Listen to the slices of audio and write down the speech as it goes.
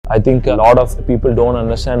I think a lot of people don't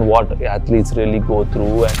understand what athletes really go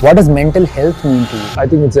through. And what does mental health mean to you? I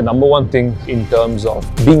think it's the number one thing in terms of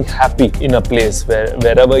being happy in a place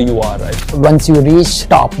wherever you are, right? Once you reach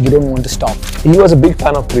top, you don't want to stop. He was a big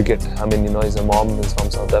fan of cricket. I mean, his mom is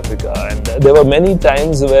from South Africa, and there were many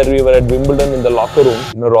times where we were at Wimbledon in the locker room.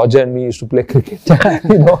 ROHAN and me used to play cricket.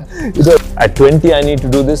 At 20, I need to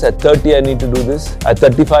do this. At 30, I need to do this. At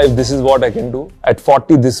 35, this is what I can do. At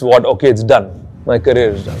 40, this is what, okay, it's done. My career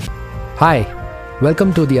is done. Hi,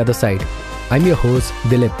 welcome to The Other Side. I'm your host,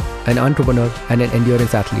 Dilip, an entrepreneur and an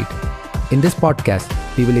endurance athlete. In this podcast,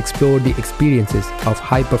 we will explore the experiences of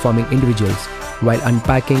high-performing individuals while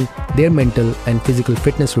unpacking their mental and physical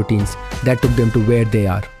fitness routines that took them to where they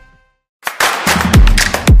are.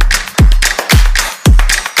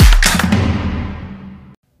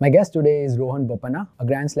 My guest today is ROHAN, a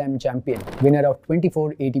Grand Slam champion, winner of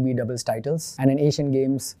 24 ATP doubles titles and an Asian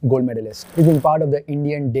Games gold medalist. He's been part of the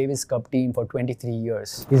Indian Davis Cup team for 23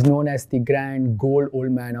 years. He's known as the grand gold old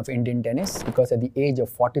man of Indian tennis because at the age of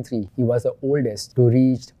 43, he was the oldest to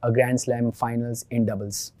reach a Grand Slam finals in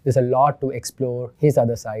doubles. There's a lot to explore his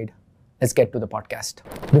other side. Let's get to the podcast.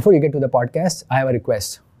 Before you get to the podcast, I have a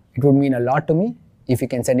request. It would mean a lot to me if you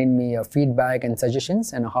can send in me your feedback and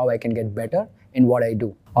suggestions and how I can get better in what I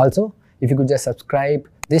do. Also, if you could just subscribe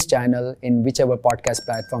this channel in whichever podcast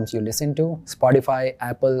platforms you listen to, Spotify,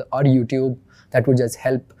 Apple or YouTube, that would just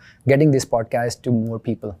help getting this podcast to more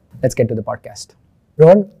people. Let's get to the podcast.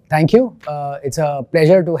 ROHAN, thank you. It's a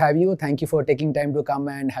pleasure to have you. Thank you for taking time to come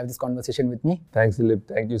and have this conversation with me. Thanks, Dilip.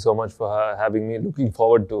 Thank you so much for having me. Looking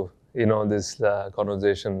forward to this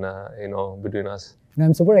conversation between us.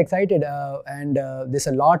 I'm super excited and there's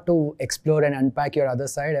a lot to explore and unpack your other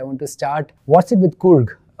side. I want to start. What's it with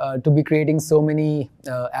Coorg to be creating so many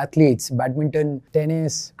athletes, badminton,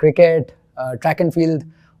 tennis, cricket, track and field?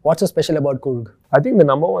 What's so special about Coorg? I think the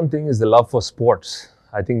number one thing is the love for sports.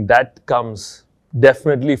 I think that comes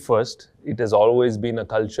definitely first. It has always been a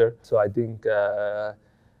culture. So I think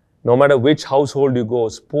no matter which household you go,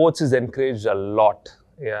 sports is encouraged a lot.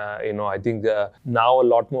 Yeah, I think now a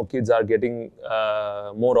lot more kids are getting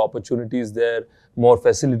more opportunities there. More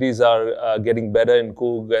facilities are getting better in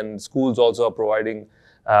Coorg, and schools also are providing,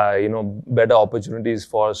 better opportunities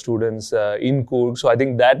for students in Coorg. So I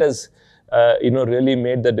think that has, really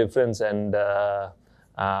made the difference. And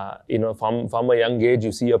from a young age,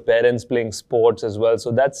 you see your parents playing sports as well.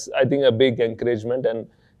 So that's, I think, a big encouragement, and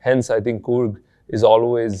hence I think Coorg is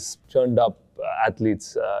always churned up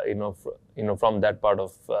athletes, from that part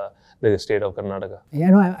of the state of Karnataka.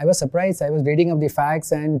 Yeah, I was surprised. I was reading up the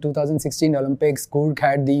facts, and 2016 Olympics, Coorg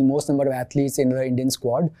had the most number of athletes in the Indian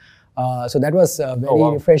squad. So that was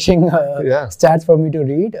very refreshing stats for me to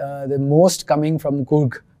read. The most coming from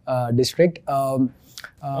Coorg district.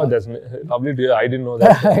 That's lovely to hear. I didn't know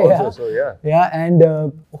that also. Yeah, and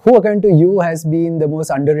who according to you has been the most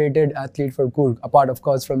underrated athlete for Coorg, apart of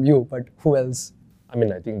course from you, but who else? I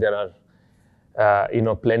mean, I think there are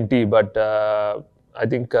plenty, but I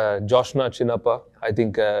think Joshna Chinnappa, I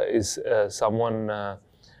think is someone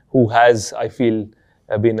who has, I feel,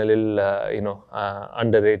 been a little,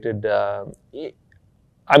 underrated.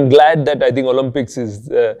 I'm glad that I think Olympics is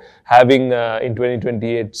having in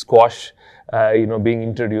 2028 squash, being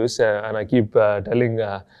introduced, and I keep telling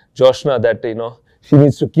Joshna that, she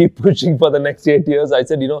needs to keep pushing for the next 8 years. I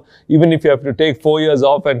said, even if you have to take 4 years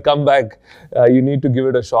off and come back, you need to give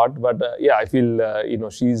it a shot. But I feel,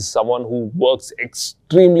 she's someone who works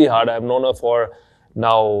extremely hard. I've known her for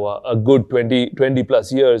now a good 20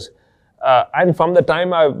 plus years. And from the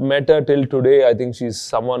time I've met her till today, I think she's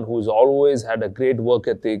someone who's always had a great work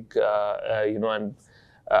ethic, and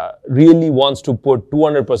really wants to put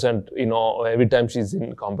 200%, every time she's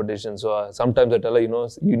in competition. So sometimes I tell her,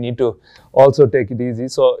 you need to also take it easy.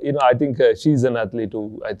 So, I think she's an athlete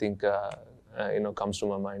who I think, comes to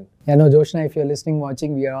my mind. Yeah, no, Joshna, if you're listening,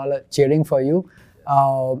 watching, we are all cheering for you.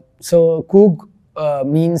 So Coorg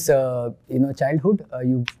means, childhood.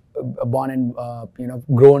 You've born and,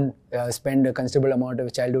 grown, spent a considerable amount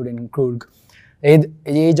of childhood in Coorg. At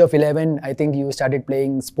the age of 11, I think you started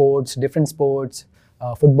playing sports, different sports.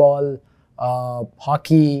 Football,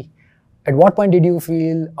 hockey. At what point did you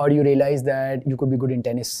feel or you realize that you could be good in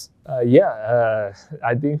tennis? I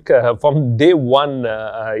think from day one, when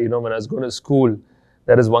I was going to school,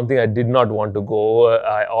 that is one thing I did not want to go.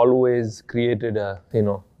 I always created a,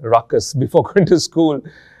 ruckus before going to school.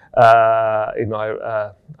 I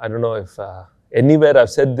don't know if anywhere I've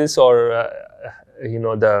said this or,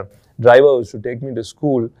 the driver should take me to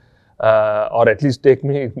school. Or at least take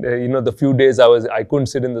me, the few days I couldn't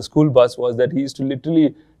sit in the school bus, was that he used to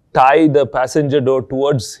literally tie the passenger door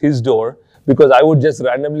towards his door because I would just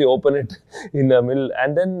randomly open it in the middle.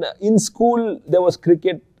 And then in school, there was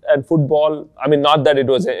cricket and football. I mean, not that it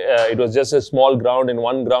was just a small ground. In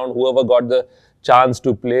one ground, whoever got the chance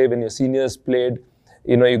to play, when your seniors played,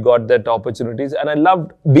 you got that opportunities. And I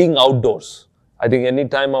loved being outdoors. I think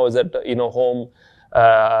anytime I was at, home,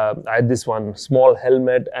 I had this one small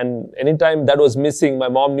helmet, and anytime that was missing, my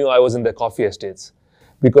mom knew I was in the coffee estates.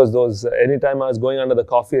 Because anytime I was going under the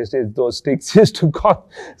coffee estates, those sticks used to come.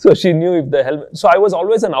 So she knew if the helmet. So I was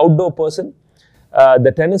always an outdoor person.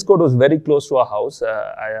 The tennis court was very close to our house,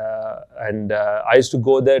 I used to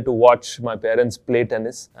go there to watch my parents play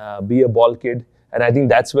tennis, be a ball kid. And I think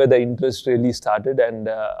that's where the interest really started. And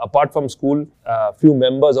apart from school, a few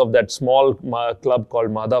members of that small club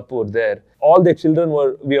called Madhapur there, all the children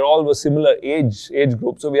we all were similar age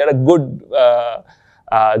group. So we had a good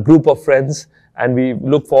group of friends, and we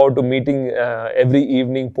look forward to meeting every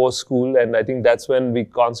evening post school. And I think that's when we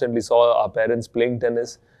constantly saw our parents playing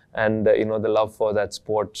tennis, and the love for that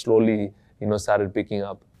sport slowly started picking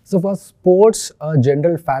up. So was sports a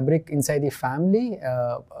general fabric inside the family?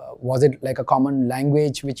 Was it like a common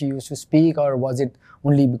language which you used to speak, or was it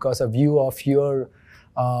only because of your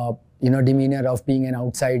demeanor of being an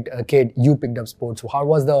outside kid, you picked up sports? How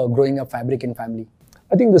was the growing up fabric in family?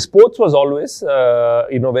 I think the sports was always,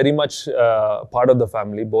 very much part of the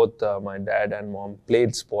family. Both my dad and mom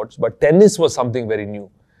played sports, but tennis was something very new.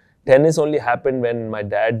 Tennis only happened when my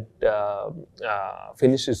dad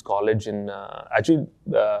finished his college in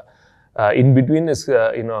between his,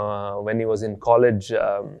 when he was in college,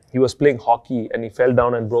 he was playing hockey and he fell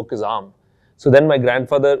down and broke his arm. So then my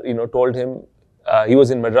grandfather, told him, he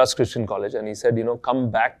was in Madras Christian College, and he said,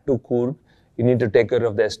 come back to Coorg. You need to take care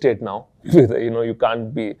of the estate now. You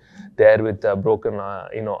can't be there with a broken,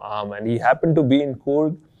 arm. And he happened to be in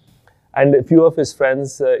Coorg. And a few of his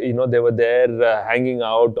friends, they were there hanging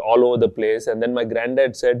out all over the place. And then my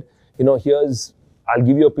granddad said, I'll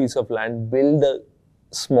give you a piece of land, build a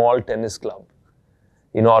small tennis club,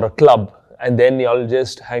 or a club. And then y'all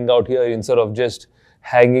just hang out here instead of just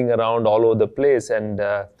hanging around all over the place. And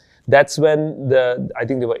that's when I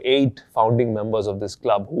think there were 8 founding members of this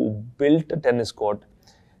club who built a tennis court.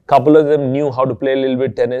 A couple of them knew how to play a little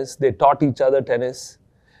bit tennis. They taught each other tennis.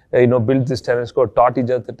 Built this tennis court, taught each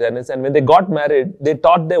other tennis. And when they got married, they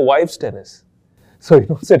taught their wives tennis. So,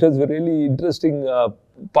 so it was a really interesting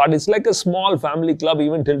part. It's like a small family club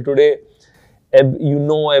even till today.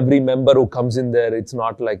 Every member who comes in there. It's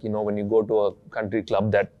not like, when you go to a country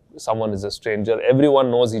club that someone is a stranger.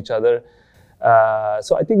 Everyone knows each other.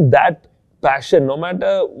 So I think that passion, no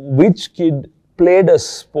matter which kid played a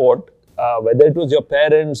sport, whether it was your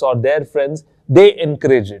parents or their friends, they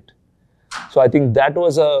encourage it. So I think that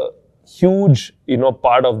was a huge,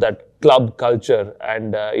 part of that club culture,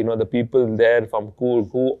 and the people there from Coorg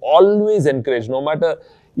who always encourage, no matter,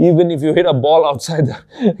 even if you hit a ball outside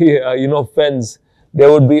the fence, they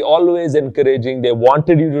would be always encouraging. They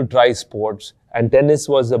wanted you to try sports, and tennis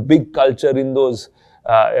was a big culture in those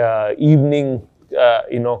evening,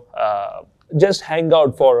 just hang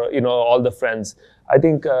out for all the friends. I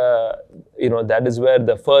think that is where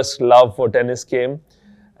the first love for tennis came.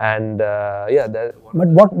 And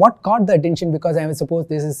but what caught the attention? Because I suppose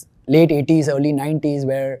this is late 80s, early 90s,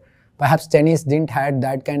 where perhaps tennis didn't had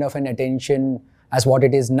that kind of an attention as what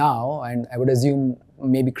it is now. And I would assume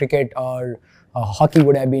maybe cricket or hockey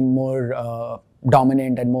would have been more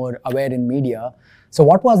dominant and more aware in media. So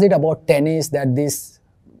what was it about tennis that this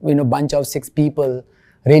bunch of 6 people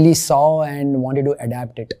really saw and wanted to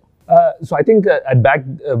adapt it? So I think back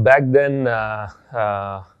then,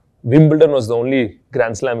 Wimbledon was the only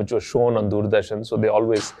Grand Slam which was shown on Doordarshan, so they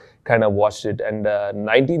always kind of watched it. And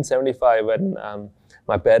 1975, when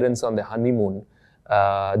my parents on their honeymoon,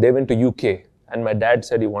 they went to UK, and my dad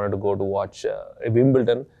said he wanted to go to watch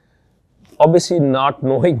Wimbledon. Obviously not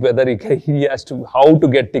knowing whether he has to, how to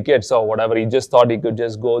get tickets or whatever. He just thought he could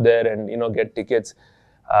just go there and, get tickets.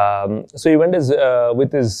 So he went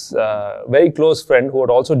with his very close friend who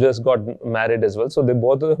had also just got married as well. So they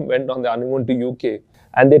both of them went on the honeymoon to UK.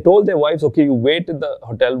 And they told their wives, okay, you wait in the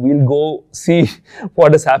hotel, we'll go see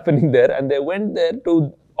what is happening there. And they went there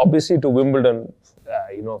to Wimbledon.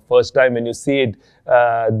 First time when you see it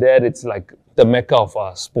there, it's like the mecca of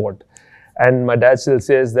our sport. And my dad still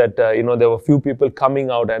says that, there were few people coming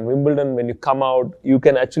out, and Wimbledon, when you come out, you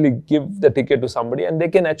can actually give the ticket to somebody and they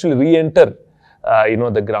can actually re-enter,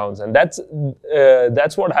 the grounds. And that's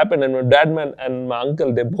what happened. And my dad and my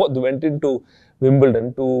uncle, they both went into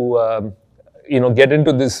Wimbledon to, get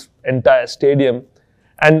into this entire stadium.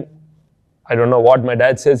 And I don't know what my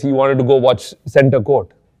dad says, he wanted to go watch center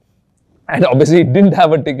court. And obviously he didn't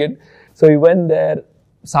have a ticket. So he went there,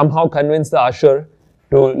 somehow convinced the usher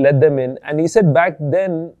to let them in. And he said back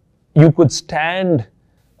then you could stand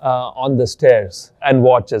on the stairs and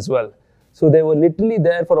watch as well. So they were literally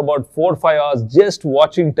there for about 4 or 5 hours just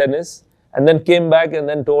watching tennis, and then came back and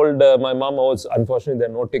then told my mom, oh, unfortunately there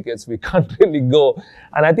are no tickets, we can't really go.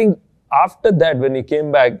 And I think after that, when he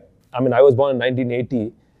came back, I mean, I was born in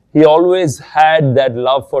 1980, he always had that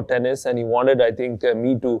love for tennis, and he wanted, I think,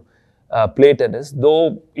 me to play tennis,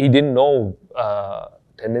 though he didn't know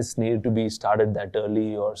tennis needed to be started that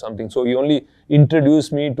early or something. So he only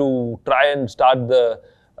introduced me to try and start the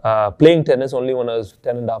playing tennis only when I was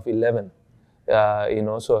 10 and a half, 11.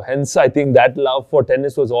 So hence I think that love for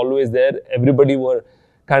tennis was always there. Everybody were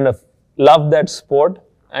kind of loved that sport,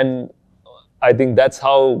 and I think that's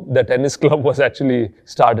how the tennis club was actually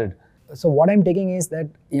started. So what I'm taking is that,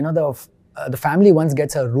 the family once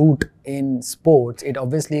gets a root in sports, it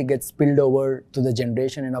obviously gets spilled over to the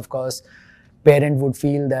generation, and of course parent would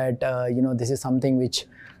feel that this is something which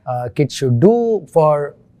kids should do,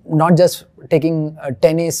 for not just taking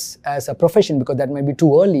tennis as a profession, because that might be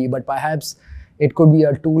too early, but perhaps it could be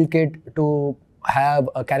a toolkit to have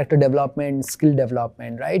a character development, skill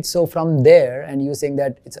development, right? So from there, and you're saying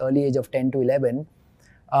that it's early age of 10 to 11,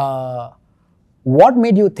 what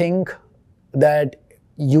made you think that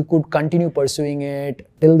you could continue pursuing it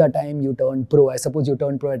till the time you turned pro? I suppose you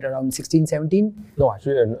turned pro at around 16, 17? No,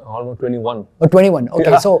 actually almost 21. Oh, 21.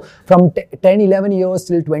 Okay, yeah. So from 10, 11 years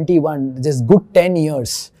till 21, just good 10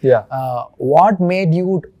 years. Yeah. What made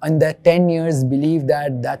you in that 10 years believe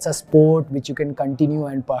that that's a sport which you can continue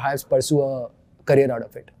and perhaps pursue a career out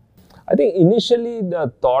of it? I think initially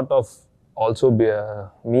the thought of also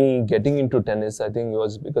me getting into tennis, I think it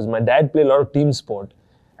was because my dad played a lot of team sport.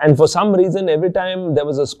 And for some reason, every time there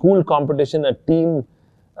was a school competition, a team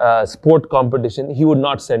sport competition, he would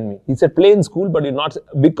not send me. He said, play in school, but he'd not,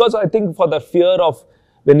 because I think for the fear of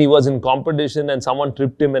when he was in competition and someone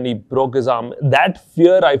tripped him and he broke his arm, that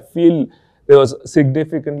fear I feel there was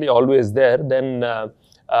significantly always there. Then,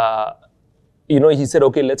 he said,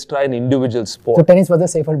 okay, let's try an individual sport. So tennis was a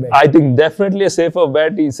safer bet. I think definitely a safer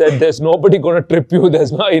bet. He said, there's nobody going to trip you.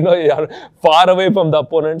 There's no, you're far away from the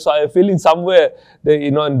opponent. So I feel in some way,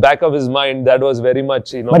 in back of his mind, that was very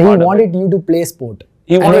much, But he wanted you to play sport.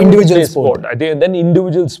 He wanted individual to play sport. I think, and then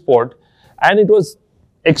individual sport. And it was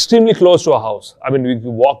extremely close to our house. I mean, we could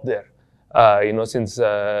walk there. Since,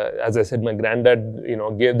 as I said, my granddad,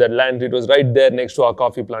 gave that land. It was right there next to our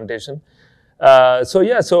coffee plantation.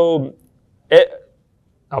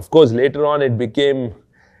 Of course, later on it became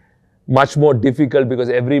much more difficult because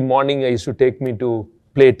every morning I used to take me to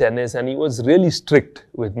play tennis, and he was really strict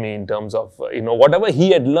with me in terms of, whatever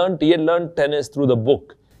he had learned tennis through the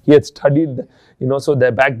book. He had studied, so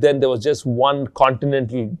that back then there was just one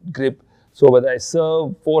continental grip. So whether I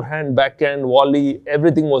serve, forehand, backhand, volley,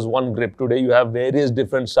 everything was one grip. Today you have various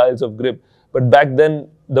different styles of grip. But back then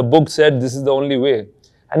the book said this is the only way.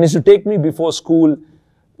 And he used to take me before school.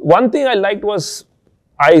 One thing I liked was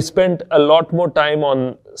I spent a lot more time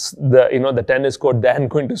on the tennis court than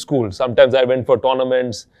going to school. Sometimes I went for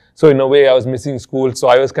tournaments. So in a way I was missing school. So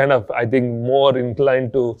I was kind of, I think, more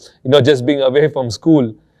inclined to, just being away from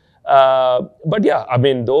school. But yeah, I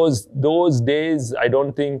mean, those days, I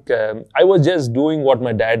don't think, I was just doing what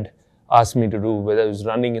my dad asked me to do, whether it was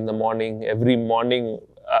running in the morning, every morning,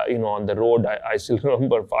 on the road. I still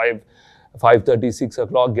remember 5:30, 6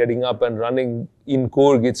 o'clock, getting up and running in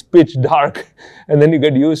Coorg. It's pitch dark, and then you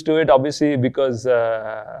get used to it, obviously, because,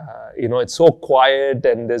 it's so quiet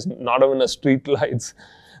and there's not even a street lights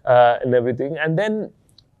and everything. And then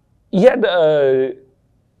we had no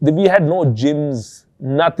gyms,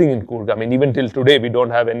 nothing in Coorg. I mean, even till today, we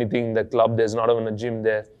don't have anything in the club. There's not even a gym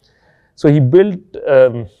there. So he built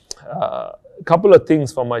a couple of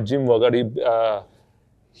things for my gym workout.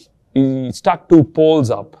 He stuck 2 poles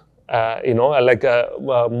up. Like a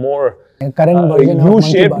more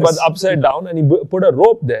U-shaped but upside down, and he put a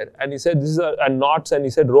rope there, and he said this is a knots, and he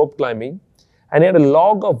said rope climbing, and he had a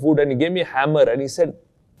log of wood, and he gave me a hammer, and he said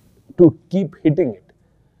to keep hitting it.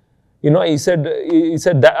 He said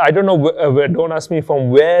that, I don't know, don't ask me from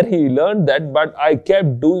where he learned that, but I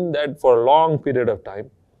kept doing that for a long period of time.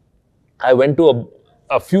 I went to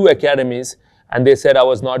a few academies, and they said I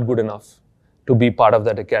was not good enough to be part of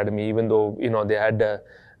that academy, even though they had a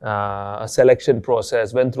selection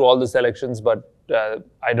process, went through all the selections, but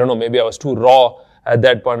I don't know, maybe I was too raw at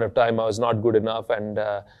that point of time. I was not good enough. And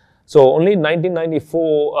so only in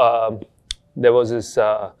 1994, there was this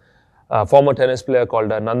former tennis player called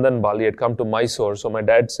Nandan Bal. He had come to Mysore. So my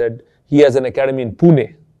dad said he has an academy in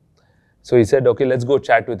Pune. So he said, okay, let's go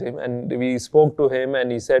chat with him. And we spoke to him,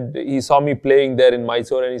 and he said, he saw me playing there in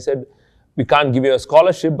Mysore, and he said, we can't give you a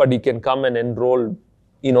scholarship, but you can come and enroll,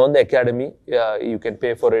 in the academy. You can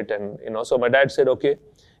pay for it, and So my dad said, okay,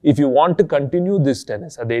 if you want to continue this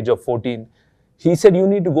tennis at the age of 14, he said you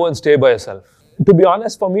need to go and stay by yourself. To be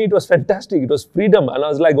honest, for me it was fantastic. It was freedom, and I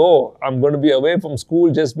was like, oh, I'm going to be away from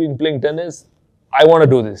school, just been playing tennis. I want to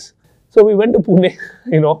do this. So we went to Pune.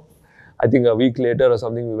 I think a week later or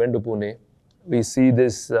something, we went to Pune. We see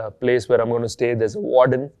this place where I'm going to stay. There's a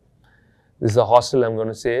warden. This is a hostel, I'm going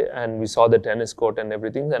to say. And we saw the tennis court and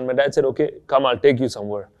everything. And my dad said, okay, come, I'll take you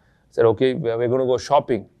somewhere. I said, okay, we're going to go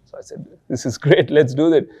shopping. So I said, this is great, let's do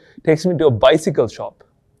that. Takes me to a bicycle shop.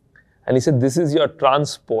 And he said, this is your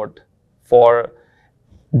transport for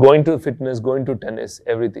going to fitness, going to tennis,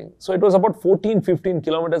 everything. So it was about 14, 15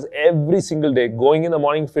 kilometers every single day. Going in the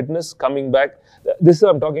morning fitness, coming back. This is,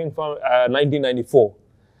 I'm talking from 1994.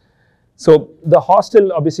 So the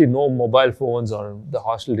hostel, obviously no mobile phones, or the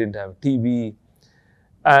hostel didn't have TV.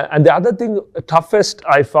 And the other thing, toughest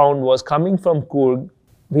I found was coming from Coorg,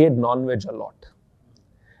 we had non-veg a lot.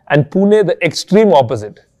 And Pune, the extreme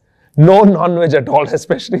opposite. No non-veg at all,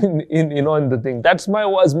 especially in the thing.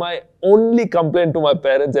 Was my only complaint to my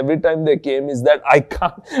parents every time they came, is that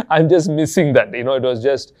I'm just missing that. It was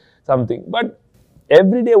just something. But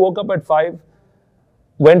every day I woke up at 5,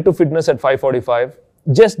 went to fitness at 5:45,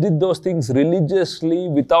 just did those things religiously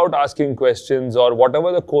without asking questions or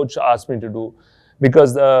whatever the coach asked me to do.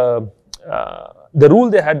 Because the rule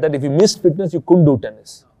they had that if you missed fitness, you couldn't do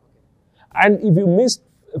tennis. And if you missed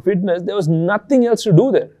fitness, there was nothing else to do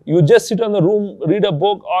there. You just sit on the room, read a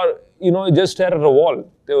book, or just stare at a wall.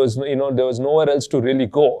 There was nowhere else to really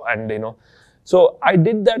go. And so I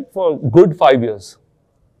did that for good 5 years.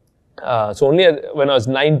 So only when I was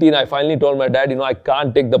 19, I finally told my dad, I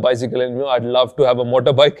can't take the bicycle anymore. I'd love to have a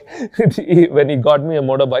motorbike. When he got me a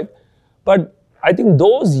motorbike. But I think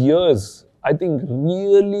those years,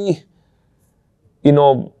 really,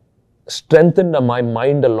 strengthened my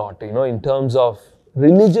mind a lot, in terms of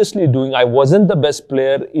religiously doing. I wasn't the best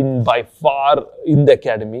player by far in the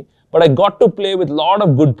academy, but I got to play with a lot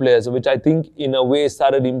of good players, which I think in a way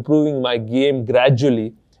started improving my game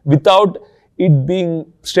gradually without it being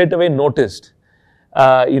straight away noticed.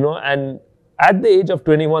 And at the age of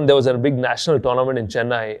 21, there was a big national tournament in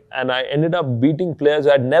Chennai, and I ended up beating players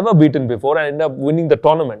I had never beaten before. I ended up winning the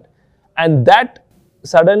tournament. And that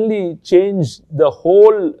suddenly changed the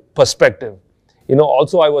whole perspective.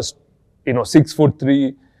 Also I was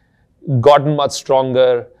 6'3", gotten much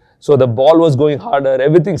stronger. So the ball was going harder.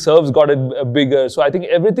 Everything, serves got bigger. So I think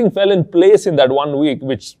everything fell in place in that 1 week,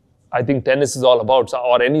 which I think tennis is all about,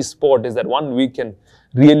 or any sport, is that 1 week can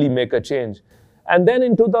really make a change. And then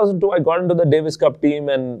in 2002, I got into the Davis Cup team,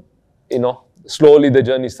 and slowly the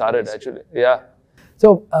journey started actually. Yeah.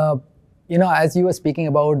 So, as you were speaking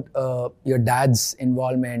about your dad's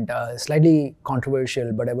involvement, slightly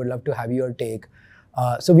controversial, but I would love to have your take.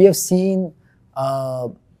 So we have seen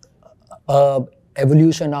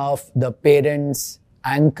evolution of the parents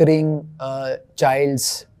anchoring a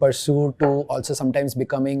child's pursuit to also sometimes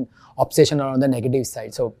becoming obsession on the negative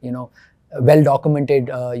side. So, well documented,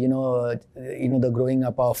 the growing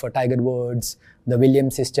up of Tiger Woods, the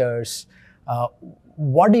Williams sisters.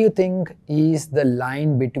 What do you think is the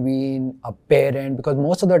line between a parent? Because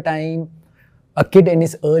most of the time, a kid in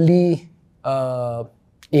his early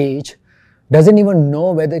age doesn't even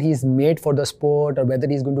know whether he's made for the sport or whether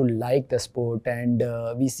he's going to like the sport. And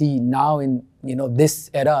we see now in this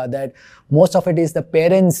era that most of it is the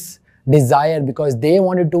parents' desire, because they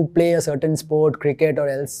wanted to play a certain sport, cricket or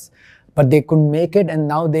else, but they couldn't make it, and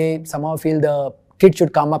now they somehow feel the kid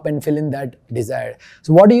should come up and fill in that desire.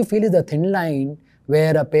 So what do you feel is the thin line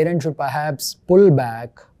where a parent should perhaps pull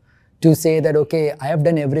back to say that, okay, I have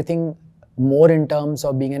done everything more in terms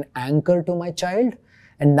of being an anchor to my child,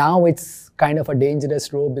 and now it's kind of a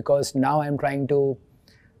dangerous road because now I'm trying to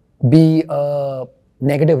be a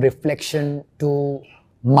negative reflection to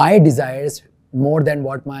my desires more than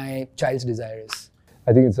what my child's desire is?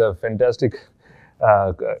 I think it's a fantastic,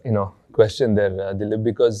 question there, Dilip,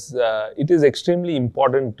 because it is extremely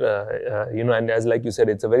important, and as like you said,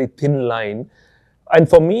 it's a very thin line. And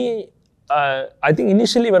for me, I think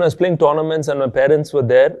initially when I was playing tournaments and my parents were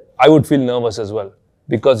there, I would feel nervous as well.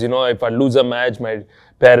 Because, if I lose a match, my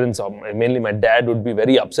parents, or mainly my dad, would be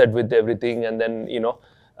very upset with everything. And then,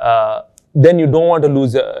 then you don't want to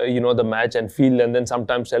lose, the match and then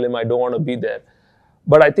sometimes tell him I don't want to be there.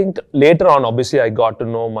 But I think later on, obviously, I got to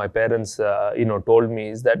know my parents, told me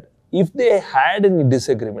is that if they had any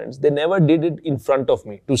disagreements, they never did it in front of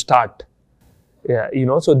me to start. Yeah,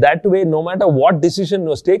 so that way, no matter what decision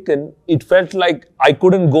was taken, it felt like I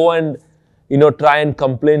couldn't go and, try and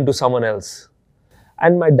complain to someone else.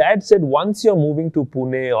 And my dad said, once you're moving to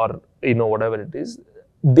Pune or, whatever it is,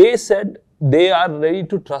 they said they are ready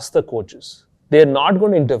to trust the coaches. They're not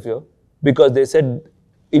going to interfere because they said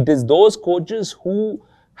it is those coaches who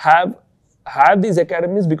have these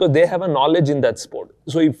academies because they have a knowledge in that sport.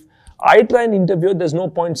 So if I try and interfere, there's no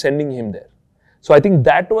point sending him there. So I think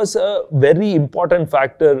that was a very important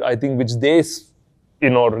factor, I think, which they,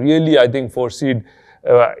 really, I think, foreseed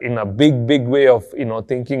in a big way of,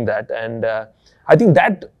 thinking that. And I think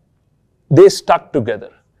that they stuck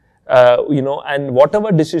together, and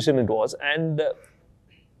whatever decision it was. And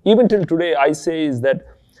even till today, I say is that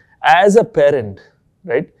as a parent,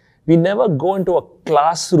 right, we never go into a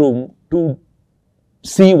classroom to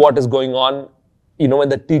see what is going on, when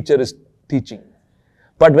the teacher is teaching.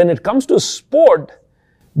 But when it comes to sport,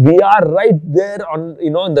 we are right there on,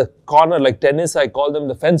 in the corner, like tennis, I call them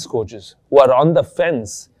the fence coaches, who are on the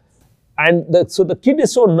fence. And so the kid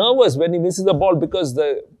is so nervous when he misses the ball because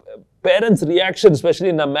the parents' reaction, especially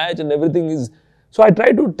in a match and everything is... So I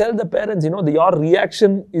try to tell the parents, your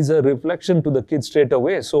reaction is a reflection to the kid straight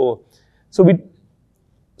away. So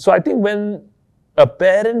I think when a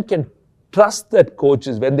parent can trust that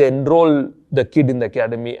coaches, when they enroll the kid in the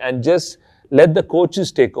academy and just let the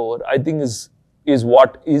coaches take over, I think is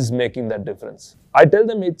what is making that difference. I tell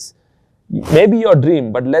them it's maybe your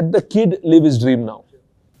dream, but let the kid live his dream now.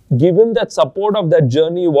 Give him that support of that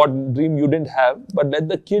journey, what dream you didn't have, but let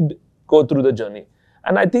the kid go through the journey.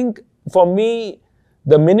 And I think for me,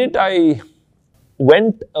 the minute I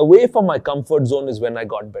went away from my comfort zone is when I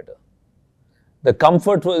got better. The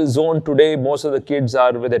comfort zone today, most of the kids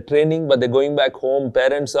are with their training, but they're going back home.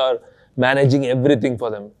 Parents are managing everything for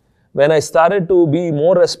them. When I started to be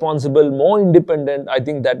more responsible, more independent, I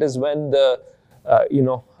think that is when the,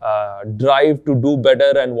 drive to do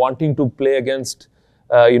better and wanting to play against,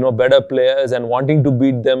 better players and wanting to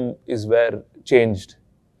beat them is where changed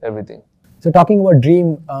everything. So talking about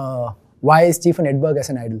dream, why is Stefan Edberg as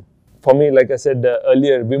an idol? For me, like I said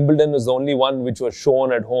earlier, Wimbledon was the only one which was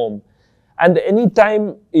shown at home. And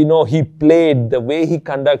anytime, he played, the way he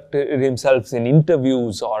conducted himself in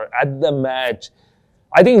interviews or at the match,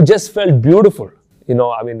 I think it just felt beautiful. We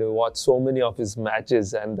watched so many of his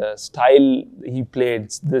matches and the style he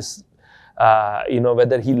played, this,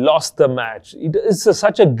 whether he lost the match, it's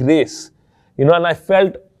such a grace, and I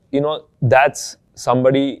felt, that's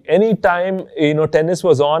somebody, anytime, tennis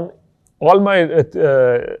was on, all my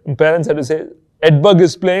parents had to say, Edberg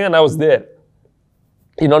is playing and I was there.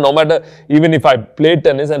 No matter, even if I played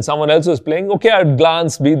tennis and someone else was playing, okay, I'd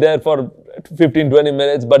glance, be there for 15, 20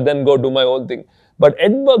 minutes, but then go do my own thing. But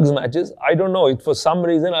Edberg's matches, I don't know, for some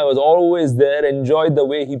reason, I was always there, enjoyed the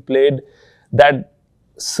way he played, that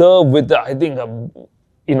serve with, I think, a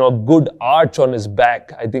good arch on his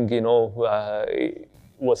back, I think,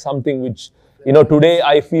 was something which, today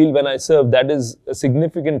I feel when I serve, that is a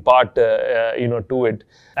significant part, to it.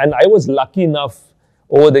 And I was lucky enough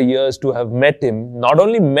over the years to have met him, not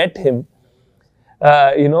only met him,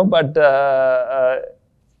 but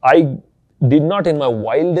I did not in my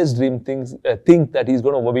wildest dream think that he's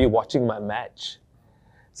going to be watching my match.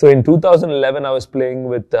 So in 2011, I was playing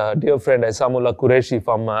with a dear friend Aisamullah Qureshi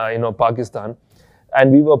from Pakistan,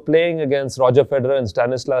 and we were playing against Roger Federer and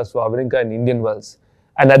Stanislas Wawrinka in Indian Wells.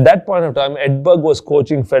 And at that point of time, Edberg was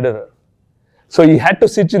coaching Federer. So he had to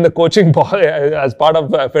sit in the coaching as part of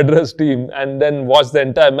Federer's team and then watch the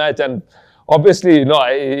entire match. And obviously,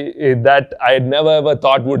 that I had never ever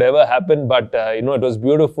thought would ever happen. But, it was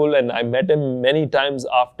beautiful. And I met him many times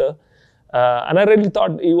after. And I really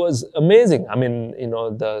thought he was amazing. I mean,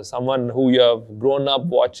 someone who you have grown up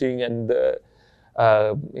watching and,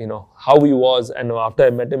 how he was. And after I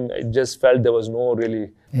met him, I just felt there was no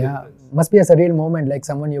really... Yeah, must be a surreal moment, like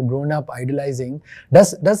someone you've grown up idolizing.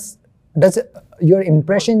 Does your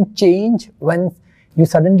impression change when you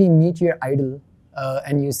suddenly meet your idol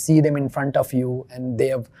and you see them in front of you and they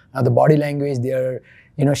have the body language, they're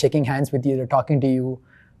shaking hands with you, they're talking to you.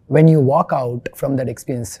 When you walk out from that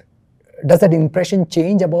experience, does that impression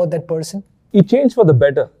change about that person? It changed for the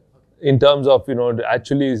better in terms of,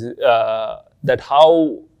 actually that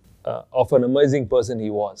how of an amazing person he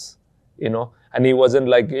was, And he wasn't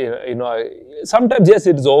like, sometimes, yes,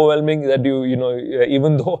 it's overwhelming that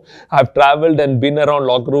even though I've traveled and been around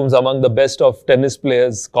locker rooms among the best of tennis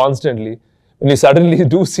players constantly, when you suddenly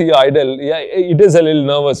do see your idol, yeah, it is a little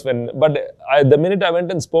nervous but the minute I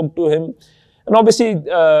went and spoke to him, and obviously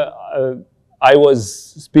I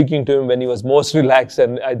was speaking to him when he was most relaxed,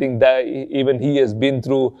 and I think that even he has been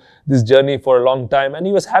through this journey for a long time, and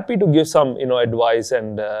he was happy to give some, advice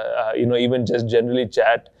and, even just generally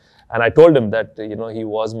chat. And I told him that, he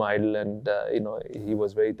was my idol and, he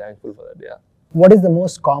was very thankful for that, yeah. What is the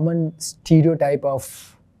most common stereotype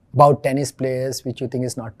about tennis players which you think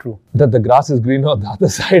is not true? That the grass is greener on the other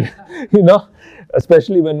side,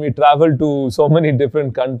 especially when we travel to so many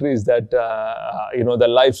different countries that, the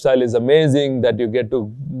lifestyle is amazing, that you get to,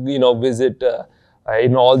 visit,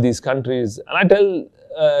 all these countries. And I tell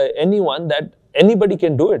anyone that anybody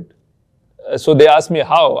can do it. So they asked me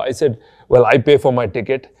how. I said, well, I pay for my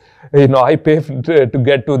ticket. I pay to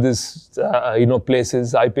get to this,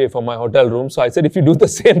 places. I pay for my hotel room. So I said, if you do the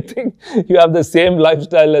same thing, you have the same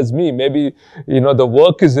lifestyle as me. Maybe, the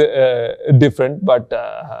work is different. But,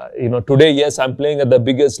 today, yes, I'm playing at the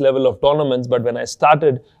biggest level of tournaments. But when I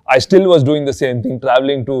started, I still was doing the same thing,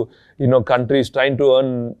 traveling to, countries, trying to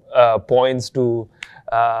earn points to,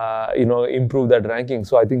 improve that ranking.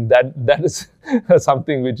 So I think that is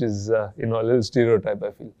something which is, a little stereotype,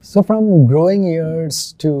 I feel. So from growing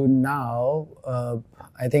years to now,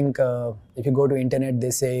 I think if you go to internet, they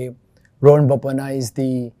say Rohan Bopanna is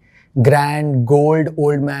the grand gold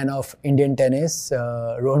old man of Indian tennis.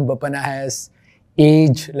 Rohan Bopanna has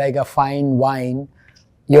aged like a fine wine.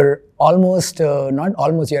 You're almost, not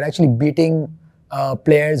almost, you're actually beating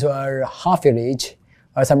players who are half your age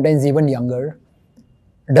or sometimes even younger.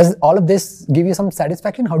 Does all of this give you some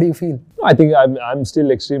satisfaction? How do you feel? I think I'm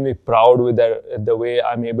still extremely proud with the way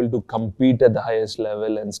I'm able to compete at the highest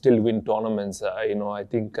level and still win tournaments. I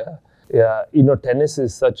think tennis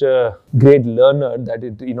is such a great learner that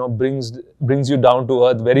it brings you down to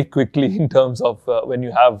earth very quickly in terms of when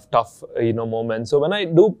you have tough moments. So when I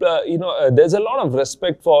do there's a lot of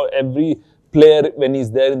respect for every player when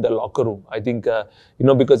he's there in the locker room. I think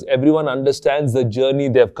because everyone understands the journey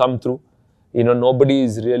they've come through. Nobody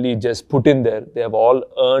is really just put in there. They have all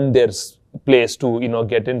earned their place to,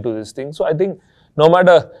 get into this thing. So I think no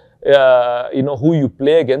matter, who you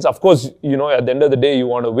play against, of course, at the end of the day, you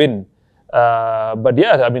want to win. But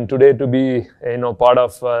yeah, I mean, today to be, part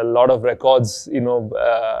of a lot of records, which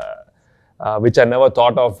I never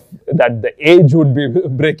thought of that the age would be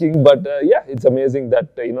breaking. But yeah, it's amazing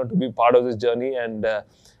that, to be part of this journey. And,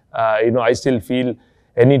 I still feel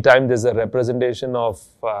anytime there's a representation of,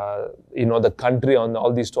 the country on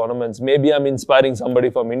all these tournaments, maybe I'm inspiring somebody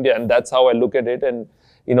from India, and that's how I look at it, and,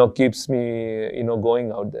 keeps me,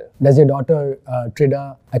 going out there. Does your daughter,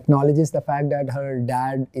 Trida, acknowledges the fact that her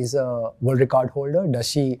dad is a world record holder?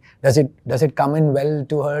 Does it come in well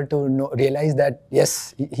to her to realize that,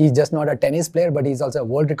 yes, he's just not a tennis player, but he's also a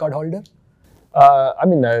world record holder?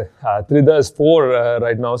 Trida is 4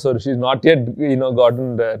 right now, so she's not yet,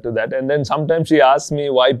 gotten to that. And then sometimes she asks me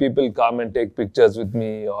why people come and take pictures with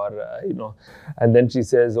me, or, and then she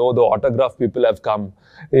says, oh, the autograph people have come,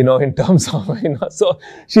 in terms of, so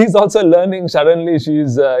she's also learning. Suddenly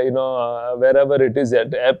she's, wherever it is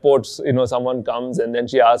at airports, someone comes and then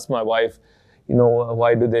she asks my wife,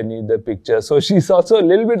 why do they need the picture? So she's also a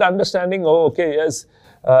little bit understanding, oh, okay, yes.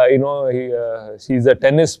 She's a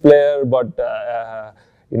tennis player, but,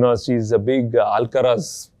 she's a big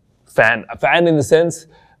Alcaraz fan. A fan in the sense,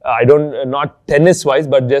 not tennis-wise,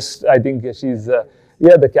 but just, I think she's,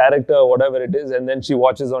 the character, whatever it is. And then she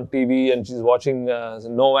watches on TV and she's watching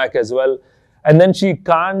Novak as well. And then she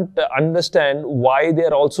can't understand why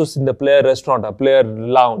they're also in the player restaurant, a player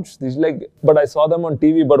lounge. She's like, but I saw them on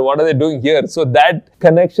TV, but what are they doing here? So that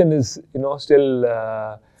connection is, still...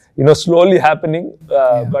 slowly happening.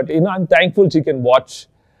 But, I'm thankful she can watch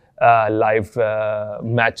live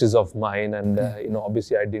matches of mine. And,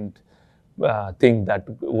 obviously I didn't think that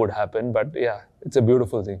would happen. But, yeah, it's a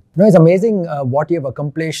beautiful thing. No, it's amazing what you've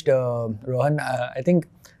accomplished, Rohan. I think,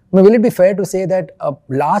 will it be fair to say that a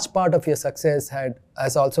large part of your success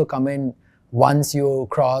has also come in once you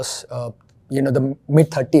cross, the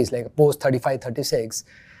mid-30s, like post 35, 36.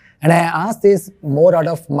 And I ask this more out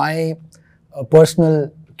of my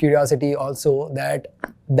personal curiosity also,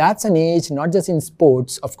 that's an age, not just in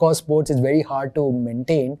sports. Of course, sports is very hard to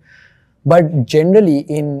maintain, but generally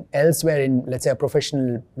in elsewhere in, let's say, a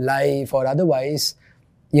professional life or otherwise,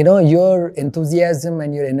 your enthusiasm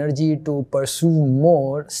and your energy to pursue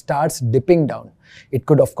more starts dipping down. It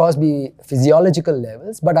could, of course, be physiological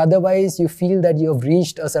levels, but otherwise you feel that you have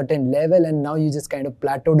reached a certain level and now you just kind of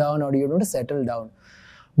plateau down or you settle down.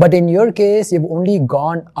 But in your case, you've only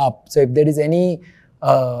gone up. So if there is any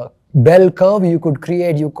bell curve you could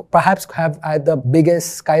create, you perhaps have had the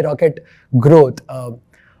biggest skyrocket growth.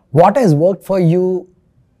 What has worked for you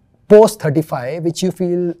post 35, which you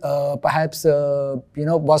feel perhaps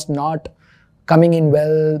was not coming in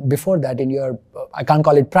well before that in your, I can't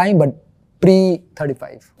call it prime, but pre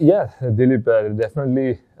 35? Yeah, Dilip,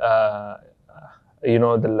 definitely.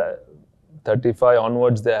 35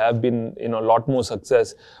 onwards, there have been, a lot more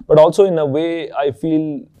success. But also in a way, I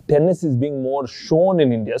feel tennis is being more shown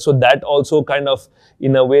in India. So that also kind of,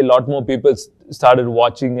 in a way, a lot more people started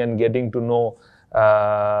watching and getting to know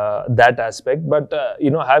that aspect. But,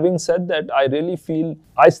 having said that, I really feel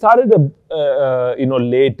I started,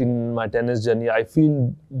 late in my tennis journey. I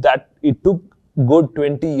feel that it took good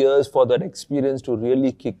 20 years for that experience to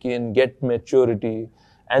really kick in, get maturity,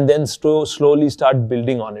 and then slowly start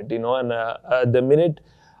building on it, and the minute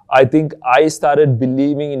I think I started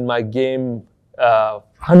believing in my game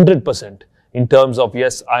 100% in terms of,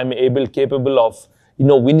 yes, I'm capable of,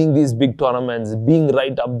 winning these big tournaments, being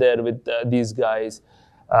right up there with these guys.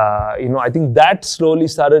 I think that slowly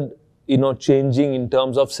started, changing in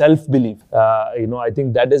terms of self-belief. I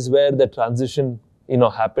think that is where the transition,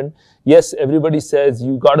 happened. Yes, everybody says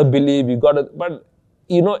you got to believe, but,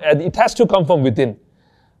 it has to come from within.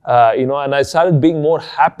 And I started being more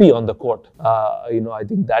happy on the court. I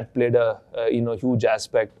think that played a, huge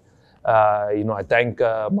aspect. I thank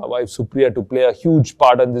my wife Supriya to play a huge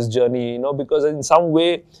part in this journey, because in some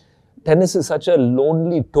way, tennis is such a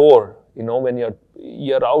lonely tour, when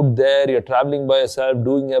you're out there, you're traveling by yourself,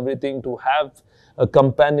 doing everything, to have a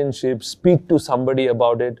companionship, speak to somebody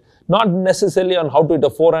about it, not necessarily on how to hit a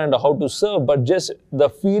forehand or how to serve, but just the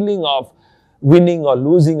feeling of winning or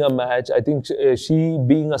losing a match. I think she,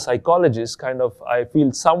 being a psychologist, kind of, I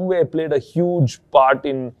feel some way played a huge part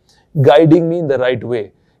in guiding me in the right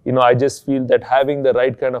way. I just feel that having the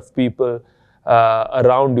right kind of people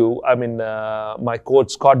around you. I mean, my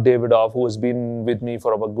coach, Scott Davidoff, who has been with me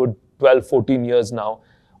for about good 12, 14 years now,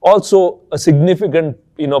 also a significant,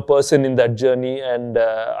 person in that journey. And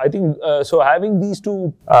I think, so having these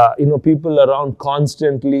two, people around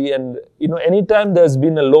constantly, and, anytime there's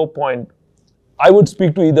been a low point, I would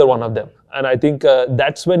speak to either one of them. And I think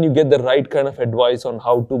that's when you get the right kind of advice on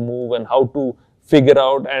how to move and how to figure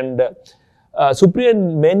out. And Supriya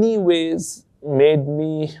in many ways made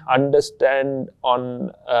me understand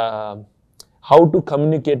on how to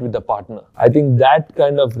communicate with the partner. I think that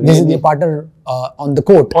kind of really... This is the partner on the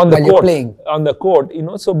court while you're playing. On the court,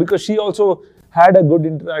 so because she also had a good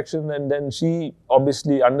interaction, and then she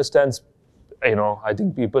obviously understands, I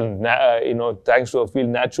think people, thanks to her, feel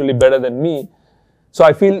naturally better than me. So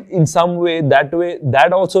I feel in some way, that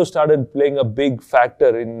also started playing a big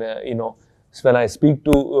factor in, when I speak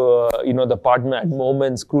to, the partner at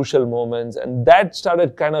moments, crucial moments, and that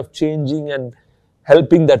started kind of changing and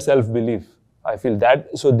helping that self-belief. I feel that.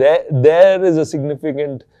 So there is a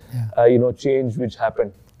significant, change which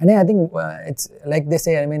happened. And I think it's like they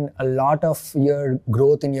say, I mean, a lot of your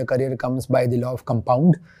growth in your career comes by the law of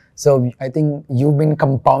compound. So I think you've been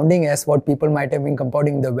compounding as what people might have been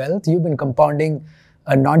compounding the wealth. You've been compounding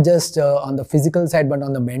not just on the physical side, but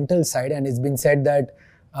on the mental side. And it's been said that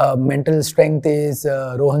mental strength is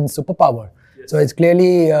Rohan's superpower. Yes. So it's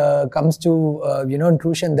clearly comes to,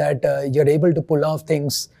 intrusion that you're able to pull off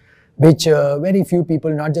things which very few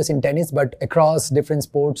people, not just in tennis, but across different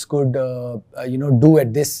sports could, do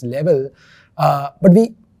at this level. But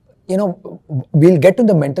we'll get to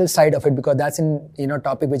the mental side of it, because that's in,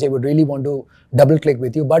 topic which I would really want to double click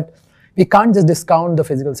with you. But we can't just discount the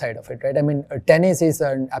physical side of it, right? I mean, tennis is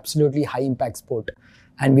an absolutely high impact sport.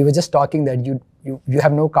 And we were just talking that you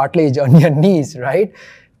have no cartilage on your knees, right?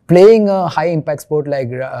 Playing a high impact sport like,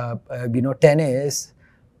 tennis,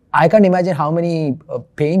 I can't imagine how many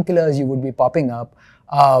painkillers you would be popping up.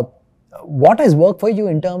 What has worked for you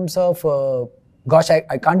in terms of,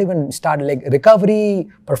 I can't even start, like recovery,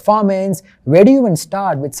 performance? Where do you even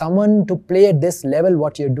start with someone to play at this level,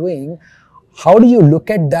 what you're doing? How do you look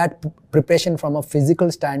at that preparation from a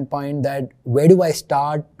physical standpoint, that where do I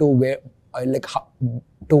start to where,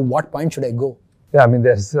 to what point should I go? Yeah, I mean,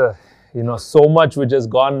 there's, so much which has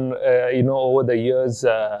gone, over the years.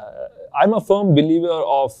 I'm a firm believer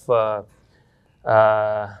of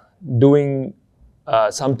doing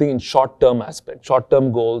something in short-term aspect,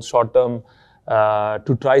 short-term goals, short-term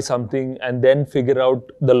to try something and then figure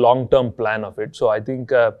out the long-term plan of it. So I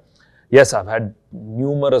think, yes, I've had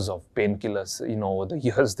numerous of painkillers, over the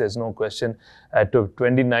years, there's no question. To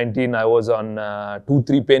 2019, I was on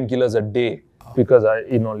 2-3 painkillers a day because I,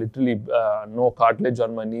 literally no cartilage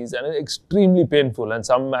on my knees, and it's extremely painful. And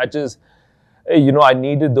some matches, I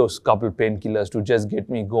needed those couple painkillers to just get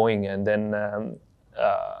me going. And then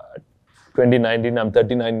 2019, I'm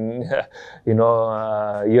 39,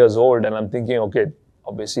 years old, and I'm thinking, okay,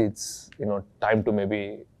 obviously it's, time to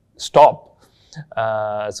maybe stop.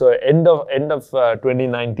 So end of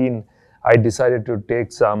 2019, I decided to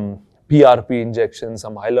take some PRP injections,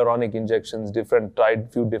 some hyaluronic injections,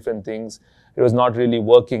 tried few different things. It was not really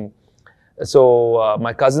working. So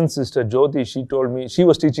my cousin's sister Jyoti, she told me, she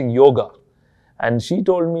was teaching yoga, and she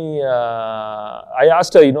told me, I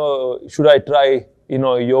asked her, should I try,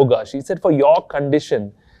 yoga? She said, for your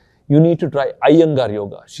condition, you need to try Iyengar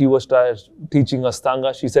yoga. She was teaching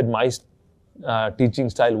Astanga. She said, my teaching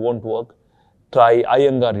style won't work. Try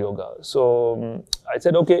Iyengar yoga. So I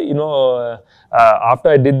said, okay, after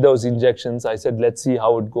I did those injections, I said, let's see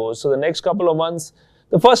how it goes. So the next couple of months,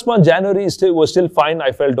 the first month, January, was still fine.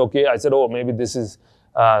 I felt okay. I said, oh, maybe this is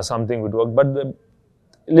something would work. But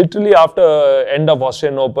literally after end of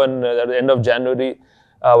Australian Open, at the end of January,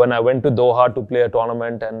 when I went to Doha to play a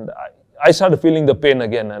tournament, and I started feeling the pain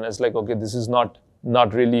again. And it's like, okay, this is not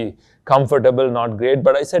really comfortable, not great.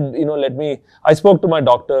 But I said, I spoke to my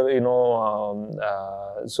doctor,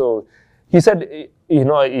 so he said,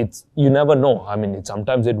 it's, you never know. I mean,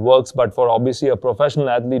 sometimes it works, but for obviously a professional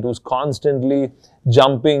athlete who's constantly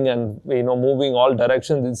jumping and, moving all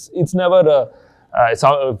directions, it's never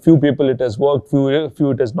a few people it has worked,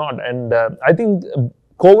 few it has not. And I think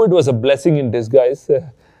COVID was a blessing in disguise,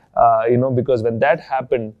 because when that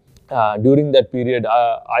happened, during that period,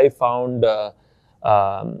 I found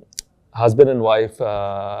husband and wife,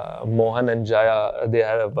 Mohan and Jaya, they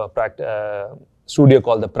have a studio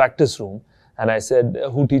called The Practice Room. And I said,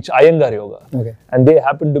 who teach Iyengar yoga. Okay. And they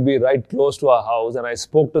happened to be right close to our house. And I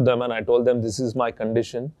spoke to them and I told them, this is my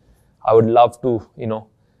condition. I would love to,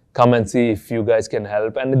 come and see if you guys can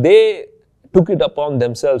help. And they took it upon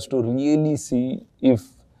themselves to really see if,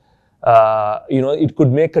 it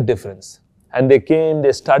could make a difference. And they came,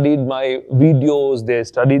 they studied my videos, they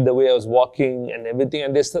studied the way I was walking and everything.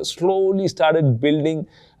 And they slowly started building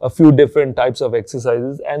a few different types of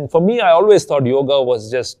exercises. And for me, I always thought yoga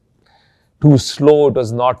was just too slow, it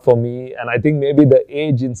was not for me. And I think maybe the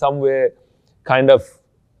age in some way kind of,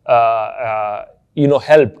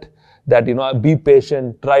 helped that, be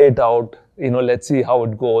patient, try it out, let's see how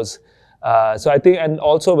it goes. So I think, and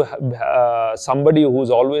also somebody who's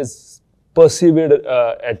always persevered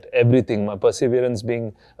at everything, my perseverance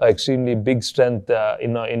being an extremely big strength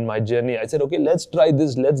in my journey. I said, okay, let's try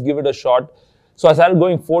this, let's give it a shot. So I started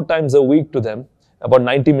going 4 times a week to them, about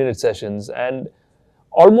 90-minute sessions. And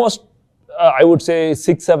almost I would say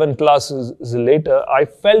 6-7 classes later, I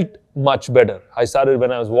felt much better. I started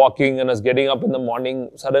when I was walking and I was getting up in the morning,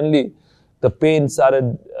 suddenly the pain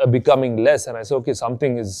started becoming less. And I said, okay,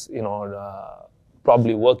 something is,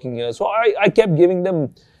 probably working here. So I kept giving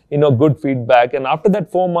them, good feedback. And after that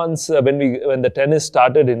 4 months, when the tennis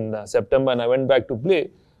started in September and I went back to play,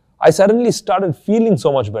 I suddenly started feeling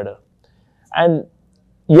so much better. And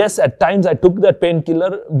yes, at times I took that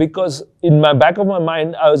painkiller because in my back of my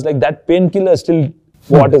mind, I was like, that painkiller is still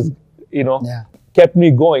what is, kept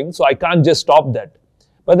me going. So I can't just stop that.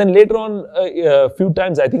 But then later on, a few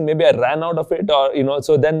times, I think maybe I ran out of it or,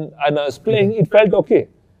 so then when I was playing, it felt okay.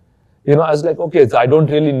 I was like, okay, so I don't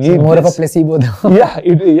really need more this. Of a placebo though.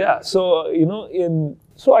 Yeah. So,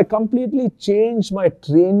 so I completely changed my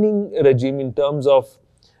training regime in terms of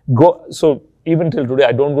so even till today,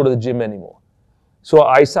 I don't go to the gym anymore. So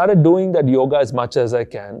I started doing that yoga as much as I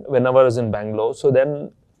can whenever I was in Bangalore. So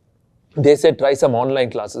then they said, try some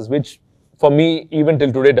online classes, which for me, even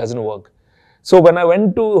till today, doesn't work. So when I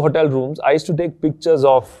went to hotel rooms, I used to take pictures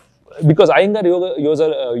of, because Iyengar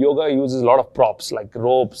yoga uses a lot of props like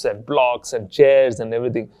ropes and blocks and chairs and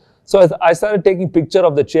everything. So I started taking picture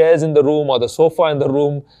of the chairs in the room or the sofa in the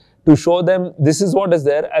room to show them this is what is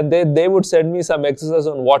there. And they would send me some exercise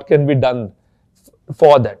on what can be done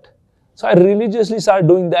for that. So I religiously started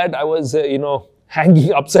doing that. I was,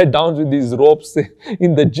 hanging upside down with these ropes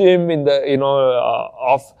in the gym,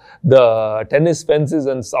 off the tennis fences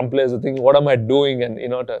and some places thinking, what am I doing? And,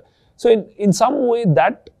 so in some way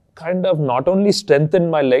that kind of not only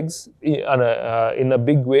strengthened my legs in a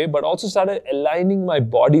big way, but also started aligning my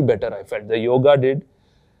body better, I felt. The yoga did.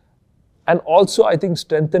 And also, I think,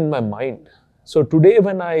 strengthened my mind. So today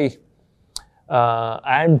when I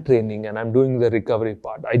am training and I'm doing the recovery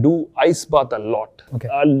part, I do ice bath a lot,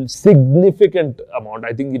 a significant amount.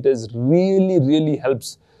 I think it has really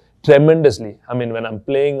helps tremendously. I mean, when I'm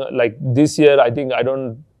playing, like this year, I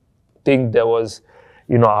don't think there was,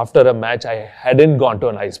 after a match, I hadn't gone to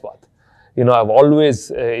an ice bath. I've always,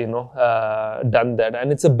 done that.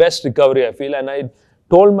 And it's the best recovery, I feel. And I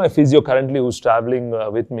told my physio currently who's traveling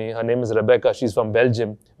with me, her name is Rebecca, she's from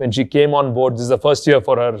Belgium. When she came on board, this is the first year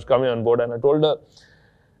for her coming on board, and I told her,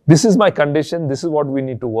 this is my condition, this is what we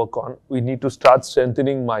need to work on. We need to start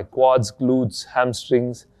strengthening my quads, glutes,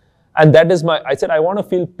 hamstrings. And that is I said, I want to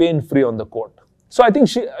feel pain-free on the court. So I think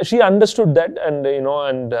she understood that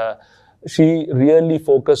and, she really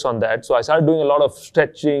focused on that. So I started doing a lot of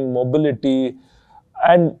stretching, mobility,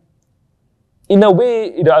 and in a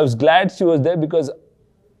way, I was glad she was there because,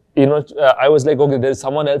 I was like, okay, there's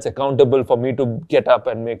someone else accountable for me to get up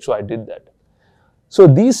and make sure I did that. So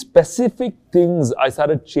these specific things I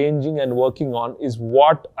started changing and working on is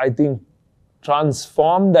what I think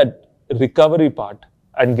transformed that recovery part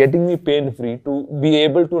and getting me pain-free to be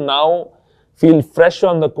able to now feel fresh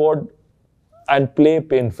on the court and play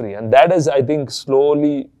pain-free. And that has, I think,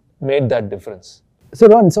 slowly made that difference. So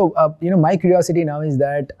Ron, my curiosity now is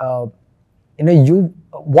that,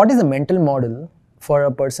 what is a mental model for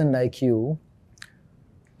a person like you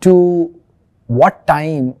to what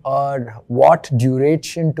time or what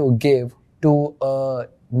duration to give to a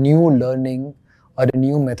new learning or a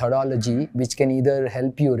new methodology which can either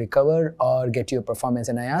help you recover or get your performance?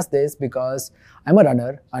 And I ask this because I'm a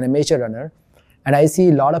runner, an amateur runner, and I see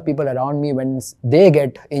a lot of people around me when they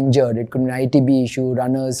get injured, it could be an ITB issue,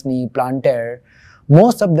 runner's knee, plantar,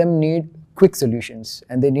 most of them need quick solutions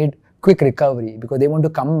and they need quick recovery because they want to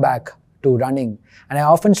come back to running. And I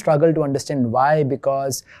often struggle to understand why,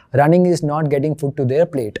 because running is not getting food to their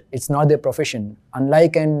plate. It's not their profession.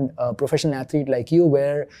 Unlike a professional athlete like you,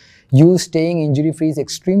 where you staying injury-free is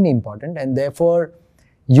extremely important, and therefore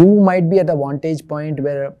you might be at a vantage point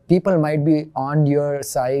where people might be on your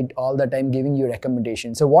side all the time giving you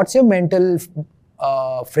recommendations. So what's your mental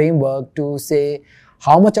framework to say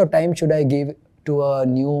how much of time should I give to a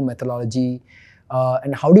new methodology,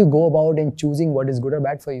 and how do you go about in choosing what is good or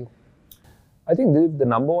bad for you? I think the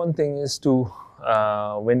number one thing is to,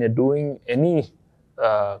 when you're doing any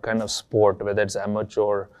kind of sport, whether it's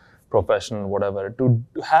amateur, professional, whatever, to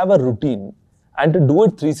have a routine and to do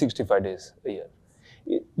it 365 days a year.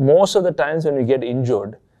 Most of the times when we get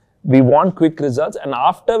injured, we want quick results, and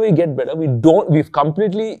after we get better, we've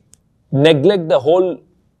completely neglect the whole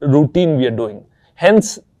routine we are doing.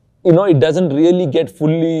 Hence, it doesn't really get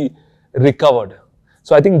fully recovered.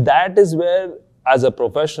 So I think that is where, as a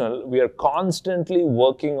professional, we are constantly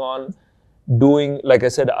working on doing, like I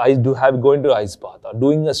said, going to ice bath or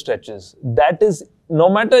doing the stretches. That is, no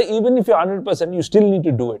matter, even if you're 100%, you still need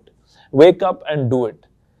to do it. Wake up and do it.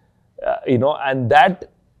 And that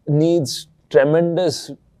needs tremendous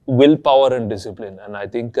willpower and discipline. And I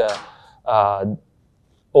think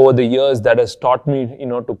over the years that has taught me,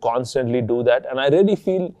 to constantly do that. And I really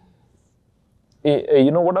feel,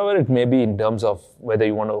 whatever it may be in terms of whether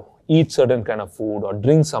you want to eat certain kind of food or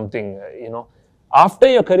drink something, after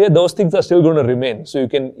your career, those things are still going to remain. So you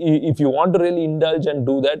can, if you want to really indulge and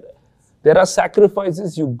do that, there are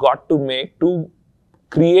sacrifices you got to make to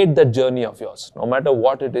create that journey of yours, no matter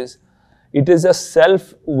what it is. It is a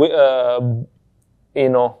self, within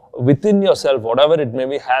yourself, whatever it may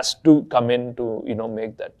be, has to come in to,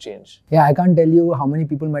 make that change. Yeah, I can't tell you how many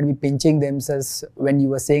people might be pinching themselves when you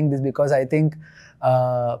were saying this, because I think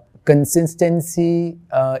consistency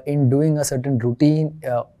in doing a certain routine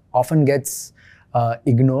often gets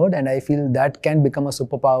ignored, and I feel that can become a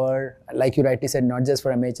superpower, like you rightly said, not just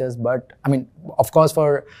for amateurs, but I mean, of course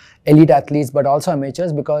for elite athletes, but also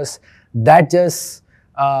amateurs, because that just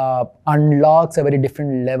unlocks a very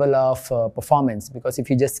different level of performance. Because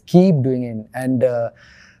if you just keep doing it, and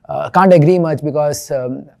can't agree much, because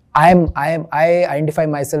I identify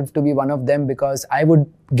myself to be one of them, because I would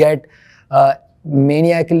get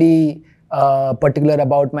maniacally particular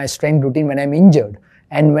about my strength routine when I'm injured.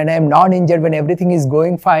 And when I'm not injured, when everything is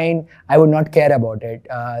going fine, I would not care about it.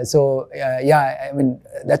 Yeah, I mean,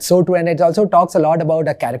 that's so true. And it also talks a lot about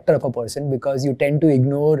the character of a person, because you tend to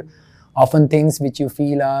ignore often things which you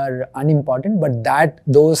feel are unimportant, but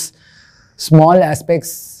those small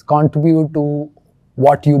aspects contribute to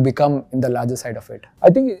what you become in the larger side of it. I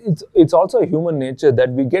think it's also a human nature that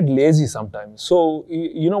we get lazy sometimes. So,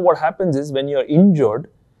 what happens is when you're injured,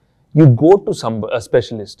 you go to a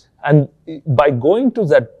specialist, and by going to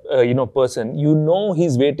that person,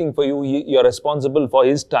 he's waiting for you. You're responsible for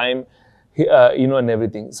his time, and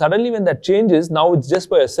everything. Suddenly, when that changes, now it's just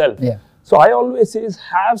for yourself. Yeah. So I always say is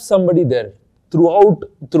have somebody there throughout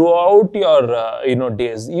your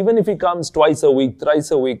days. Even if he comes twice a week,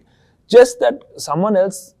 thrice a week, just that someone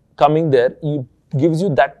else coming there gives you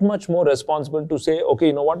that much more responsible to say, okay,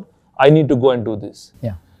 you know what, I need to go and do this.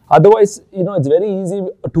 Yeah. Otherwise, it's very easy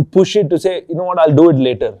to push it to say, you know what, I'll do it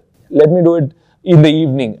later. Let me do it in the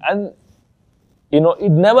evening. And,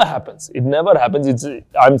 it never happens. It never happens.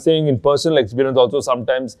 I'm saying in personal experience also,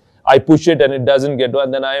 sometimes I push it and it doesn't get done.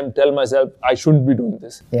 And then I tell myself, I shouldn't be doing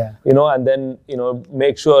this. Yeah. And then,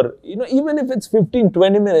 make sure, even if it's 15,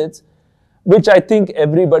 20 minutes, which I think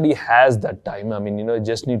everybody has that time. I mean, you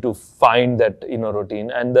just need to find that,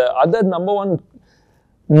 routine. And the other number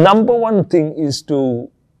one thing is to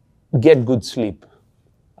get good sleep.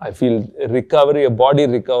 I feel recovery, your body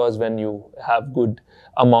recovers when you have good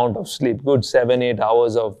amount of sleep, good 7-8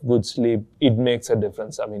 hours of good sleep. It makes a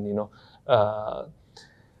difference. I mean,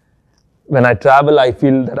 when I travel, I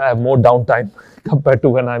feel that I have more downtime compared to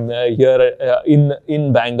when I'm here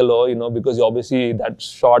in Bangalore, because obviously that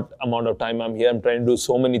short amount of time I'm here, I'm trying to do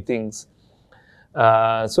so many things.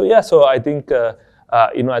 So I think,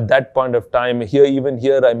 at that point of time, even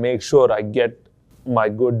here, I make sure I get my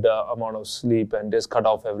good amount of sleep and just cut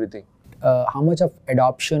off everything. How much of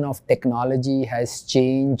adoption of technology has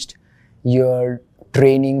changed your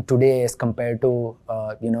training today as compared to,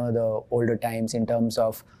 the older times, in terms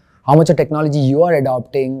of how much of technology you are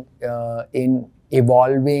adopting in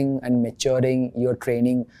evolving and maturing your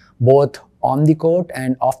training, both on the court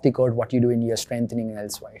and off the court, what you do in your strengthening and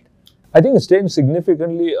elsewhere? I think it's changed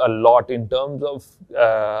significantly a lot in terms of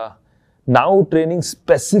now training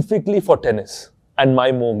specifically for tennis and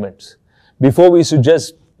my movements. Before we used to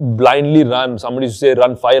just blindly run. Somebody used to say,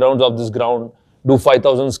 run 5 rounds of this ground, do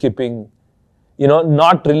 5,000 skipping,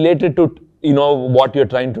 not related to, what you're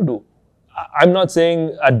trying to do. I'm not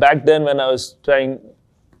saying back then when I was trying,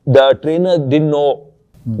 the trainer didn't know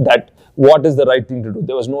that what is the right thing to do.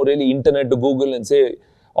 There was no really internet to Google and say,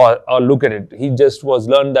 or look at it. He just was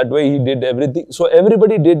learned that way. He did everything. So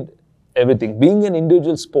everybody did everything. Being an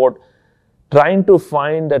individual sport, trying to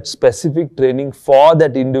find that specific training for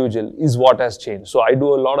that individual is what has changed. So I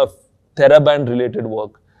do a lot of TheraBand related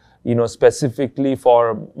work, specifically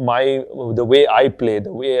for the way I play,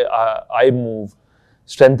 the way I move,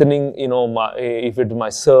 strengthening, if it's my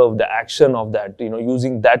serve, the action of that,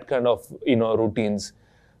 using that kind of, routines.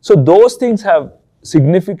 So those things have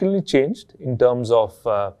significantly changed in terms of,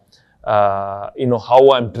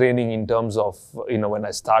 how I'm training, in terms of, when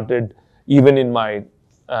I started, even in my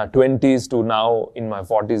 20s to now in my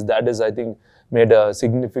 40s, that is, I think, made a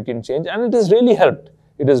significant change, and it has really helped.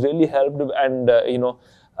 It has really helped, and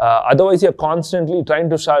otherwise you're constantly trying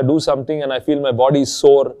to do something, and I feel my body is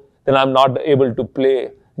sore, then I'm not able to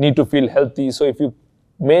play. Need to feel healthy. So if you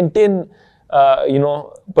maintain,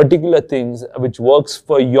 particular things which works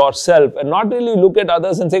for yourself, and not really look at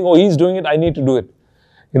others and saying, oh, he's doing it, I need to do it.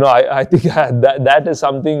 I think that is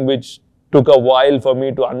something which took a while for me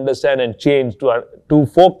to understand and change, to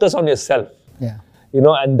focus on yourself. Yeah.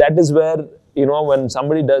 And that is where, when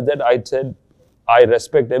somebody does that, I said, I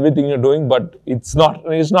respect everything you're doing, but it's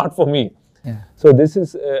not for me. Yeah. So this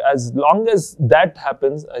is, as long as that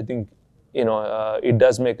happens, I think, it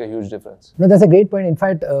does make a huge difference. No, that's a great point. In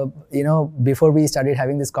fact, before we started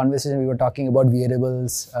having this conversation, we were talking about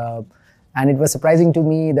wearables, and it was surprising to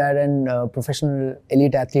me that a professional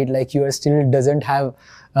elite athlete like you still doesn't have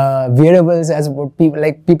wearables, as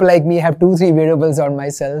people like me have 2-3 wearables on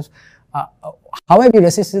myself. How have you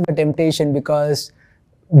resisted the temptation? Because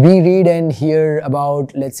we read and hear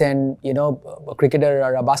about, let's say, a cricketer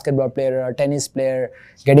or a basketball player or a tennis player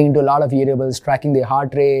getting into a lot of wearables, tracking their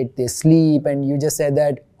heart rate, their sleep, and you just said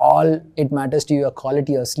that all it matters to you are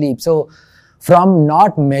quality of sleep. So from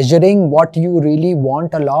not measuring what you really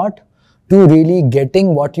want a lot to really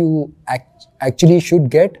getting what you actually should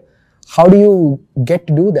get, how do you get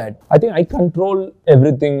to do that? I think I control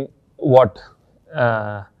everything what,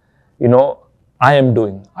 I am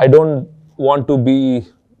doing. I don't want to be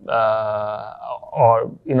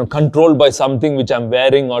controlled by something which I'm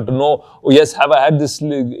wearing, or to know, oh yes, have I had this,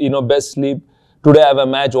 best sleep? Today I have a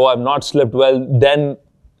match, oh, I've not slept well. Then,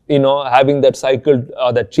 having that cycle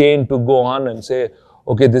or that chain to go on and say,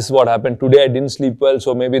 okay, this is what happened. Today I didn't sleep well,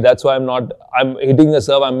 so maybe that's why I'm hitting a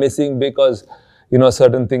serve, I'm missing because,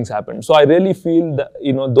 certain things happened. So I really feel that,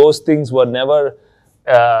 those things were never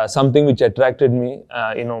something which attracted me.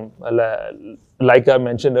 Like I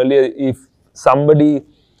mentioned earlier, if somebody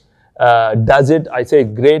does it, I say,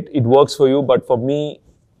 great, it works for you. But for me,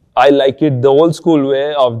 I like it the old school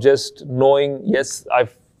way of just knowing, yes,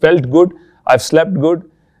 I've felt good, I've slept good,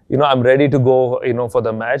 I'm ready to go, for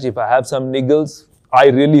the match. If I have some niggles, I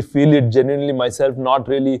really feel it genuinely myself, not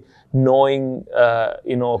really knowing,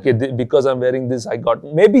 okay, because I'm wearing this, I got,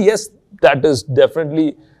 maybe, yes, that has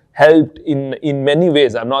definitely helped in many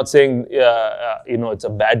ways. I'm not saying, it's a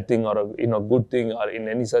bad thing or a, good thing or in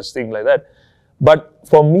any such thing like that. But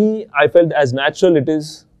for me, I felt as natural it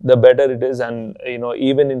is, the better it is. And,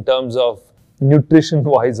 even in terms of nutrition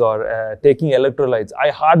wise or taking electrolytes, I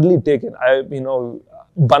hardly take it.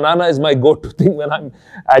 Banana is my go-to thing when I'm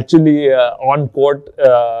actually on court.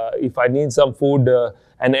 If I need some food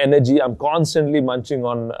and energy, I'm constantly munching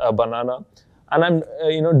on a banana. And I'm,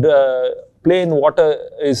 plain water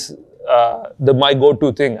is my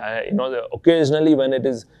go-to thing. Occasionally when it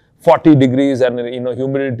is 40 degrees and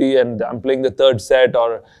humidity, and I'm playing the third set,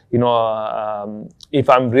 or if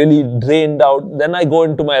I'm really drained out, then I go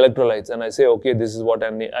into my electrolytes and I say, okay, this is what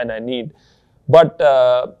I need. But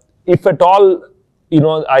if at all,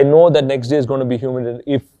 I know that next day is going to be humid.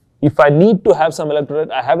 If I need to have some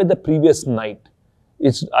electrolyte, I have it the previous night.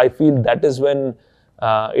 I feel that is when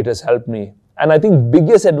it has helped me. And I think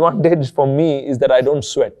biggest advantage for me is that I don't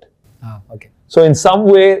sweat. Okay. So in some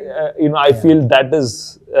way, I feel that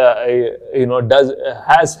is,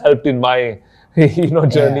 has helped in my,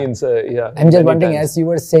 journey. I'm just wondering, as you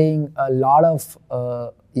were saying, a lot of,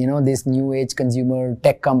 these new age consumer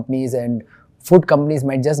tech companies and food companies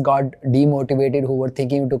might just got demotivated, who were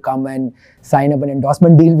thinking to come and sign up an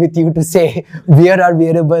endorsement deal with you to say, wear our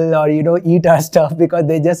wearable or, eat our stuff, because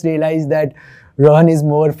they just realized that Rohan is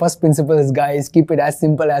more first principles, guys, keep it as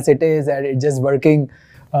simple as it is, and it's just working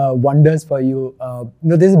wonders for you.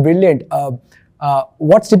 This is brilliant.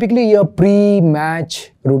 What's typically your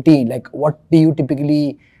pre-match routine? Like, what do you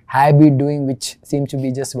typically have been doing which seems to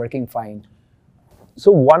be just working fine?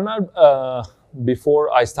 So 1 hour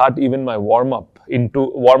before I start even my warm-up,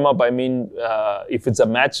 I mean, if it's a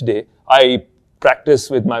match day, I practice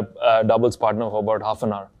with my doubles partner for about half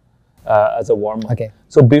an hour as a warm-up. Okay.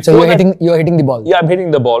 So before you're hitting the ball. Yeah, I'm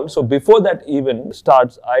hitting the ball. So before that even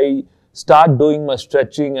starts, I start doing my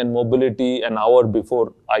stretching and mobility an hour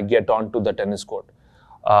before I get onto the tennis court.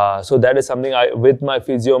 So that is something with my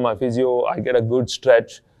physio, I get a good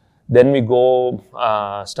stretch. Then we go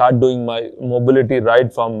start doing my mobility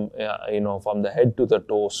right from from the head to the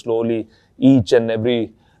toe, slowly, each and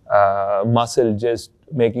every muscle, just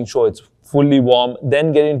making sure it's fully warm.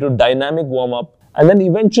 Then get into dynamic warm up, and then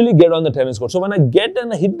eventually get on the tennis court. So when I get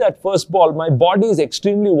and I hit that first ball, my body is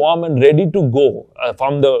extremely warm and ready to go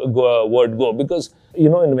from the word go, because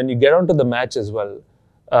when you get onto the match as well,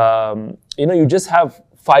 you just have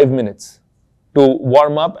 5 minutes to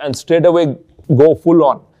warm up and straight away go full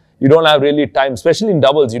on. You don't have really time, especially in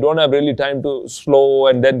doubles, you don't have really time to slow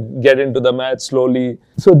and then get into the match slowly.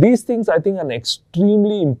 So these things I think are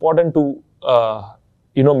extremely important to,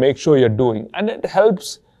 make sure you're doing. And it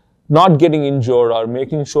helps not getting injured or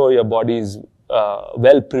making sure your body is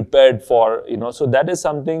well prepared for, so that is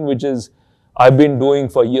something which I've been doing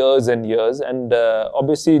for years and years, and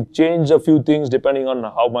obviously change a few things depending on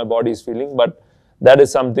how my body is feeling, but that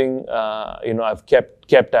is something, I've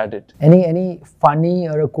kept at it. Any funny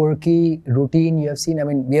or a quirky routine you have seen? I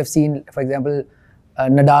mean, we have seen, for example,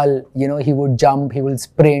 Nadal, he would jump, he will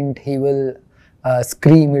sprint, he will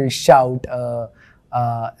scream, he'll shout.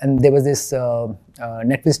 And there was this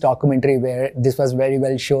Netflix documentary where this was very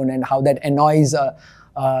well shown and how that annoys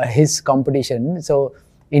his competition. So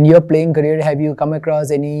in your playing career, have you come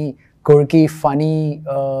across any quirky, funny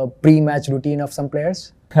pre-match routine of some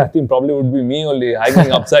players? I think probably would be me only,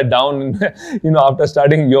 hanging upside down, after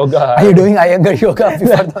starting yoga. Are you doing Iyengar yoga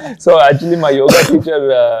before that? So actually my yoga teacher,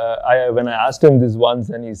 when I asked him this once,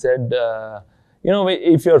 and he said,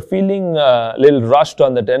 if you're feeling a little rushed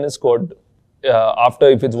on the tennis court,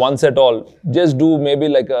 if it's one set all, just do maybe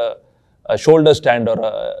like a shoulder stand or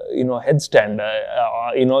a headstand,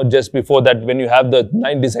 just before that when you have the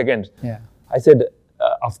 90 seconds. Yeah. I said,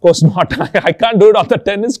 of course not. I can't do it on the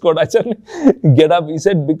tennis court. I said, get up. He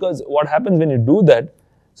said, because what happens when you do that,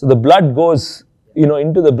 so the blood goes,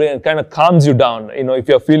 into the brain, kind of calms you down, if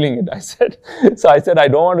you're feeling it. I said, I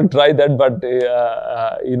don't want to try that, but,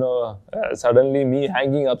 suddenly me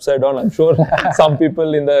hanging upside down, I'm sure some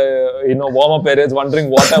people in the, warm-up areas wondering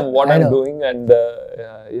what I'm doing. And,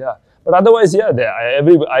 yeah. But otherwise, yeah,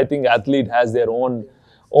 I think athlete has their own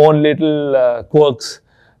little quirks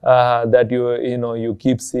that you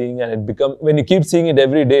keep seeing, and when you keep seeing it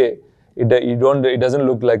every day, it doesn't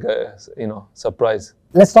look like a surprise.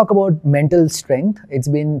 Let's talk about mental strength. It's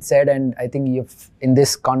been said, and I think in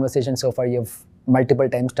this conversation so far, you've multiple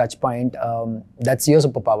times touched point. That's your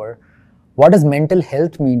superpower. What does mental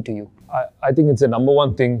health mean to you? I think it's the number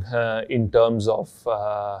one thing in terms of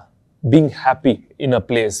being happy in a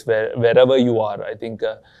place wherever you are. I think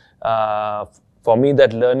for me,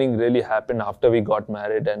 that learning really happened after we got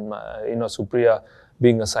married, and Supriya,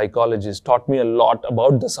 being a psychologist, taught me a lot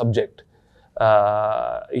about the subject.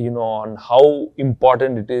 On how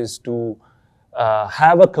important it is to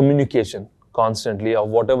have a communication constantly of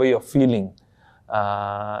whatever you're feeling,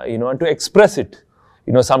 and to express it.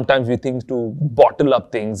 Sometimes we think to bottle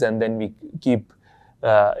up things, and then we keep,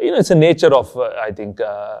 it's a nature of, I think,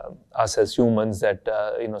 us as humans that,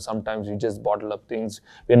 sometimes we just bottle up things.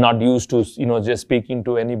 We're not used to, just speaking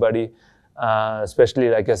to anybody, especially,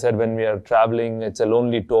 like I said, when we are traveling, it's a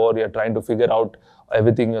lonely tour, you're trying to figure out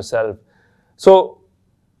everything yourself. So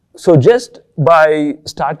So just by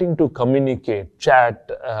starting to communicate,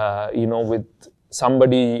 chat, with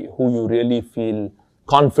somebody who you really feel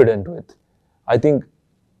confident with, I think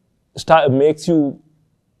makes you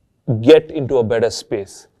get into a better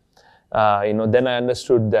space. Then I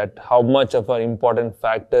understood that how much of an important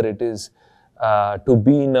factor it is to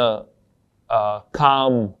be in a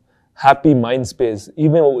calm, happy mind space,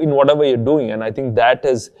 even in whatever you're doing. And I think that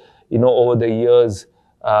has, over the years,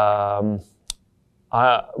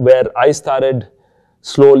 where I started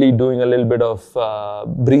slowly doing a little bit of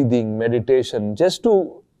breathing, meditation, just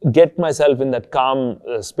to get myself in that calm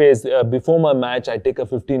space. Before my match, I take a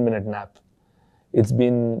 15-minute nap. It's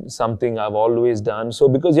been something I've always done. So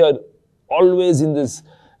because you're always in this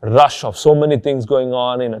rush of so many things going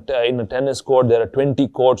on in a tennis court, there are 20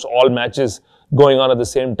 courts, all matches going on at the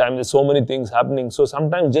same time. There's so many things happening. So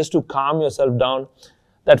sometimes just to calm yourself down,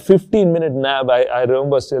 that 15-minute nap, I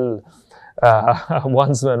remember still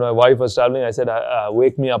once when my wife was traveling, I said,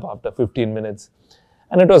 wake me up after 15 minutes.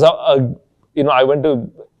 And it was,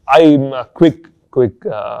 I'm a quick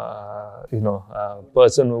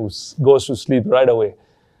person who goes to sleep right away.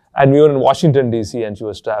 And we were in Washington, D.C., and she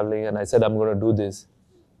was traveling, and I said, I'm going to do this.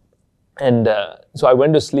 And so I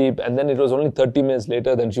went to sleep, and then it was only 30 minutes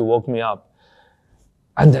later, then she woke me up.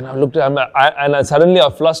 And then I looked at her, and I suddenly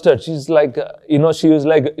flustered. She's like, she was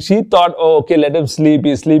like, she thought, oh, okay, let him sleep.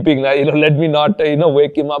 He's sleeping now, let me not,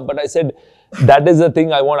 wake him up. But I said, that is the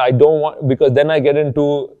thing I want. I don't want, because then I get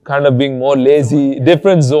into kind of being more lazy,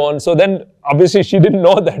 different zone. So then obviously she didn't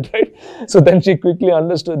know that, right? So then she quickly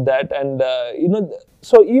understood that. And,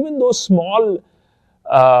 so even those small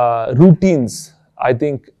routines, I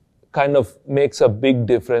think, kind of makes a big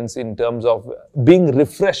difference in terms of being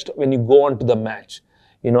refreshed when you go on to the match,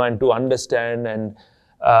 and to understand. And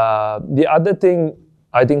the other thing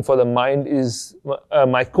I think for the mind is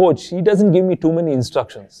my coach, he doesn't give me too many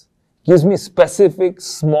instructions. He gives me specific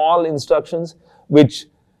small instructions, which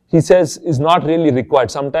he says is not really required.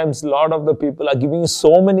 Sometimes a lot of the people are giving you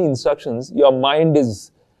so many instructions, your mind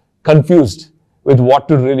is confused with what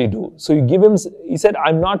to really do. So you give him, he said,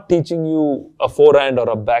 I'm not teaching you a forehand or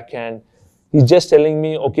a backhand. He's just telling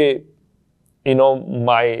me, okay,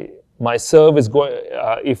 my serve is going,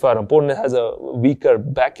 if our opponent has a weaker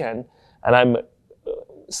backhand and I'm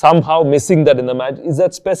somehow missing that in the match, is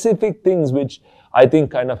that specific things which I think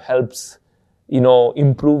kind of helps,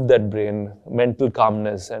 improve that brain, mental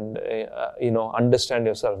calmness, and, understand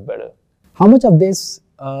yourself better. How much of this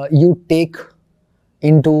you take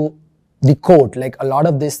into the court? Like a lot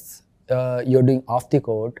of this you're doing off the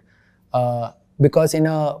court, because in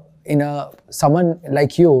a someone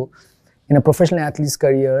like you, in a professional athlete's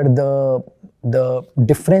career, the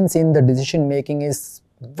difference in the decision making is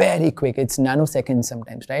very quick. It's nanoseconds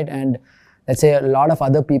sometimes, right? And let's say a lot of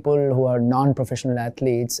other people who are non-professional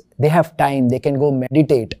athletes, they have time. They can go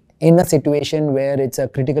meditate in a situation where it's a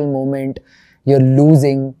critical moment, you're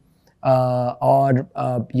losing, or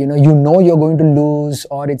you're going to lose,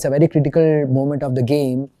 or it's a very critical moment of the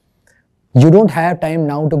game. You don't have time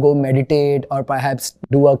now to go meditate or perhaps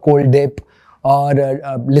do a cold dip or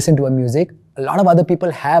listen to a music. A lot of other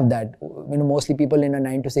people have that. Mostly people in a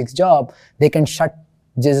 9 to 6 job, they can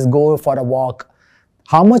just go for a walk.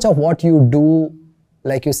 How much of what you do,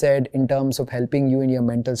 like you said, in terms of helping you in your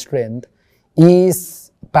mental strength,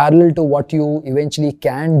 is parallel to what you eventually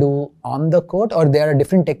can do on the court, or there are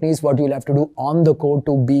different techniques what you'll have to do on the court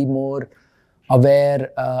to be more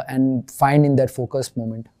aware and find in that focused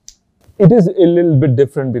moment? It is a little bit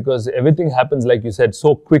different because everything happens, like you said,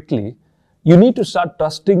 so quickly. You need to start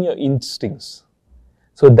trusting your instincts.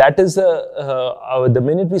 So that is the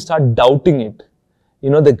minute we start doubting it,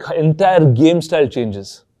 the entire game style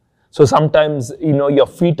changes. So sometimes, your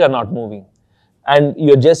feet are not moving. And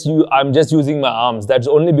I'm just using my arms. That's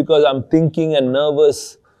only because I'm thinking and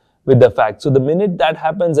nervous with the fact. So the minute that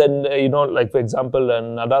happens, and like for example,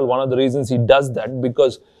 Nadal, one of the reasons he does that,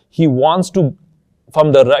 because he wants to,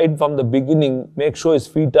 from the beginning, make sure his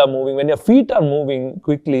feet are moving. When your feet are moving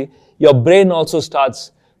quickly, your brain also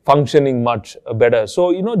starts functioning much better.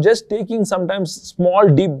 So, just taking sometimes small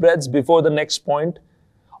deep breaths before the next point,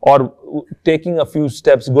 or taking a few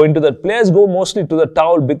steps, going to the players go mostly to the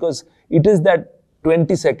towel, because it is that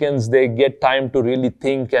 20 seconds they get time to really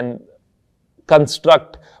think and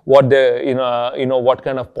construct what they, what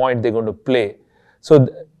kind of point they're going to play. So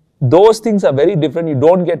those things are very different. You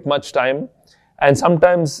don't get much time. And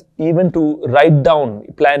sometimes even to write down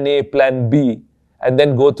plan A, plan B, and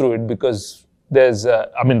then go through it, because there's,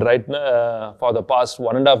 right now, for the past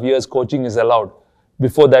 1.5 years, coaching is allowed.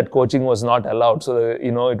 Before that, coaching was not allowed. So,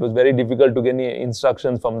 it was very difficult to get any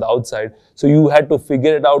instructions from the outside. So you had to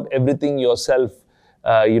figure it out everything yourself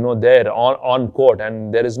there on court,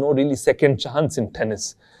 and there is no really second chance in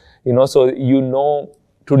tennis. So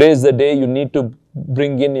today is the day you need to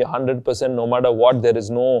bring in your 100% no matter what. There is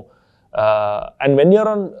no, and when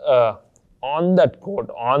you're on that court,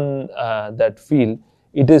 on that field,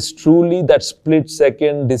 it is truly that split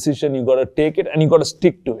second decision. You got to take it and you got to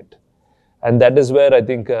stick to it. And that is where I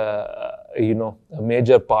think, a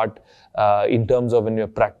major part in terms of when you're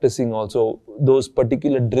practicing also, those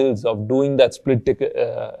particular drills of doing that split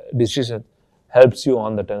decision helps you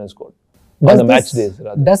on the tennis court. On the match days,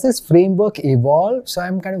 rather. Does this framework evolve? So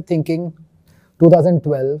I'm kind of thinking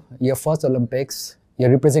 2012, your first Olympics, you're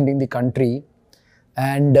representing the country,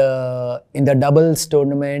 and in the doubles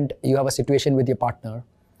tournament, you have a situation with your partner,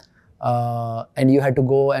 and you had to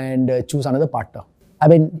go and choose another partner. I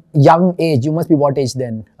mean, young age, you must be what age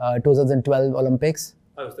then? 2012 Olympics?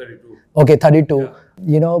 I was 32. Okay, 32.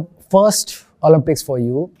 Yeah. First Olympics for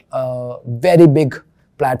you, very big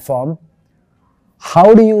platform.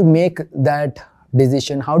 How do you make that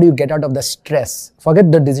decision? How do you get out of the stress?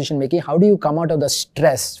 Forget the decision making. How do you come out of the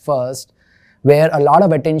stress first, where a lot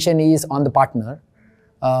of attention is on the partner,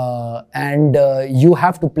 and you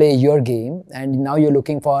have to play your game, and now you're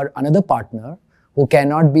looking for another partner who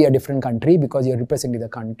cannot be a different country because you're representing the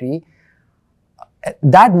country. At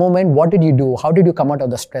that moment, what did you do? How did you come out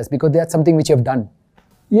of the stress? Because that's something which you've done.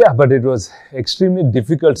 Yeah, but it was extremely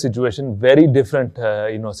difficult situation, very different,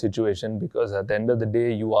 situation, because at the end of the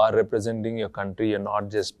day, you are representing your country. You're not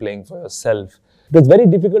just playing for yourself. It was very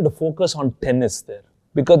difficult to focus on tennis there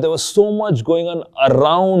because there was so much going on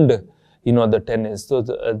around, the tennis. So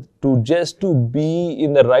to be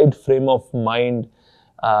in the right frame of mind,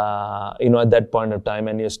 at that point of time,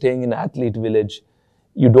 and you're staying in athlete village,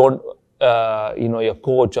 you don't, your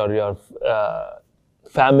coach or your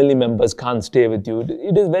family members can't stay with you.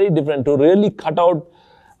 It is very different to really cut out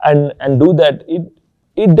and do that.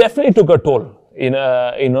 It definitely took a toll.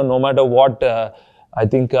 No matter what, I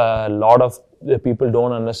think a lot of the people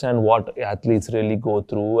don't understand what athletes really go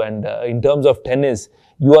through. And in terms of tennis,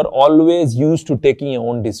 you are always used to taking your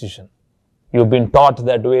own decision. You've been taught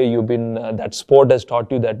that way. That sport has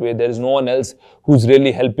taught you that way. There is no one else who's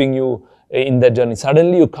really helping you in that journey.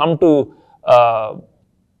 Suddenly you come to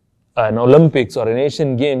an Olympics or an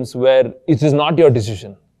Asian Games where it is not your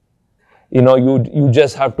decision. You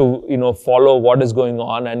just have to, follow what is going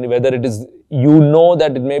on, and whether it is,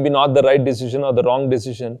 that it may be not the right decision or the wrong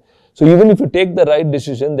decision. So even if you take the right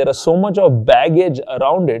decision, there are so much of baggage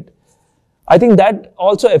around it. I think that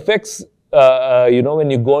also affects, when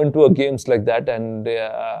you go into a games like that, and,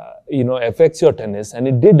 affects your tennis. And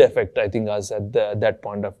it did affect, I think, us at that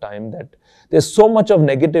point of time, that there's so much of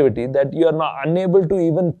negativity that you are not unable to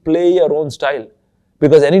even play your own style.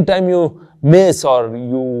 Because anytime you miss or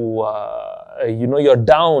you're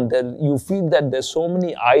down, then you feel that there's so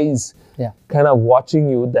many eyes kind of watching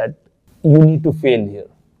you that you need to fail here.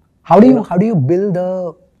 How do you build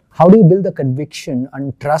the conviction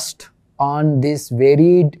and trust on these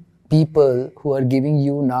varied people who are giving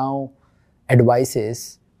you now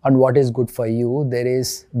advices on what is good for you? There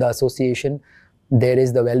is the association, there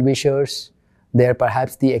is the well-wishers, there are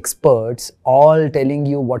perhaps the experts, all telling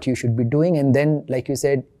you what you should be doing. And then, like you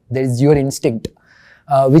said, there is your instinct,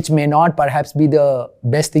 which may not perhaps be the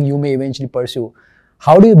best thing you may eventually pursue.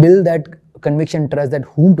 How do you build that conviction, trust, that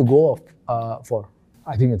whom to go for?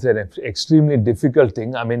 I think it's an extremely difficult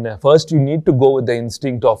thing. I mean, first you need to go with the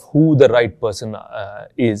instinct of who the right person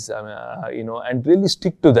is, and really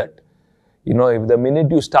stick to that. If the minute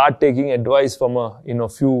you start taking advice from a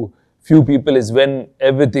few people is when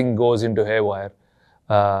everything goes into haywire,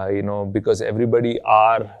 because everybody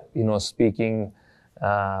are, speaking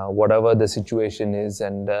whatever the situation is.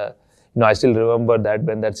 And, I still remember that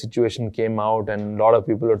when that situation came out and a lot of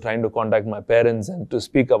people were trying to contact my parents and to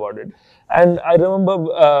speak about it. And I remember,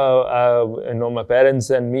 my parents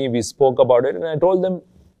and me, we spoke about it, and I told them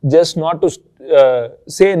just not to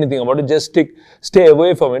say anything about it, just stay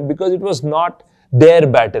away from it, because it was not their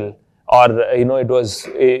battle. Or, it was,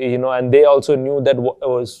 and they also knew that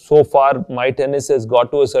so far my tennis has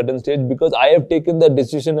got to a certain stage because I have taken the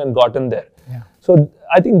decision and gotten there. Yeah. So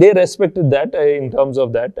I think they respected that in terms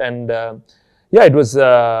of that. And it was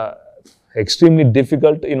extremely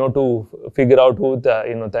difficult, to figure out who,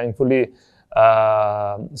 thankfully,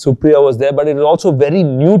 Supriya was there, but it was also very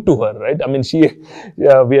new to her, right? I mean,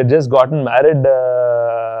 we had just gotten married,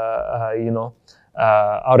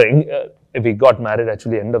 we got married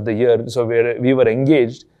actually end of the year, so we were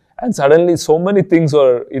engaged, and suddenly so many things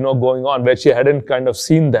were going on where she hadn't kind of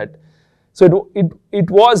seen that. So it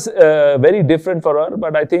was very different for her,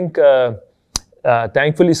 but I think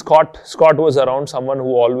Thankfully, Scott was around, someone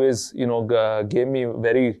who always, gave me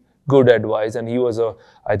very good advice, and he was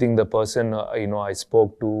I think the person, I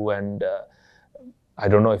spoke to, and I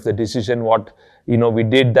don't know if the decision what, we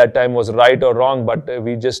did that time was right or wrong, but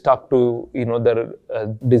we just stuck to,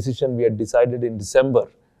 the decision we had decided in December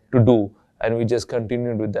to do, and we just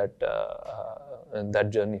continued with that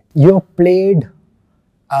journey. You played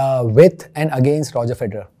with and against Roger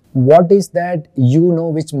Federer. What is that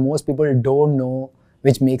which most people don't know,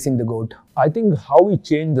 which makes him the GOAT? I think how he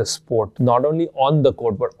changed the sport, not only on the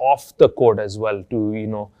court, but off the court as well.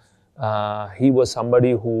 He was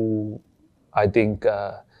somebody who, I think,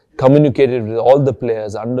 communicated with all the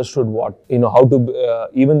players, understood how to,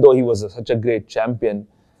 even though he was such a great champion,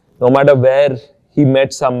 no matter where he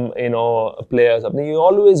met some, players, he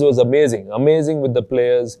always was amazing with the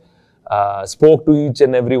players, spoke to each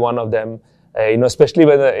and every one of them. Especially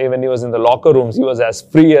when he was in the locker rooms, he was as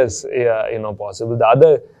free as possible. The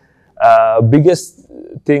other biggest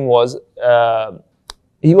thing was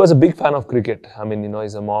he was a big fan of cricket. I mean,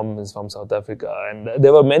 his mom is from South Africa, and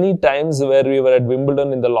there were many times where we were at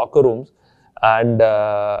Wimbledon in the locker rooms, and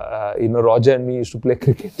Roger and me used to play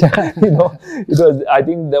cricket. I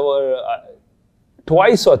think there were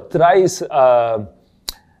twice or thrice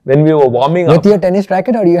when we were warming up. With your tennis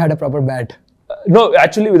racket, or you had a proper bat? No,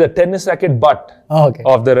 actually with a tennis racket butt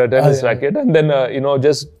of the tennis racket, and then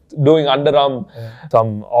just doing underarm,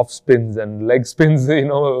 some off spins and leg spins,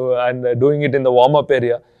 and doing it in the warm up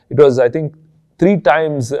area. It was, I think, 3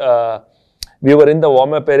 times we were in the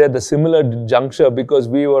warm up area at the similar juncture, because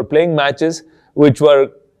we were playing matches which were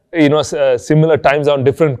similar times on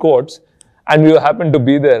different courts, and we happened to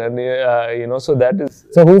be there, and so that is.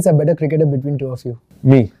 So who is a better cricketer between two of you?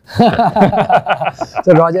 Me.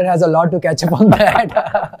 So Roger has a lot to catch up on that.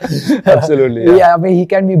 Absolutely. Yeah, I mean, he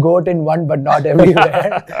can be GOAT in one, but not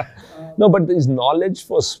everywhere. No, but his knowledge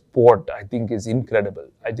for sport, I think, is incredible.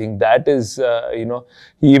 I think that is, I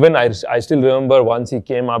still remember once he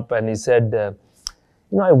came up and he said,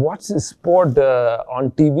 I watched this sport on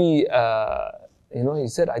TV. He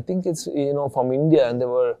said, I think it's, from India, and there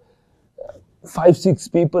were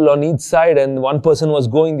 5-6 people on each side, and one person was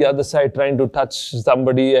going the other side trying to touch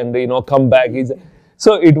somebody and come back.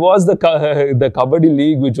 So it was the Kabaddi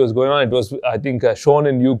League which was going on. It was, I think, shown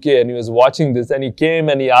in UK, and he was watching this, and he came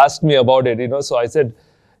and he asked me about it. So I said,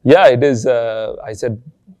 yeah, it is. I said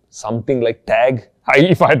something like tag.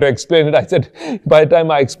 If I had to explain it, I said, by the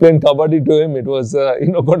time I explained Kabaddi to him, it was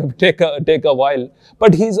going to take a while.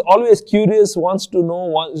 But he's always curious, wants to know,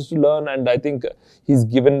 wants to learn, and I think he's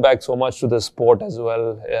given back so much to the sport as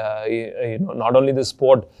well. Not only the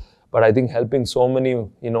sport, but I think helping so many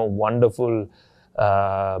wonderful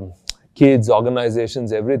kids,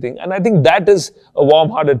 organizations, everything. And I think that is a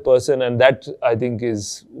warm-hearted person, and that I think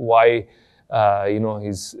is why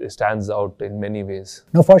he stands out in many ways.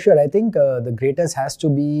 No, for sure. I think the greatest has to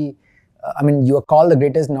be, you are called the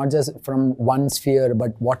greatest not just from one sphere,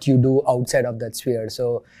 but what you do outside of that sphere.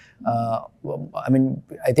 So,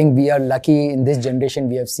 I think we are lucky in this generation.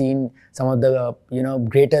 We have seen some of the,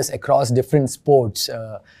 greatest across different sports.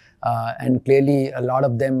 And clearly a lot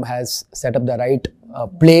of them has set up the right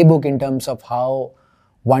playbook in terms of how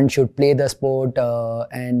one should play the sport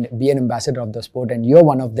and be an ambassador of the sport. And you're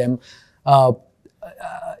one of them.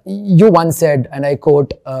 You once said, and I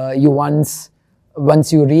quote,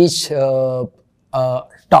 once you reach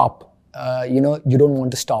top, you don't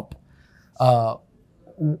want to stop.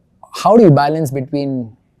 How do you balance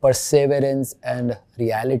between perseverance and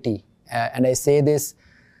reality? And I say this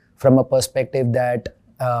from a perspective that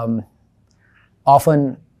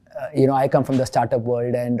often, I come from the startup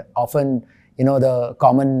world, and often, the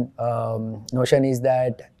common notion is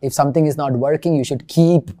that if something is not working, you should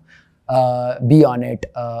be on it.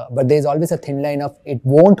 But there's always a thin line of it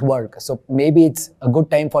won't work. So maybe it's a good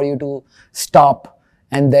time for you to stop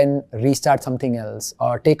and then restart something else,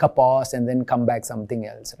 or take a pause and then come back something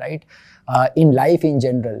else, right? In life in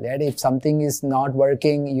general, right? If something is not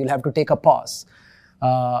working, you'll have to take a pause.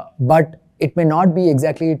 But it may not be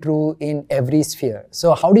exactly true in every sphere.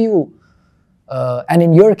 So how do you, and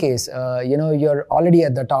in your case, you're already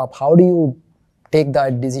at the top. How do you take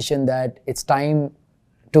that decision that it's time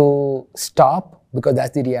to stop because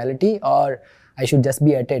that's the reality, or I should just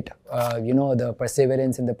be at it, the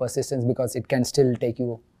perseverance and the persistence, because it can still take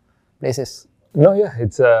you places? No, yeah,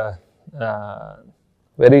 it's a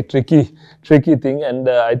very tricky thing. And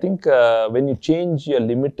I think when you change your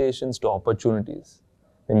limitations to opportunities,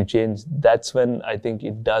 that's when I think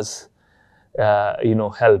it does,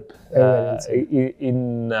 help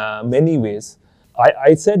in many ways.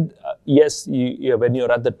 I said, yes, when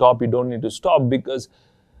you're at the top, you don't need to stop, because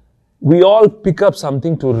we all pick up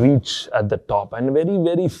something to reach at the top, and very,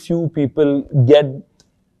 very few people get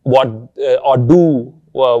what or do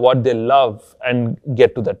what they love and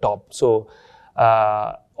get to the top. So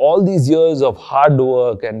all these years of hard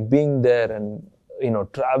work and being there and,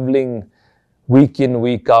 traveling week in,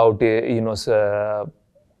 week out,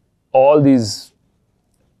 all these,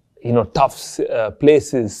 tough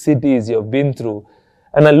places, cities you've been through.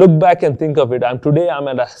 And I look back and think of it. Today I'm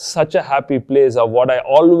at such a happy place of what I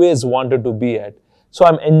always wanted to be at. So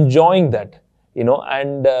I'm enjoying that,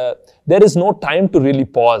 and there is no time to really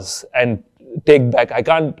pause and take back. I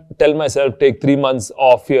can't tell myself take 3 months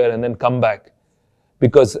off here and then come back,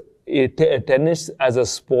 because tennis as a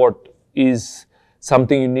sport is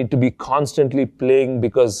something you need to be constantly playing,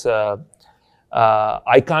 because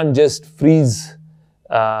I can't just freeze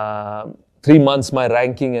 3 months my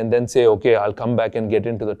ranking and then say, okay, I'll come back and get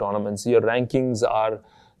into the tournaments. Your rankings are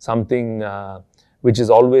something which is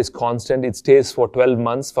always constant. It stays for 12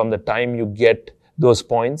 months from the time you get those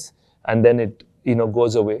points, and then it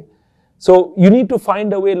goes away. So you need to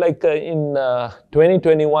find a way. Like in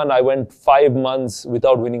 2021, I went 5 months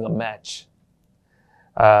without winning a match.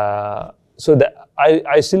 So that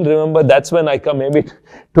I still remember that's when I maybe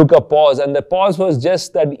took a pause, and the pause was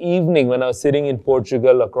just that evening when I was sitting in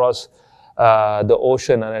Portugal across the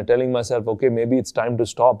ocean, and I'm telling myself, okay, maybe it's time to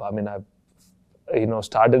stop. I mean, I've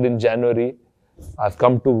started in January. I've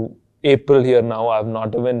come to April here now. I've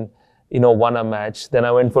not even won a match. Then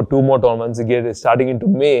I went for 2 more tournaments again, starting into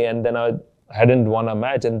May, and then I hadn't won a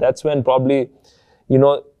match. And that's when probably,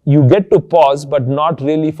 you get to pause, but not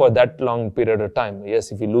really for that long period of time.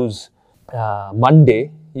 Yes, if you lose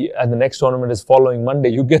Monday, and the next tournament is following Monday,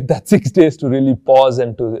 you get that 6 days to really pause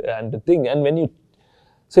and to think. And when you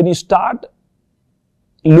start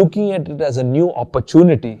looking at it as a new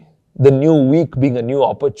opportunity, the new week being a new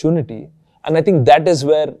opportunity, and I think that is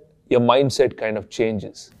where your mindset kind of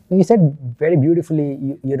changes. You said very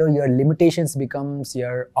beautifully, your limitations becomes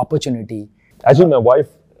your opportunity. Actually, my wife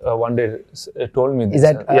one day told me this. Is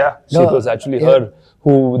that? It was actually her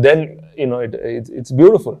who then, it's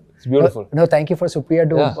beautiful. It's beautiful. No, thank you for Supriya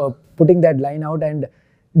to putting that line out. And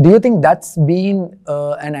do you think that's been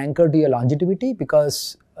an anchor to your longevity?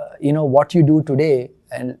 Because, what you do today,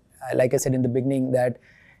 and like I said in the beginning, that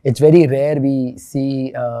it's very rare we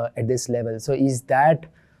see at this level. So is that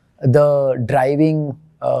the driving,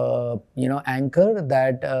 anchor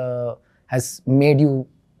that has made you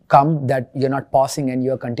come, that you're not pausing and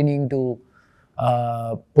you're continuing to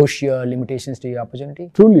push your limitations to your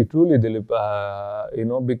opportunity? Truly, Dilip,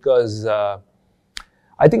 because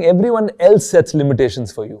I think everyone else sets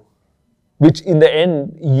limitations for you, which in the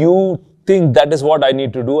end, you think that is what I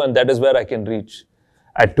need to do and that is where I can reach.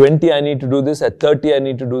 At 20, I need to do this. At 30, I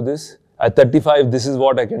need to do this. At 35, this is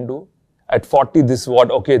what I can do. At 40, this is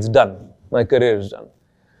what, okay, it's done. My career is done.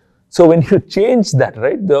 So when you change that,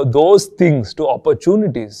 right, those things to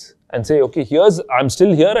opportunities and say, okay, I'm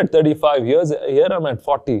still here at 35, here I'm at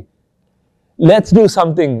 40. Let's do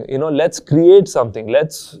something, let's create something.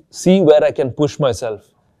 Let's see where I can push myself.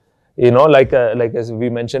 Like as we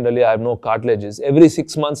mentioned earlier, I have no cartilages. Every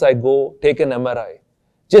 6 months I go take an MRI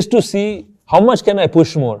just to see how much can I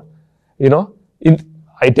push more.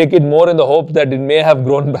 I take it more in the hope that it may have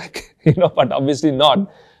grown back, but obviously not.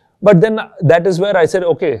 But then that is where I said,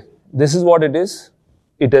 okay, this is what it is.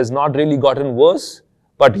 It has not really gotten worse,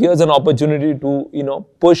 but here's an opportunity to,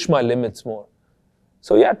 push my limits more.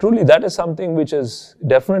 So yeah, truly, that is something which has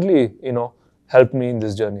definitely, helped me in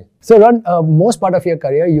this journey. So Ron, most part of your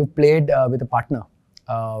career, you played with a partner.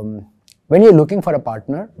 When you're looking for a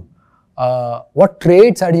partner, what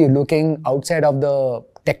traits are you looking outside of the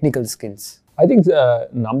technical skills? I think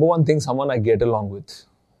number one thing, someone I get along with,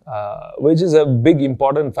 which is a big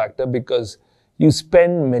important factor, because you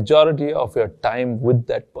spend majority of your time with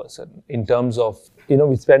that person in terms of,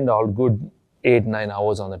 we spend all good 8-9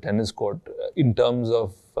 hours on the tennis court in terms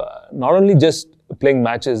of not only just playing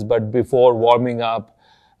matches, but before warming up,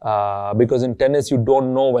 because in tennis, you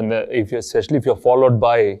don't know especially if you're followed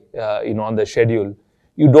by, on the schedule,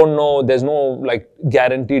 you don't know, there's no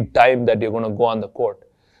guaranteed time that you're going to go on the court.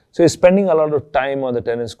 So you're spending a lot of time on the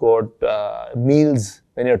tennis court, meals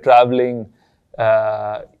when you're traveling,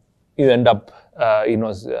 you end up,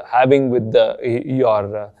 having with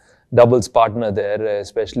your doubles partner there,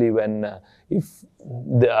 especially when if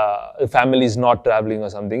the family is not traveling or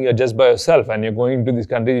something, you're just by yourself and you're going to this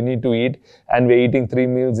country, you need to eat, and we're eating 3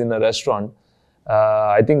 meals in a restaurant.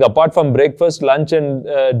 I think apart from breakfast, lunch and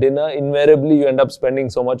dinner, invariably you end up spending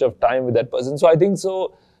so much of time with that person. So I think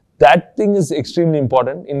that thing is extremely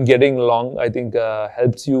important in getting along. I think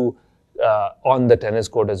helps you on the tennis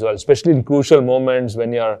court as well, especially in crucial moments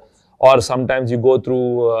when you're or sometimes you go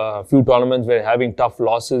through a few tournaments where you're having tough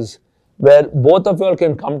losses, where both of you all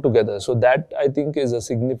can come together. So that, I think, is a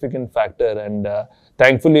significant factor. And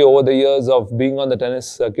thankfully, over the years of being on the tennis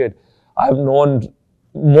circuit, I've known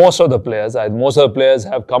most of the players. Most of the players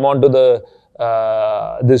have come onto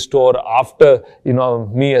this tour after,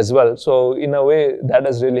 me as well. So in a way, that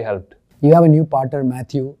has really helped. You have a new partner,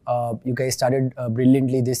 Matthew. You guys started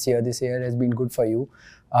brilliantly this year. This year has been good for you.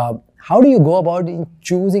 How do you go about in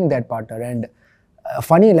choosing that partner? And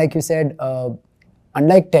funny, like you said,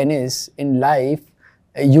 unlike tennis, in life,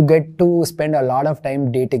 you get to spend a lot of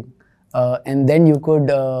time dating, and then you could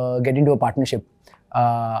get into a partnership.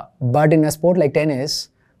 But in a sport like tennis,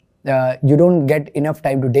 you don't get enough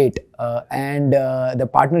time to date, and the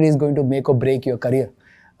partner is going to make or break your career.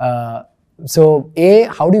 So,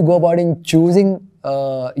 how do you go about in choosing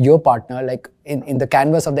your partner? Like in the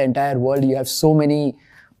canvas of the entire world, you have so many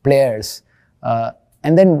players.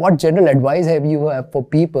 And then what general advice have you for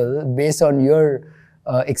people based on your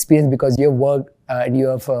experience, because you have worked and you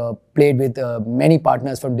have played with many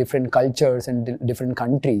partners from different cultures and different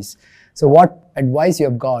countries. So what advice you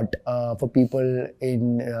have got for people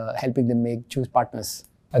in helping them choose partners?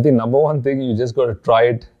 I think number one thing, you just got to try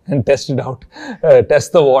it and test it out,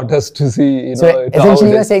 test the waters to see, So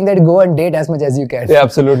essentially you're saying that go and date as much as you can. Yeah,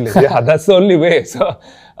 absolutely. Yeah, that's the only way. So,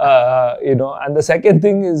 and the second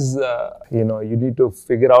thing is, you need to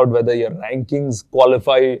figure out whether your rankings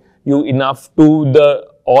qualify you enough to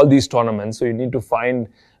all these tournaments. So you need to find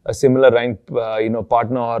a similar rank,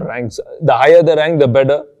 partner or ranks. The higher the rank, the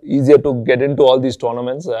better, easier to get into all these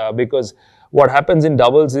tournaments, because what happens in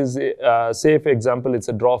doubles is, say for example, it's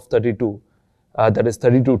a draw of 32. That is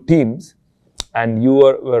 32 teams, and you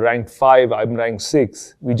were ranked 5, I'm ranked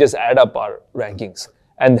 6. We just add up our rankings,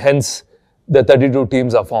 and hence the 32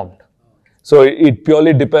 teams are formed. So it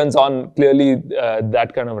purely depends on clearly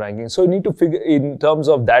that kind of ranking. So you need to figure in terms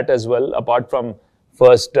of that as well, apart from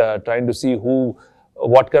first trying to see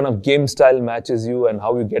what kind of game style matches you and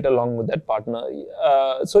how you get along with that partner.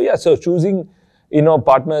 So choosing,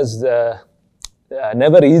 partners,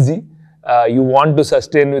 never easy. You want to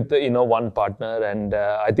sustain with, one partner. And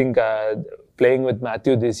I think playing with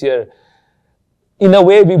Matthew this year, in a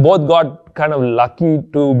way, we both got kind of lucky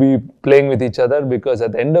to be playing with each other, because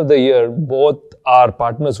at the end of the year, both our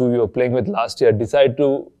partners who we were playing with last year decided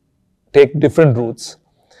to take different routes.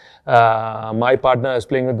 My partner I was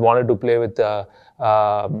playing with wanted to play with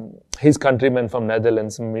his countrymen from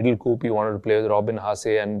Netherlands, middle coupe. He wanted to play with Robin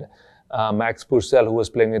Haase, and Max Purcell, who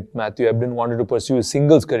was playing with Matthew Ebden, wanted to pursue his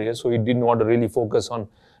singles career, so he didn't want to really focus on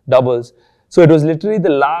doubles. So it was literally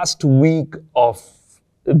the last week of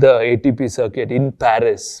the ATP circuit in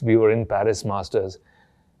Paris. We were in Paris Masters,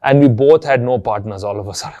 and we both had no partners all of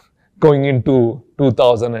a sudden going into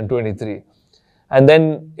 2023. And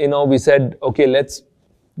then, we said, okay, let's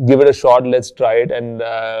give it a shot, let's try it. And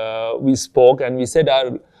we spoke and we said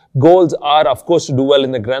our goals are, of course, to do well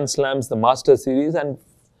in the Grand Slams, the Master Series, and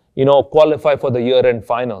qualify for the year-end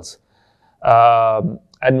finals.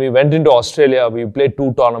 And we went into Australia. We played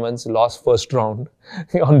 2 tournaments, lost first round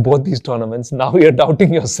on both these tournaments. Now you're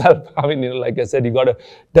doubting yourself. I mean, like I said, you got to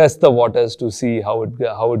test the waters to see how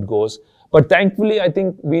it goes. But thankfully, I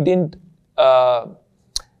think we didn't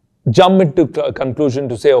jump into conclusion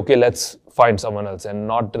to say, okay, let's find someone else, and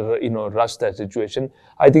not rush that situation.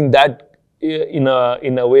 I think that in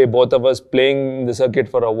a way, both of us playing the circuit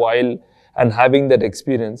for a while and having that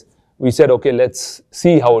experience, we said, okay, let's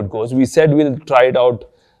see how it goes. We said we'll try it out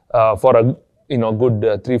for a good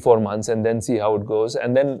 3-4 months and then see how it goes.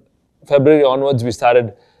 And then February onwards, we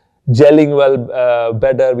started gelling well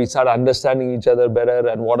better. We started understanding each other better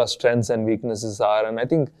and what our strengths and weaknesses are. And I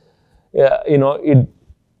think,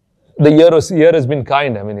 the year has been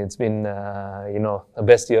kind. I mean, it's been, the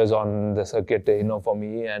best years on the circuit, for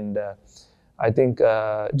me. And I think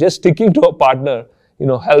just sticking to a partner,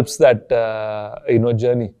 helps that,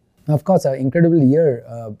 journey. Of course, an incredible year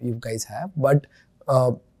you guys have. But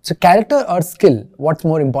so character or skill, what's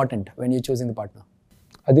more important when you're choosing the partner?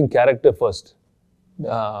 I think character first,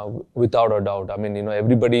 without a doubt. I mean,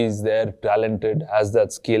 everybody is there, talented, has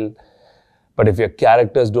that skill. But if your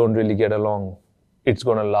characters don't really get along, it's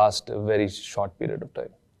going to last a very short period of time.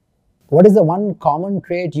 What is the one common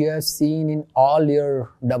trait you have seen in all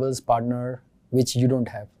your doubles partner which you don't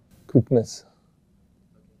have? Quickness.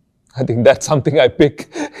 I think that's something I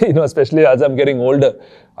pick, especially as I'm getting older.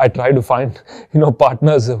 I try to find,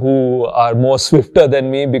 partners who are more swifter than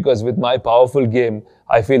me, because with my powerful game,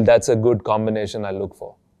 I feel that's a good combination I look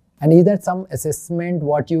for. And is that some assessment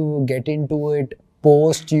what you get into it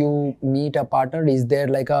post you meet a partner? Is there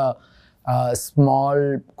like a a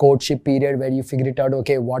small courtship period where you figure it out,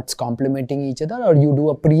 okay, what's complementing each other, or you do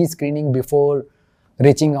a pre-screening before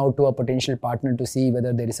reaching out to a potential partner to see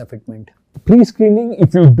whether there is a fitment? Pre-screening,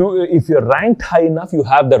 if you're ranked high enough, you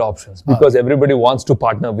have that options because everybody wants to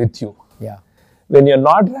partner with you. Yeah. When you're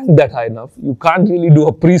not ranked that high enough, you can't really do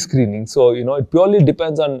a pre-screening. So, it purely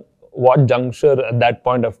depends on what juncture at that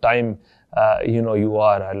point of time, you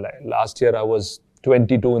are. Last year, I was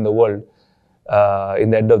 22 in the world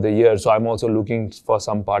in the end of the year. So I'm also looking for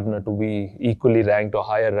some partner to be equally ranked or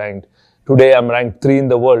higher ranked. Today, I'm ranked 3 in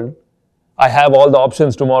the world. I have all the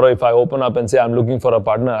options tomorrow. If I open up and say I'm looking for a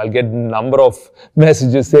partner, I'll get a number of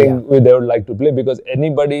messages saying they would like to play, because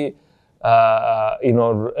anybody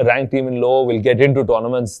ranked even low will get into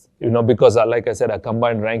tournaments, because like I said, a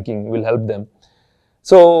combined ranking will help them.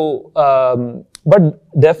 So,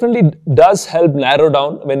 but definitely does help narrow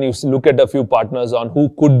down when you look at a few partners on who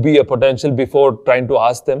could be a potential before trying to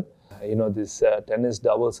ask them. This tennis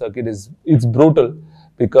double circuit it's brutal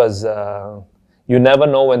because you never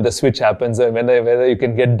know when the switch happens and whether you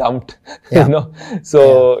can get dumped,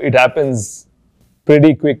 So it happens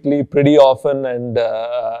pretty quickly, pretty often, and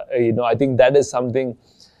I think that is something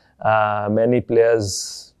many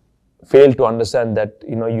players fail to understand, that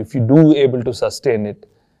if you do able to sustain it,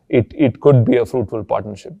 it could be a fruitful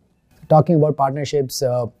partnership. Talking about partnerships,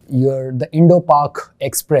 the Indo-Pak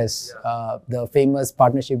Express, the famous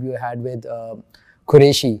partnership you had with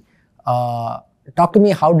Qureshi. Talk to me,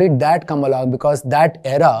 how did that come along? Because that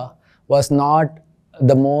era was not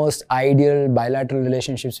the most ideal bilateral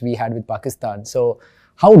relationships we had with Pakistan. So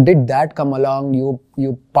how did that come along? You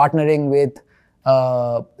partnering with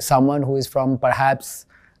someone who is from perhaps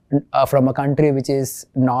from a country which is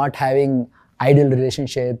not having ideal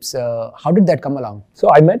relationships. How did that come along? So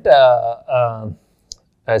I met Sam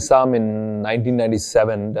in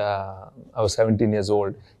 1997. I was 17 years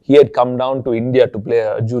old. He had come down to India to play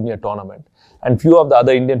a junior tournament. And few of the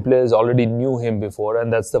other Indian players already knew him before,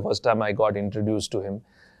 and that's the first time I got introduced to him.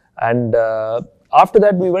 And after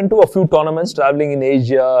that, we went to a few tournaments, traveling in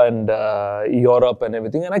Asia and Europe and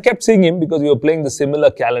everything. And I kept seeing him because we were playing the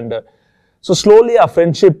similar calendar. So slowly our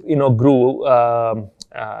friendship, grew.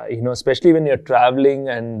 Especially when you're traveling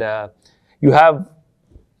and you have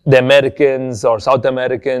the Americans or South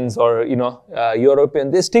Americans or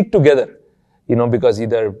European, they stick together, because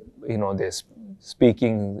either they're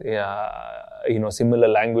speaking similar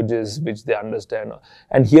languages which they understand.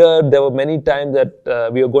 And here there were many times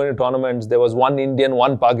that we were going to tournaments. There was one Indian,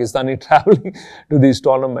 one Pakistani traveling to these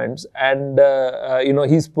tournaments, and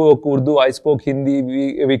he spoke Urdu, I spoke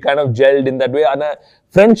Hindi. We kind of gelled in that way, and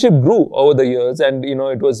friendship grew over the years. And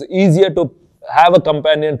it was easier to have a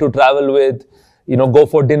companion to travel with, go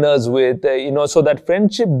for dinners with, so that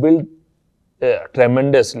friendship built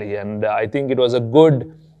tremendously. And I think it was a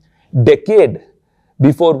good decade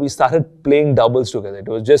before we started playing doubles together. It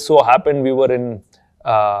was just so happened we were in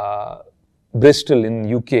Bristol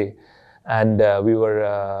in UK, and we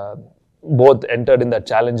were both entered in the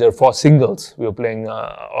challenger for singles. We were playing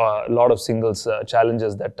a lot of singles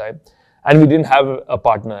challenges that time, and we didn't have a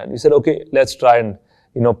partner. And we said, okay, let's try and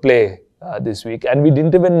play this week. And we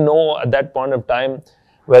didn't even know at that point of time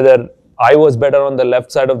whether I was better on the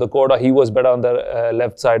left side of the court or he was better on the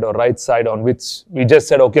left side or right side, on which we just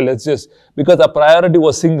said, okay, because our priority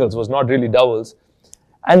was singles, was not really doubles.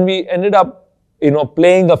 And we ended up,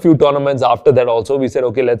 playing a few tournaments after that also. We said,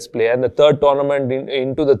 okay, let's play. And the third tournament,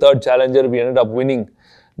 into the third challenger, we ended up winning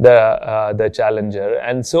the challenger.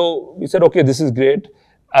 And so we said, okay, this is great.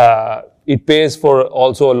 It pays for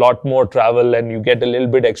also a lot more travel, and you get a little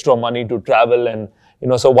bit extra money to travel, and,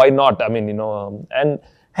 so why not? I mean, and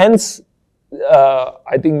hence,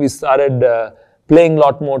 I think we started playing a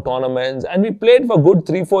lot more tournaments, and we played for good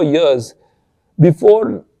 3-4 years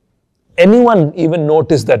before anyone even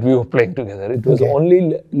noticed that we were playing together. It was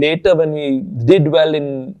only later when we did well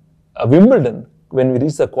in Wimbledon, when we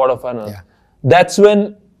reached the quarterfinal. Yeah. That's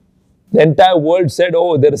when the entire world said,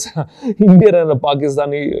 oh, there is an Indian and a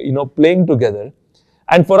Pakistani, playing together.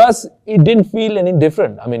 And for us, it didn't feel any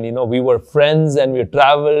different. I mean, we were friends and we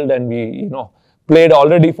traveled and we, played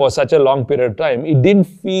already for such a long period of time. It didn't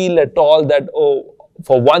feel at all that,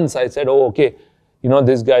 for once I said, okay,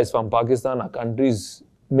 this guy is from Pakistan, our countries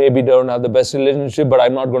maybe don't have the best relationship, but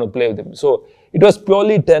I'm not going to play with him. So it was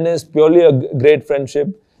purely tennis, purely a great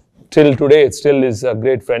friendship. Till today, it still is a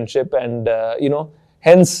great friendship, and,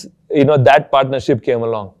 hence, that partnership came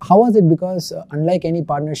along. How was it? Because unlike any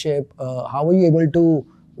partnership, how were you able to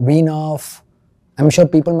wean off? I'm sure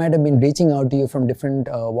people might have been reaching out to you from different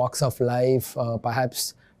walks of life,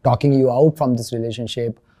 perhaps talking you out from this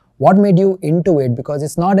relationship. What made you into it? Because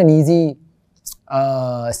it's not an easy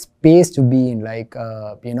space to be in. Like,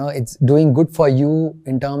 it's doing good for you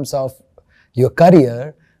in terms of your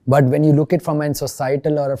career, but when you look at from a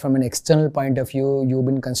societal or from an external point of view, you've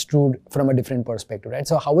been construed from a different perspective, right?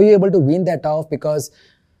 So how are you able to wean that off? Because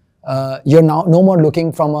you're now no more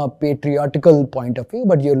looking from a patriotical point of view,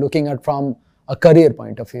 but you're looking at from a career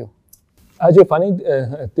point of view. Ajay, funny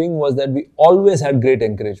thing was that we always had great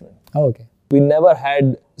encouragement. Oh, okay. We never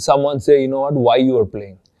had someone say, you know what, why you are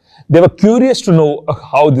playing. They were curious to know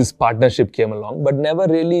how this partnership came along, but never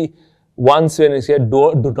really once when he said,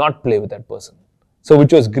 do not play with that person. So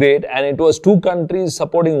which was great, and it was two countries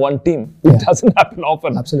supporting one team. It doesn't happen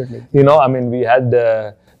often. Absolutely. You know, I mean, we had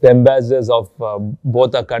the ambassadors of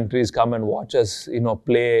both our countries come and watch us,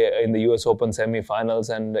 play in the US Open semi-finals,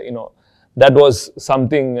 and that was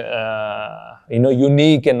something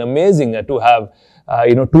unique and amazing to have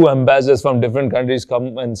two ambassadors from different countries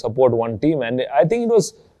come and support one team. And I think it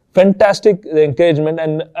was fantastic, the encouragement,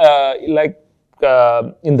 and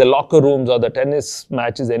in the locker rooms or the tennis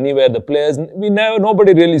matches anywhere, the players,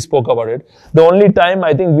 nobody really spoke about it. The only time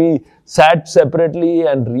I think we sat separately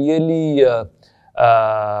and really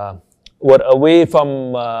were away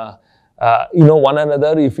from one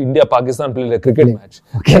another if India-Pakistan played a cricket match.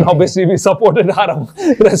 Okay. And obviously we supported our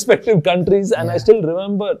respective countries. And I still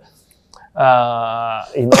remember,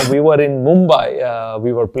 we were in Mumbai.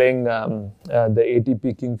 We were playing the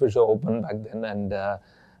ATP Kingfisher Open back then. And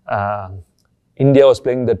India was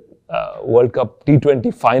playing the World Cup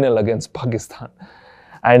T20 final against Pakistan.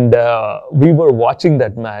 And we were watching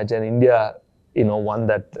that match, and India won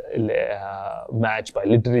that match by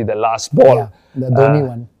literally the last ball. Yeah, the Dhoni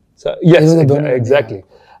one. So yes, exactly.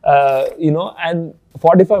 Yeah. And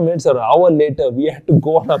 45 minutes or an hour later, we had to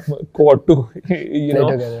go on a court to,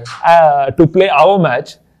 to play our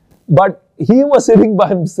match. But he was sitting by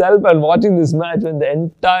himself and watching this match when the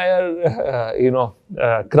entire,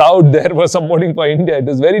 crowd there was supporting for India. It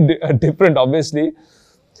was very different, obviously.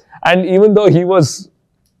 And even though he was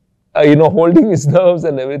holding his nerves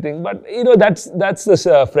and everything. But, that's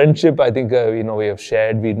the friendship I think, we have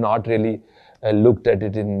shared. We've not really looked at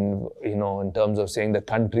it in terms of saying the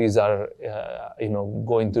countries are,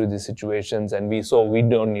 going through these situations, and we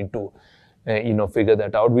don't need to, figure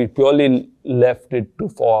that out. We purely left it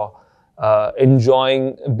for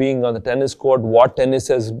enjoying being on the tennis court, what tennis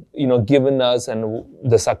has, given us and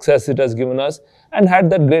the success it has given us, and had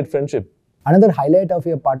that great friendship. Another highlight of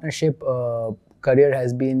your partnership career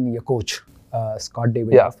has been your coach, Scott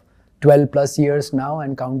Davidoff. Yeah. 12 plus years now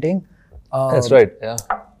and counting. That's right, yeah.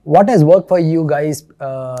 What has worked for you guys,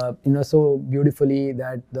 so beautifully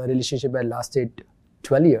that the relationship had lasted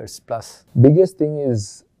 12 years plus? Biggest thing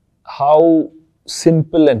is how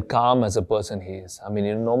simple and calm as a person he is. I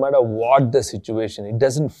mean, no matter what the situation, it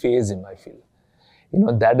doesn't faze him, I feel.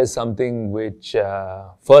 That is something which,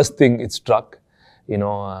 first thing it struck,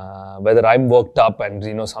 whether I'm worked up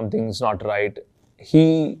and, something's not right,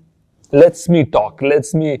 he lets me talk,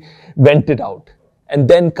 lets me vent it out, and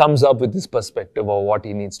then comes up with his perspective of what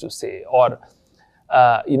he needs to say. Or,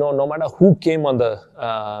 no matter who came on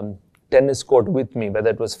the tennis court with me, whether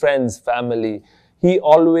it was friends, family, he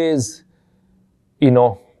always,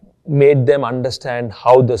 made them understand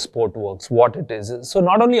how the sport works, what it is. So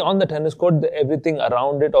not only on the tennis court, everything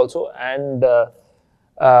around it also. And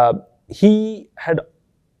he had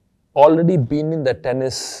already been in the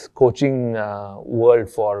tennis coaching world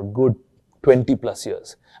for a good 20 plus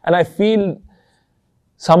years. And I feel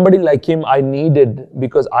somebody like him I needed,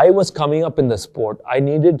 because I was coming up in the sport. I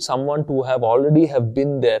needed someone to already have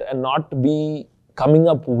been there and not be coming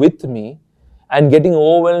up with me and getting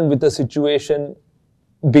overwhelmed with the situation,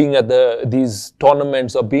 being at these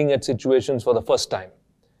tournaments or being at situations for the first time.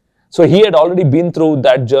 So he had already been through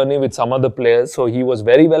that journey with some other players. So he was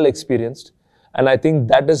very well experienced. And I think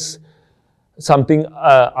that is something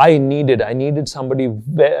I needed. I needed somebody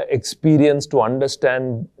very experienced to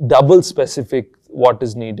understand double specific what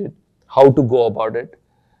is needed, how to go about it,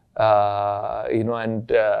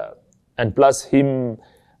 and plus him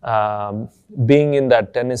being in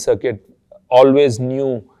that tennis circuit always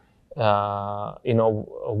knew,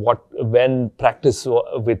 when practice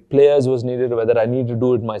with players was needed, whether I need to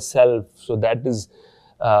do it myself. So that is,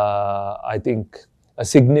 I think, a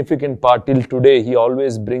significant part till today. He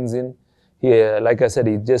always brings in. Like I said,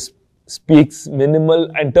 he just speaks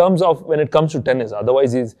minimal in terms of when it comes to tennis.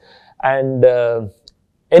 Otherwise,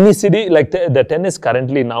 any city, like the tennis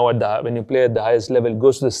currently now when you play at the highest level,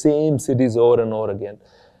 goes to the same cities over and over again.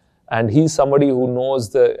 And he's somebody who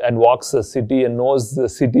knows and walks the city and knows the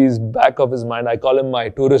city's back of his mind. I call him my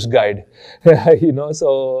tourist guide,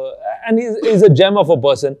 So, and he's a gem of a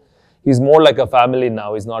person. he's more like a family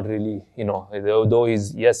now. He's not really, though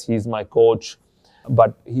he's my coach,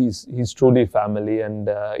 but he's truly family. And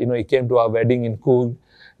he came to our wedding in Coorg.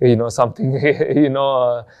 Something,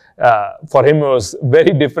 for him it was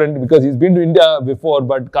very different because he's been to India before,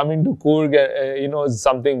 but coming to Coorg, is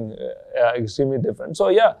something extremely different. So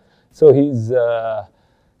yeah, so he's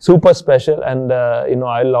super special, and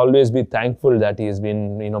I'll always be thankful that he has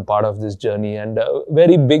been part of this journey, and a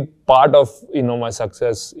very big part of my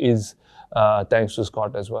success is thanks to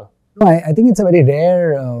Scott as well. No, I think it's a very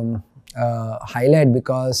rare highlight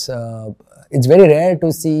because it's very rare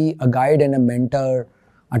to see a guide and a mentor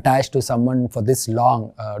attached to someone for this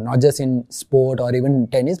long, not just in sport or even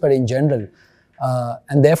tennis, but in general.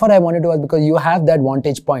 And therefore, I wanted to ask, because you have that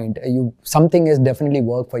vantage point, something has definitely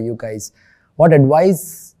worked for you guys. What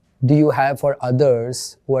advice do you have for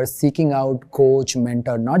others who are seeking out coach,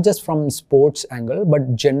 mentor, not just from sports angle,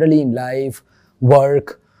 but generally in life,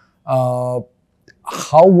 work? How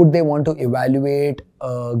would they want to evaluate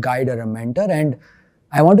a guide or a mentor? And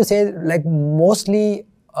I want to say, like, mostly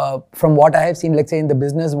from what I have seen, let's say in the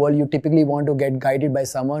business world, you typically want to get guided by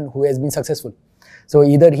someone who has been successful. So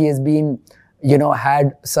either he has been,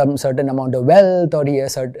 had some certain amount of wealth, or he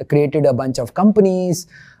has created a bunch of companies,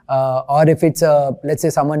 or if it's let's say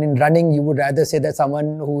someone in running, you would rather say that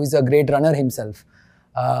someone who is a great runner himself.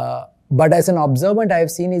 But as an observant, I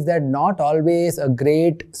have seen is that not always a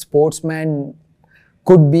great sportsman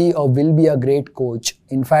could be or will be a great coach.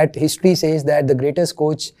 In fact, history says that the greatest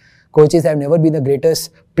coaches have never been the greatest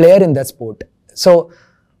player in that sport. So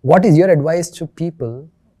what is your advice to people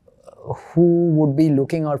who would be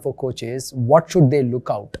looking out for coaches? What should they look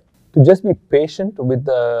out? To just be patient with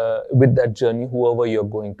that journey, whoever you're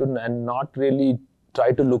going to, and not really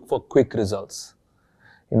try to look for quick results.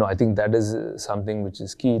 I think that is something which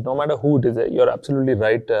is key. No matter who it is, you're absolutely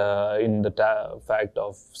right in the fact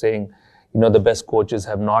of saying, the best coaches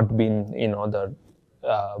have not been, the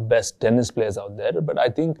best tennis players out there. But I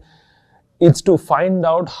think it's to find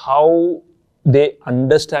out how they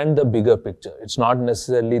understand the bigger picture. It's not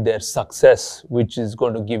necessarily their success which is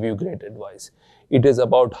going to give you great advice. It is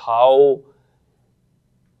about how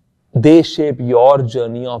they shape your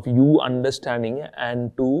journey of you understanding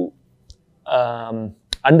and to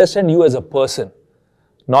understand you as a person,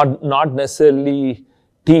 not necessarily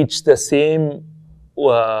teach the same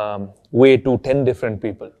way to 10 different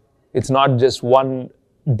people. It's not just one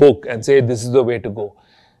book and say this is the way to go.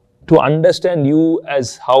 To understand you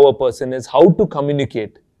as how a person is, how to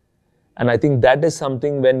communicate. And I think that is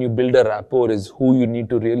something when you build a rapport is who you need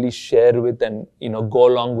to really share with and go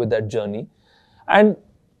along with that journey and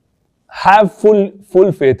have full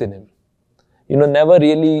faith in him. Never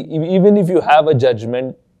really, even if you have a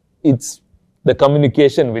judgment, it's the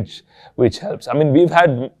communication which helps. I mean, we've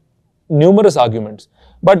had numerous arguments,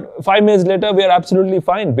 but 5 minutes later we are absolutely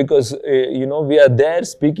fine because we are there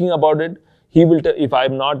speaking about it. He will if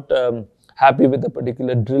I'm not happy with a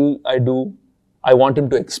particular drill I do, I want him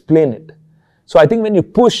to explain it. So I think when you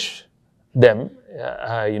push them,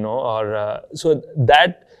 so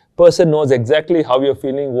that person knows exactly how you're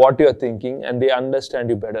feeling, what you're thinking, and they understand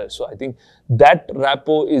you better. So I think that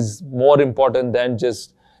rapport is more important than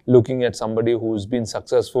just looking at somebody who's been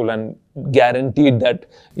successful and guaranteed that,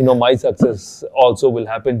 my success also will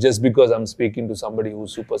happen just because I'm speaking to somebody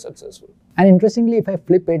who's super successful. And interestingly, if I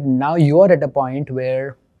flip it, now you are at a point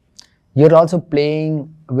where you're also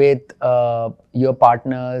playing with your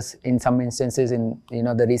partners in some instances in,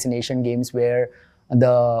 the recent Asian Games where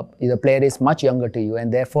the player is much younger to you,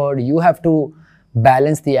 and therefore you have to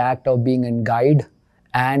balance the act of being a guide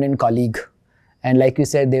and a colleague. And like you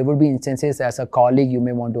said, there would be instances as a colleague you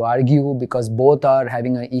may want to argue because both are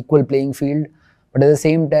having an equal playing field. But at the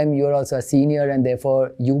same time, you're also a senior and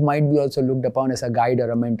therefore you might be also looked upon as a guide or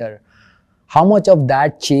a mentor. How much of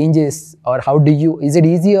that changes, or is it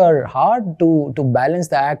easy or hard to balance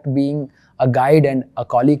the act being a guide and a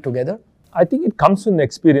colleague together? I think it comes from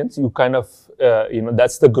experience. You kind of,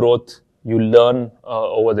 that's the growth you learn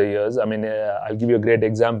over the years. I mean, I'll give you a great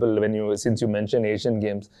example since you mentioned Asian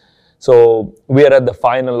Games. So we are at the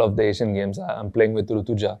final of the Asian Games. I'm playing with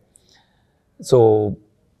Rutuja. So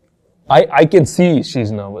I can see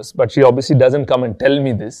she's nervous, but she obviously doesn't come and tell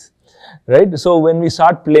me this, right? So when we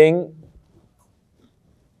start playing,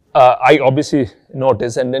 I obviously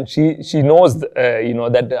notice, and then she knows,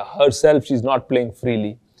 that herself she's not playing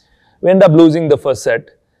freely. We end up losing the first set.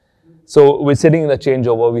 So we're sitting in the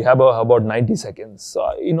changeover. We have about 90 seconds.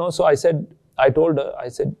 So, so I told her,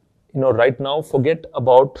 right now, forget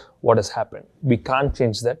about what has happened. We can't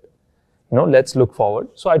change that. Let's look forward.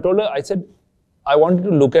 So I told her, I wanted to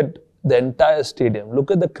look at the entire stadium, look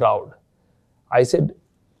at the crowd. I said,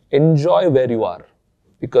 enjoy where you are,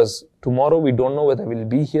 because tomorrow we don't know whether we'll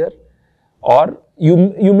be here or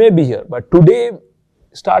you may be here. But today,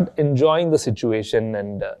 start enjoying the situation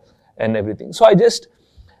and everything. So I just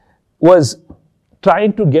was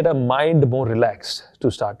trying to get a mind more relaxed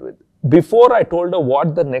to start with. Before I told her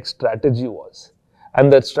what the next strategy was.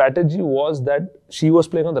 And that strategy was that she was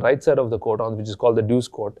playing on the right side of the court, which is called the deuce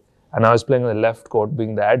court. And I was playing on the left court,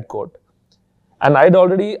 being the ad court. And I'd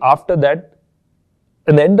already, after that,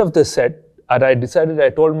 at the end of the set, I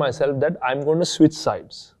told myself that I'm going to switch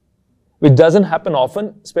sides, which doesn't happen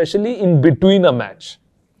often, especially in between a match.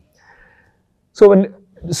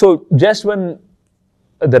 So just when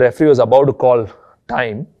the referee was about to call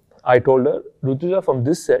time, I told her, Rutuja, from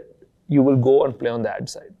this set, you will go and play on the ad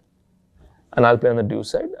side. And I'll play on the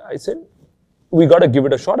deuce side. I said, we got to give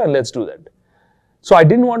it a shot and let's do that. So I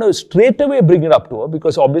didn't want to straight away bring it up to her,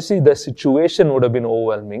 because obviously the situation would have been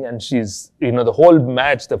overwhelming, and she's, the whole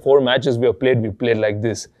match, the 4 matches we played like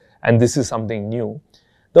this, and this is something new.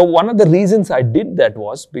 One of the reasons I did that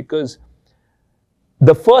was because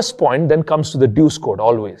the first point then comes to the deuce court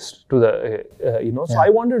always, to the, So I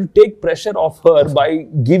wanted to take pressure off her by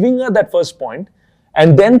giving her that first point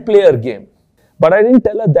and then play her game. But I didn't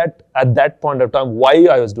tell her that at that point of time why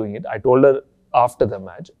I was doing it. I told her after the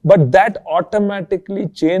match. But that automatically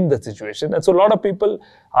changed the situation. And so a lot of people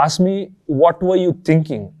ask me, what were you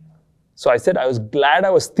thinking? So I said, I was glad I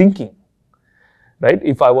was thinking, right?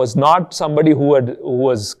 If I was not somebody who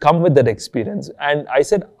was come with that experience. And I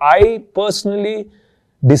said, I personally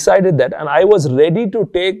decided that, and I was ready to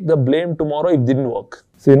take the blame tomorrow if it didn't work.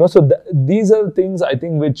 So, these are the things I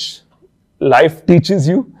think which life teaches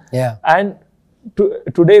you. Yeah. And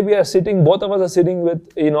today we are sitting, both of us are sitting with,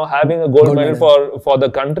 having a gold medal for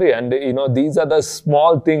the country. And, these are the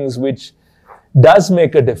small things which does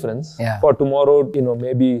make a difference for tomorrow,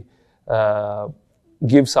 maybe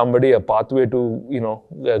give somebody a pathway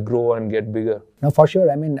to, grow and get bigger. No, for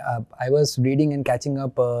sure. I mean, I was reading and catching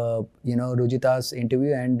up, Rujita's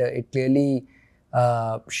interview, and it clearly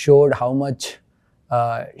showed how much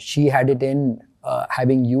she had it in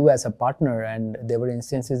having you as a partner. And there were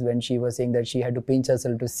instances when she was saying that she had to pinch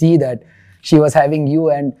herself to see that she was having you.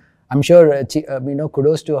 And I'm sure,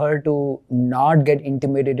 kudos to her to not get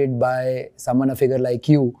intimidated by a figure like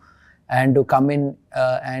you, and to come in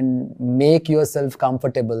and make yourself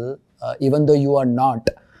comfortable, even though you are not,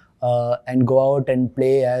 and go out and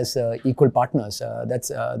play as equal partners.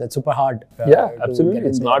 That's super hard. Yeah, absolutely.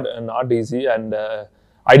 It's not easy, and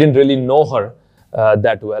I didn't really know her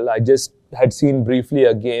that well. I just had seen briefly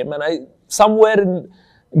a game, and somewhere in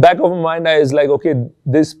back of my mind, I was like, okay,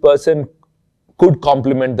 this person could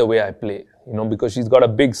complement the way I play, because she's got a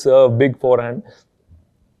big serve, big forehand.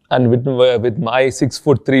 And with my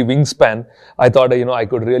 6'3" wingspan, I thought, I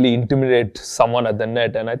could really intimidate someone at the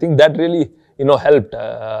net. And I think that really, helped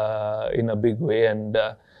in a big way. And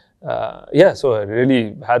so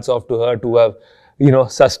really hats off to her to have,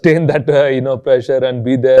 sustained that, pressure and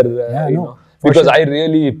be there, because sure. I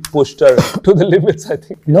really pushed her to the limits, I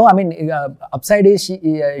think. No, I mean, upside is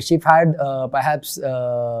she had perhaps,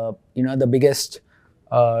 the biggest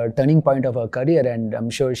turning point of her career, and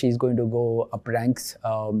I'm sure she's going to go up ranks.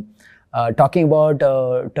 Talking about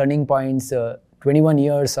turning points, 21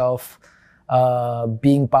 years of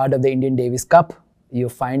being part of the Indian Davis Cup, you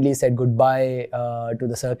finally said goodbye to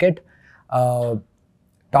the circuit.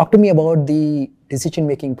 Talk to me about the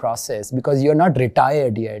decision-making process, because you're not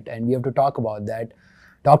retired yet, and we have to talk about that.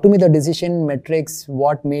 Talk to me the decision metrics.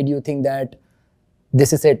 What made you think that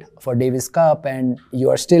this is it for Davis Cup, and you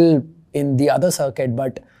are still in the other circuit,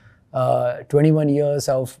 but 21 years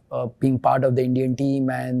of being part of the Indian team,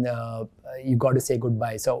 and you got to say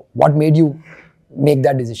goodbye. So what made you make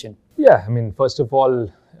that decision? Yeah, I mean, first of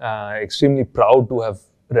all, extremely proud to have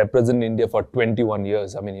represented India for 21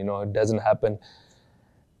 years. I mean, it doesn't happen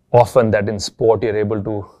often that in sport you're able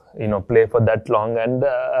to, play for that long. And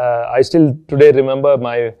I still today remember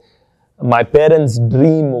my parents'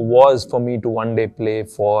 dream was for me to one day play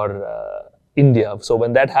for India. So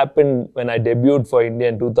when that happened, when I debuted for India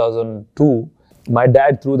in 2002, my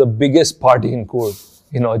dad threw the biggest party in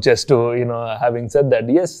Coorg, just to, having said that,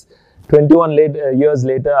 yes, 21 years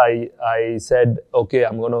later, I said, okay,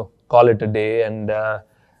 I'm going to call it a day. And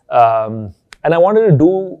I wanted to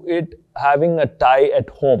do it having a tie at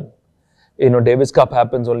home. Davis Cup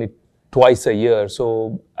happens only twice a year.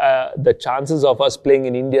 So the chances of us playing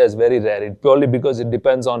in India is very rare. Purely because it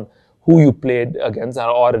depends on who you played against,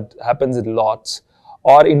 or it happens in lots.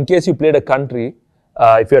 Or in case you played a country,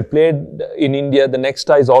 if you had played in India, the next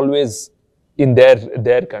tie is always in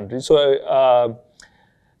their country. So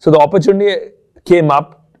the opportunity came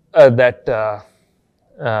up that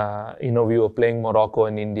we were playing Morocco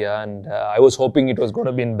and India, and I was hoping it was going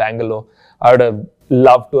to be in Bangalore. I would have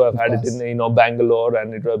loved to have had it in Bangalore,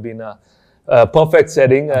 and it would have been a perfect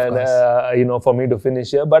setting, and for me to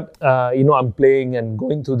finish here. But I'm playing and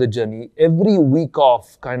going through the journey. Every week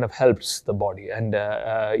off kind of helps the body, and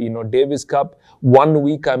Davis Cup. 1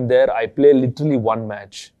 week I'm there, I play literally one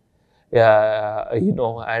match,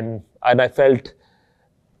 and I felt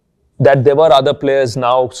that there were other players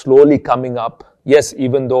now slowly coming up. Yes,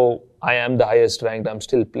 even though I am the highest ranked, I'm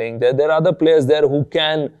still playing there. There are other players there who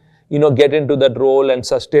can, get into that role and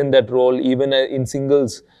sustain that role. Even in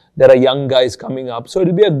singles, there are young guys coming up. So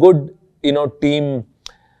it'll be a good, team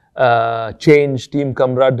change, team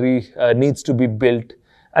camaraderie needs to be built.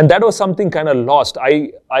 And that was something kind of lost.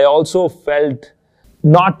 I also felt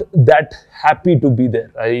not that happy to be there.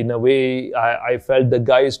 In a way, I felt the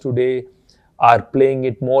guys today are playing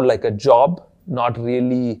it more like a job, not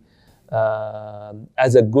really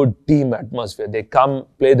as a good team atmosphere. They come,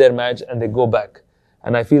 play their match, and they go back.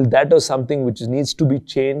 And I feel that was something which needs to be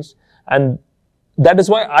changed. And that is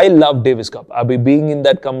why I love Davis Cup. I'll be being in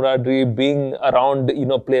that camaraderie, being around,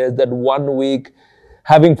 players that 1 week,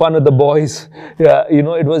 having fun with the boys.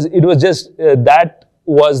 It was just, that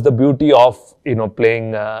was the beauty of,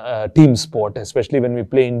 playing team sport, especially when we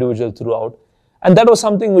play individual throughout. And that was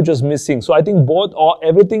something which was missing. So I think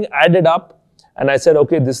everything added up. And I said,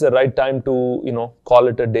 okay, this is the right time to, call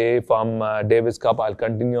it a day from Davis Cup. I'll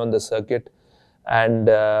continue on the circuit. And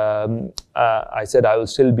I said, I'm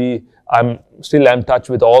still in touch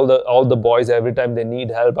with all the boys. Every time they need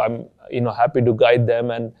help, I'm, happy to guide them.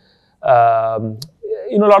 And, a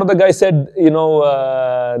lot of the guys said,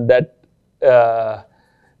 that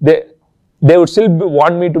they would still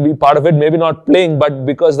want me to be part of it, maybe not playing, but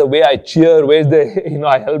because the way I cheer, ways they,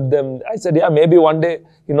 I help them. I said, yeah, maybe one day,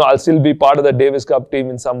 I'll still be part of the Davis Cup team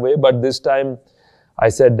in some way. But this time, I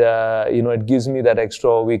said, it gives me that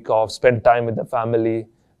extra week off, spend time with the family,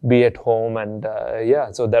 be at home. And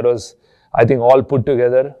so that was, I think, all put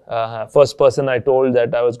together. First person I told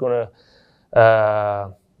that I was going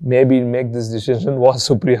to maybe make this decision was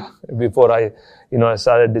Supriya before I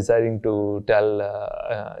started deciding to tell,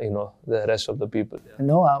 the rest of the people. Yeah.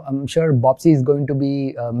 No, I'm sure Bopsy is going to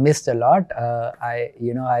be missed a lot. I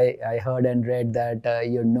heard and read that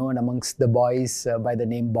you're known amongst the boys by the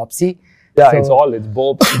name Bopsy. Yeah, it's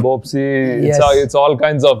Bopsy, Yes. It's all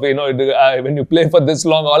kinds of, when you play for this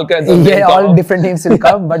long, all kinds of names all different names will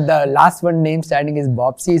come, but the last one name standing is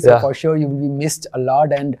Bopsy, so for sure you will be missed a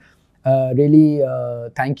lot. And really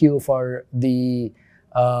thank you for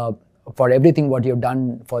for everything what you've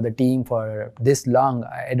done for the team for this long.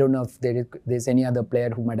 I don't know if there's any other player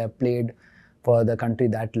who might have played for the country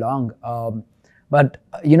that long. But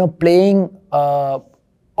playing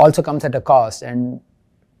also comes at a cost, and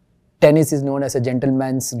tennis is known as a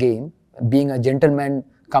gentleman's game. Being a gentleman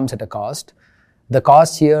comes at a cost. The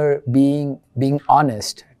cost here being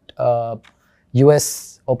honest.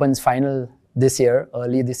 US Open's final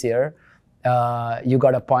early this year, you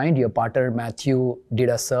got a point. Your partner Matthew did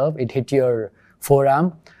a serve. It hit your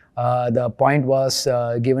forearm. The point was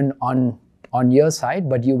given on your side,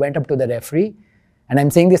 but you went up to the referee. And I'm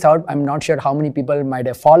saying this out, I'm not sure how many people might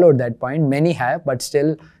have followed that point. Many have, but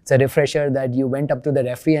still it's a refresher that you went up to the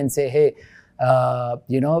referee and say, hey,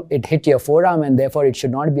 it hit your forearm and therefore it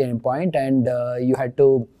should not be a point, and you had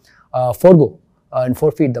to forego and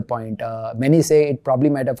forfeit the point. Many say it probably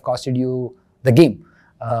might have costed you the game.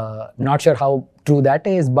 Not sure how true that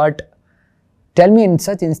is, but tell me, in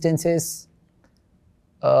such instances,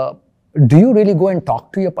 do you really go and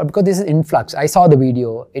talk to your partner? Because this is influx. I saw the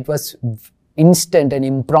video. It was instant and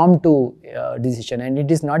impromptu decision, and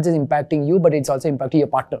it is not just impacting you, but it's also impacting your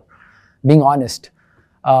partner. Being honest,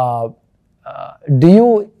 do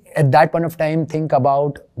you at that point of time think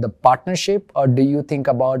about the partnership, or do you think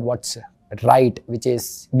about what's right, which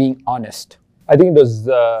is being honest? I think it was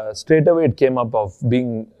straight away it came up of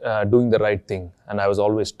doing the right thing, and I was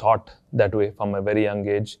always taught that way from a very young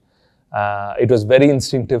age. It was very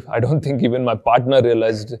instinctive. I don't think even my partner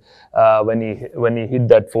realized when he hit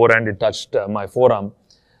that forehand, it touched my forearm.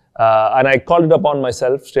 And I called it upon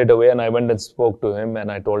myself straight away, and I went and spoke to him,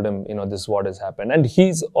 and I told him, this is what has happened. And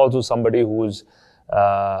he's also somebody who's,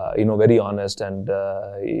 very honest, and,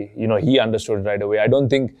 he understood right away. I don't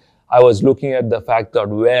think I was looking at the fact that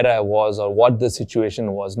where I was or what the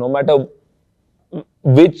situation was. No matter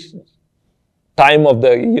which time of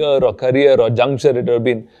the year or career or juncture it would have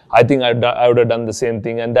been, I think I would have done the same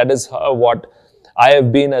thing. And that is what I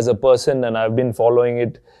have been as a person, and I've been following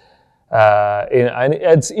it. And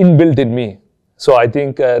it's inbuilt in me. So I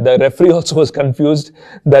think the referee also was confused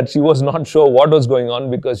that she was not sure what was going on,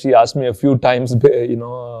 because she asked me a few times,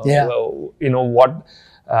 what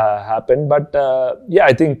happened. But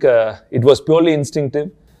I think it was purely instinctive,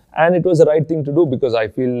 and it was the right thing to do, because I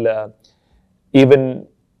feel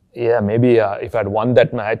maybe if I'd won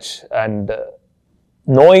that match and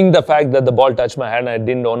knowing the fact that the ball touched my hand, I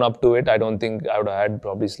didn't own up to it, I don't think I would have had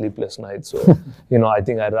probably sleepless nights. So, I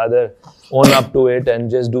think I'd rather own up to it and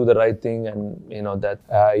just do the right thing. And,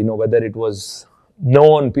 whether it was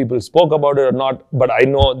known, people spoke about it or not, but I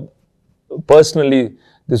know personally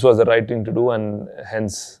this was the right thing to do, and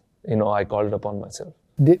hence, I called it upon myself.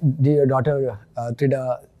 Did your daughter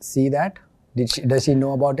Trida see that? Does she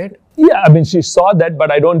know about it? Yeah, I mean, she saw that,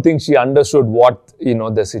 but I don't think she understood what,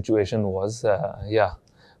 the situation was.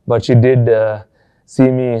 But she did see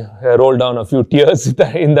me roll down a few tears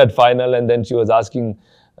in that final, and then she was asking,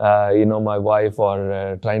 my wife,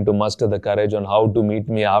 or trying to muster the courage on how to meet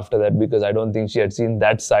me after that, because I don't think she had seen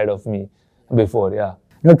that side of me before. Yeah.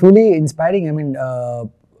 No, truly inspiring. I mean,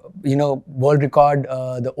 world record,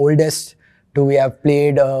 the oldest to we have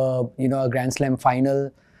played, a Grand Slam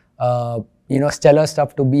final. Stellar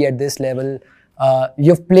stuff to be at this level.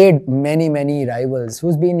 You've played many rivals.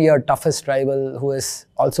 Who's been your toughest rival, who has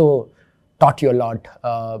also taught you a lot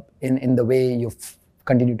in the way you've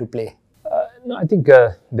continued to play? No, I think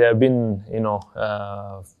there have been,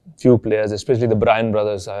 few players, especially the Bryan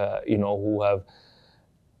brothers, who have,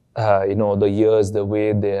 the years, the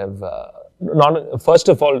way they have, first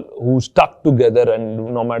of all, who stuck together,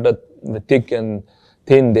 and no matter the thick and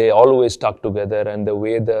thin, they always stuck together, and the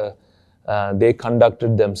way they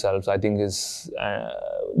conducted themselves, I think, is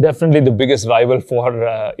definitely the biggest rival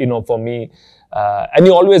for me. And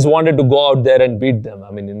you always wanted to go out there and beat them.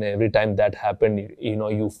 I mean, every time that happened,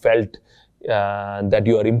 you felt that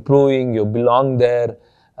you are improving, you belong there.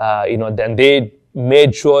 Then they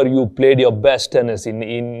made sure you played your best tennis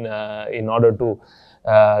in order to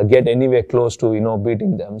get anywhere close to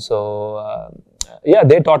beating them. So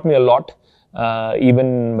they taught me a lot.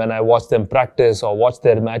 Even when I watched them practice or watch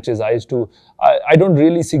their matches, I don't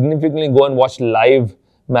really significantly go and watch live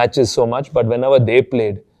matches so much, but whenever they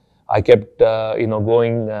played, I kept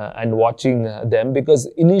going and watching them, because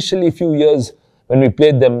initially few years when we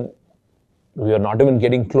played them, we were not even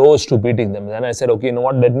getting close to beating them. Then I said, okay,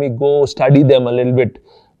 let me go study them a little bit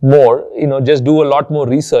more, just do a lot more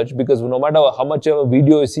research, because no matter how much of a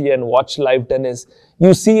video you see and watch live tennis,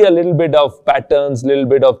 you see a little bit of patterns, little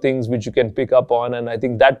bit of things which you can pick up on, and I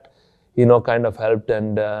think that, kind of helped.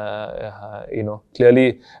 And,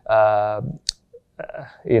 clearly,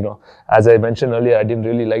 as I mentioned earlier, I didn't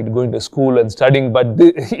really like going to school and studying, but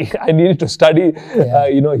I needed to study,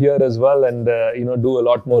 here as well, and, do a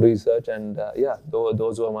lot more research. And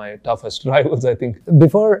those were my toughest rivals, I think.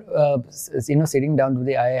 Before, sitting down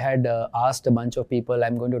today, I had asked a bunch of people,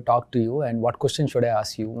 I'm going to talk to you, and what question should I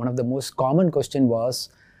ask you? One of the most common question was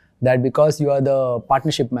that because you are the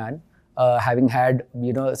partnership man, having had,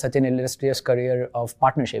 such an illustrious career of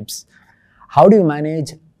partnerships, how do you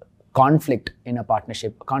manage conflict in a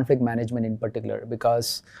partnership, conflict management in particular?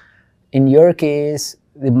 Because in your case,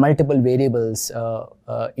 the multiple variables,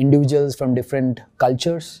 individuals from different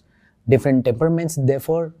cultures, different temperaments,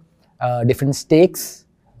 therefore, different stakes.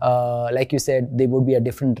 Like you said, they would be at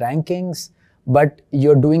different rankings, but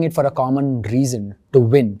you're doing it for a common reason, to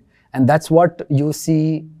win. And that's what you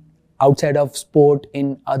see outside of sport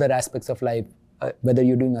in other aspects of life, whether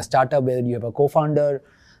you're doing a startup, whether you have a co-founder,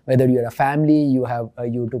 whether you're a family, you have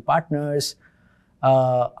you two partners.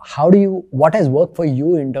 What has worked for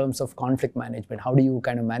you in terms of conflict management? How do you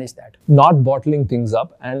kind of manage that? Not bottling things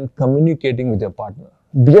up and communicating with your partner.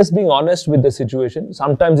 Just being honest with the situation.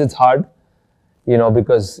 Sometimes it's hard,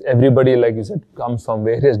 because everybody, like you said, comes from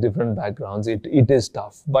various different backgrounds. It is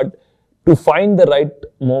tough. But to find the right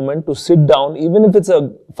moment to sit down, even if it's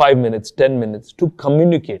a 5 minutes, 10 minutes, to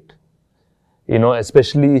communicate,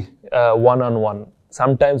 especially one-on-one.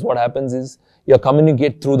 Sometimes what happens is you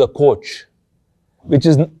communicate through the coach, which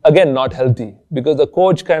is again not healthy, because the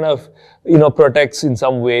coach kind of protects in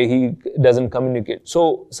some way, he doesn't communicate.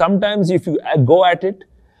 So sometimes if you go at it,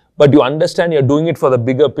 but you understand you're doing it for the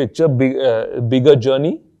bigger picture, bigger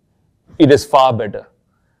journey, it is far better.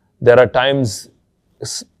 There are times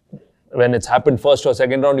when it's happened first or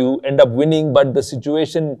second round, you end up winning, but the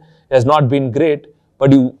situation has not been great,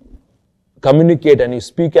 but you communicate and you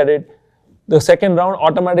speak at it. The second round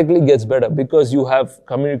automatically gets better, because you have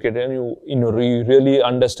communicated and you really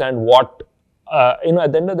understand what, at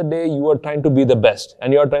the end of the day, you are trying to be the best,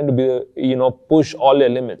 and you are trying to be, push all your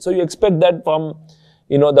limits. So you expect that from,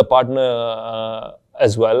 the partner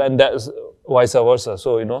as well, and that's vice versa.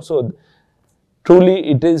 So,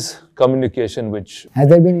 truly it is communication which... Has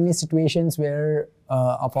there been any situations where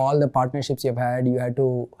of all the partnerships you've had, you had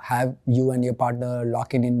to have you and your partner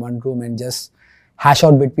lock in one room and just hash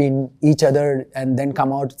out between each other and then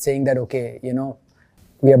come out saying that, okay, you know,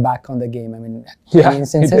 we are back on the game? I mean, any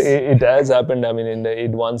instances? It has happened. I mean,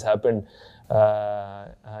 it once happened,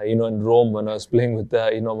 you know, in Rome when I was playing with,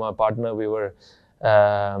 you know, my partner. We were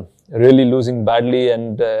really losing badly,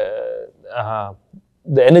 and the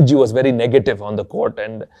energy was very negative on the court.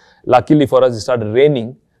 And luckily for us, it started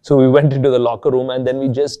raining. So we went into the locker room, and then we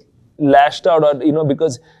just lashed out, you know,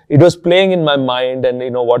 because it was playing in my mind and, you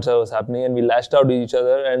know, what was happening, and we lashed out at each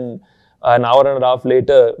other. And an hour and a half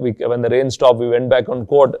later, when the rain stopped, we went back on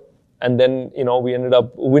court, and then, you know, we ended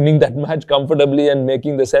up winning that match comfortably and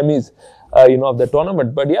making the semis, you know, of the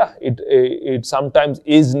tournament. But yeah, it sometimes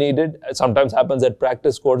is needed. It sometimes happens at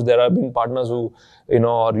practice courts. There have been partners who, you know,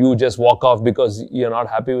 or you just walk off because you're not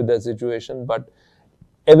happy with the situation. But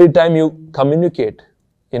every time you communicate,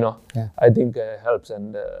 you know, I think helps,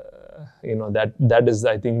 and you know, that is,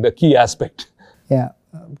 I think, the key aspect. Yeah.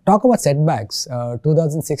 Talk about setbacks.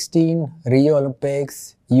 2016 Rio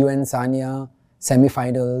Olympics, you and Sania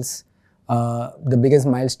semi-finals. The biggest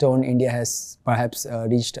milestone India has perhaps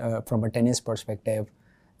reached from a tennis perspective,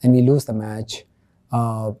 and we lose the match.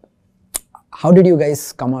 How did you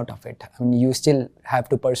guys come out of it? I mean, you still have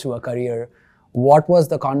to pursue a career. What was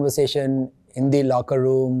the conversation in the locker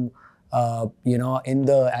room, you know, in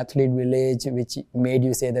the athlete village, which made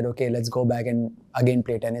you say that, okay, let's go back and again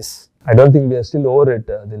play tennis? I don't think we are still over it,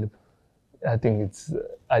 Dilip.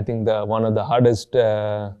 I think one of the hardest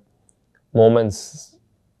moments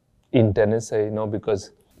in tennis, you know,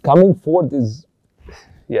 because coming fourth is,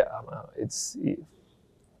 it's,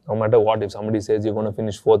 no matter what, if somebody says you're going to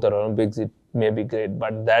finish fourth at Olympics, it may be great.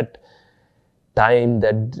 But that time,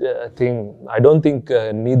 that thing, I don't think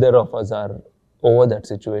neither of us are over that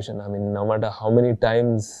situation. I mean, no matter how many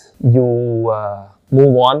times you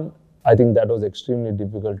move on, I think that was extremely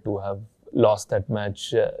difficult to have lost that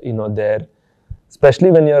match, you know, there. Especially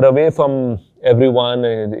when you're away from everyone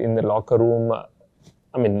in the locker room.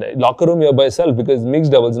 I mean, locker room you're by yourself because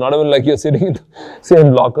mixed doubles, not even like you're sitting in the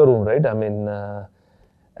same locker room, right? I mean,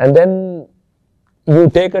 and then you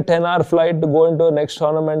take a 10-hour flight to go into the next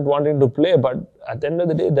tournament wanting to play, but at the end of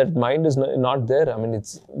the day, that mind is not there. I mean,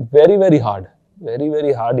 it's very, very hard. Very,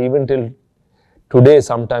 very hard. Even till today,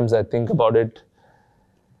 sometimes I think about it.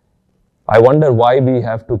 I wonder why we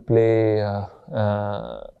have to play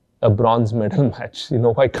a bronze medal match. You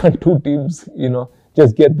know, why can't two teams, you know,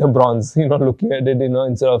 just get the bronze, you know, looking at it, you know,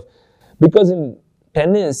 instead of... Because in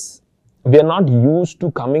tennis, we are not used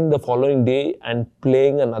to coming the following day and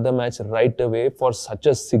playing another match right away for such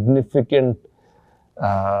a significant,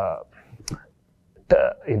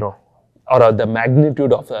 you know, or the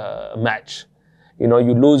magnitude of a match. You know,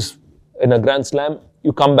 you lose in a Grand Slam,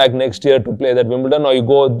 you come back next year to play that Wimbledon, or you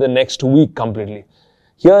go the next week completely.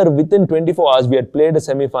 Here, within 24 hours, we had played the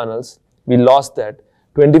semi-finals, we lost that.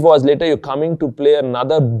 24 hours later, you're coming to play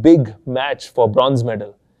another big match for bronze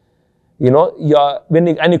medal. You know,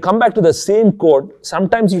 and you come back to the same court,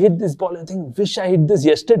 sometimes you hit this ball and think, wish I hit this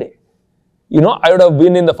yesterday. You know, I would have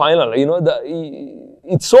been in the final. You know,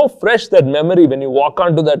 it's so fresh, that memory, when you walk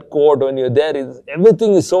onto that court, when you're there,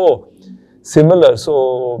 everything is so similar.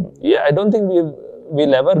 So, yeah, I don't think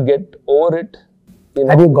we'll ever get over it. You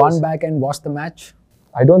know, have you gone back and watched the match?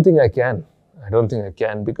 I don't think I can.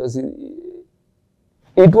 Because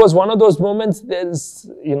it was one of those moments, there's,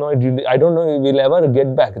 you know, I don't know if we'll ever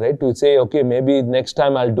get back, right? To say, okay, maybe next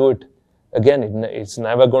time I'll do it again. It's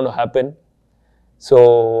never going to happen.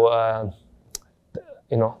 So,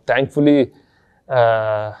 you know, thankfully,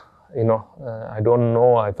 you know, I don't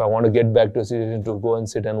know if I want to get back to a situation to go and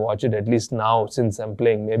sit and watch it, at least now, since I'm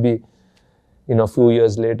playing. Maybe, you know, a few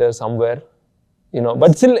years later, somewhere, you know.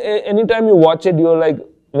 But still, anytime you watch it, you're like,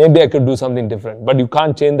 maybe I could do something different. But you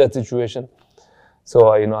can't change that situation.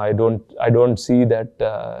 So, you know, I don't see that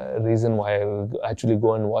reason why I will actually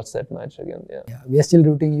go and watch that match again. Yeah. We are still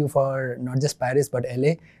rooting you for not just Paris, but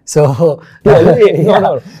LA. So, no,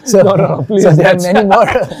 please. So there are many more.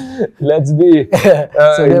 Let's be so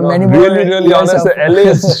there are many more really honest.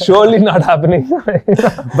 LA is surely not happening.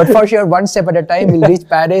 But for sure, one step at a time, we'll reach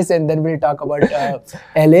Paris and then we'll talk about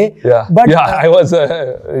LA. Yeah, but, I was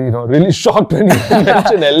you know, really shocked when you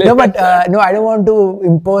mentioned LA. No, but no, I don't want to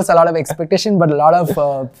impose a lot of expectation, but a lot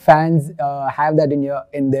of fans have that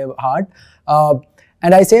in their heart.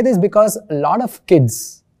 And I say this because a lot of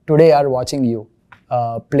kids today are watching you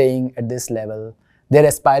playing at this level. They're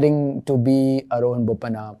aspiring to be a Rohan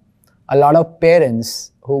Bopanna. A lot of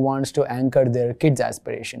parents who wants to anchor their kids'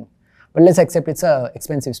 aspiration. But let's accept it's a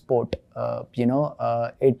expensive sport.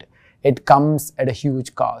 It comes at a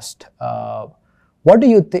huge cost. What do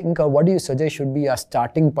you think, or what do you suggest should be a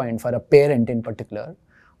starting point for a parent in particular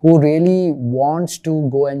who really wants to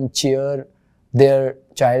go and cheer their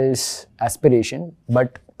child's aspiration,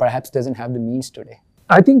 but perhaps doesn't have the means today?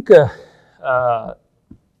 I think to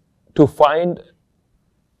find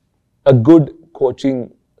a good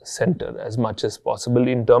coaching center as much as possible,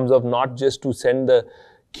 in terms of not just to send the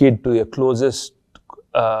kid to your closest,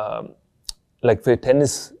 like for a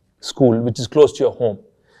tennis school, which is close to your home.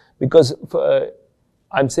 Because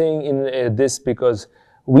I'm saying in this because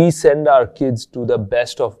we send our kids to the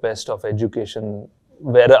best of education,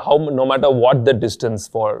 no matter what the distance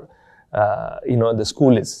for the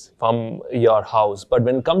school is from your house. But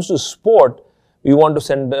when it comes to sport, we want to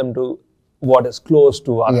send them to what is close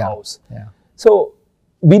to our house. Yeah. So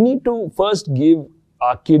we need to first give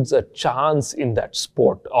our kids a chance in that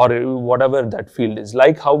sport or whatever that field is.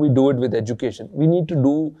 Like how we do it with education, we need to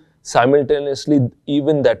do simultaneously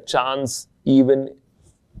even that chance, even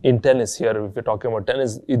in tennis here, if you're talking about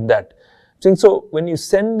tennis, in that. So when you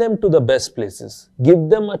send them to the best places, give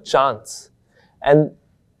them a chance, and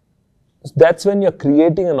that's when you're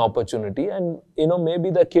creating an opportunity, and maybe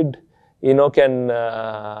the kid can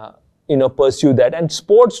pursue that. And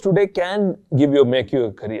sports today can make you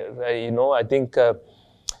a career. I think if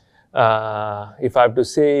I have to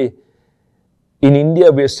say, in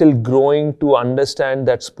India, we are still growing to understand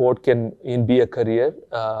that sport can be a career.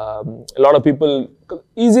 A lot of people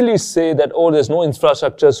easily say that, oh, there's no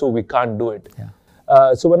infrastructure, so we can't do it.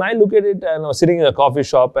 Yeah. So when I look at it, and I was sitting in a coffee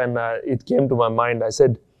shop, and it came to my mind, I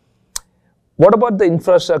said, what about the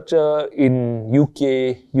infrastructure in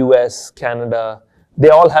UK, US, Canada? They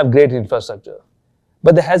all have great infrastructure.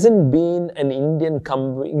 But there hasn't been an Indian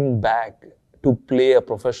coming back to play a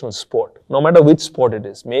professional sport, no matter which sport it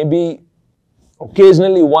is. Maybe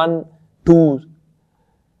occasionally 1, 2,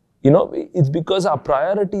 it's because our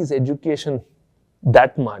priority is education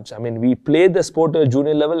that much. I mean, we play the sport at a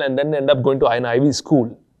junior level and then end up going to an Ivy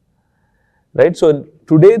school, right? So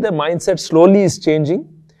today the mindset slowly is changing,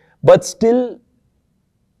 but still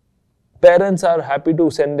parents are happy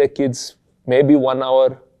to send their kids maybe 1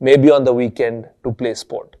 hour, maybe on the weekend to play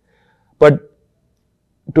sport. But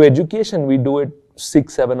to education, we do it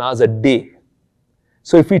 6-7 hours a day.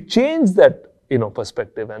 So if we change that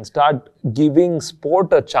perspective and start giving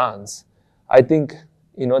sport a chance, I think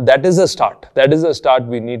that is a start. That is a start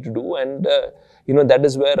we need to do, and that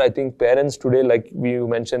is where I think parents today, like you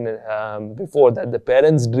mentioned before, that the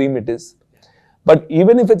parents' dream it is. But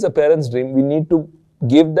even if it's a parent's dream, we need to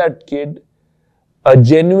give that kid a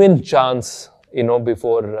genuine chance.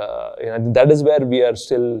 Before that is where we are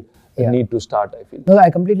still need to start, I feel. No, I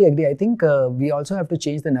completely agree. I think we also have to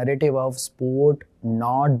change the narrative of sport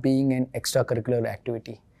not being an extracurricular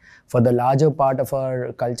activity. For the larger part of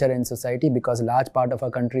our culture and society, because a large part of our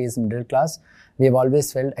country is middle class, we have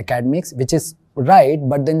always felt academics, which is right,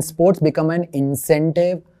 but then sports become an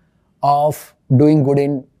incentive of doing good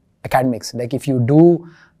in academics. Like if you do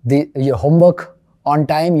your homework on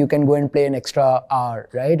time, you can go and play an extra hour,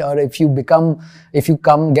 right? Or if you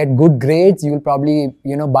come get good grades, you'll probably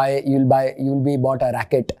you'll be bought a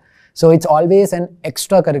racket. So it's always an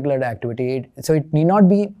extracurricular activity. So it need not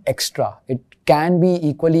be extra. It can be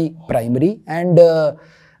equally primary. And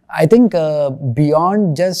I think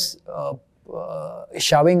beyond just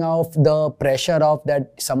shoving off the pressure of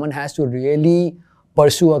that someone has to really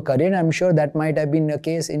pursue a career, I'm sure that might have been a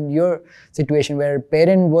case in your situation where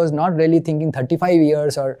parent was not really thinking 35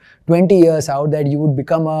 years or 20 years out that you would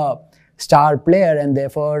become a star player and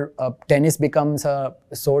therefore tennis becomes a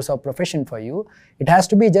source of profession for you. It has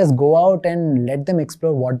to be just go out and let them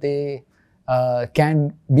explore what they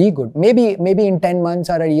can be good. Maybe in 10 months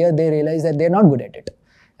or a year they realize that they're not good at it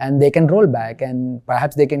and they can roll back and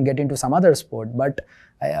perhaps they can get into some other sport. But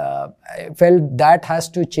I felt that has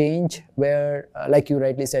to change where, like you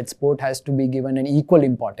rightly said, sport has to be given an equal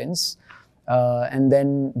importance, and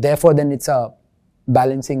then therefore it's a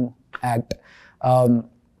balancing act.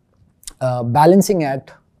 Balancing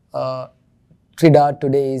act, Trida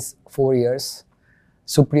today is 4 years.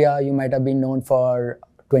 Supriya, you might have been known for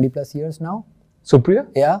 20 plus years now. Supriya?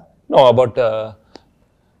 Yeah? No, about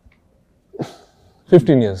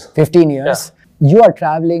 15 years. 15 years. Yeah. You are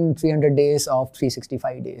traveling 300 days of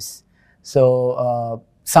 365 days. So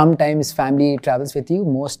sometimes family travels with you,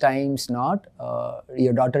 most times not.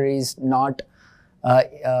 Your daughter is not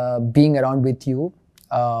being around with you.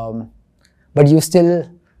 But you still,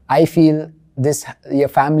 I feel this, your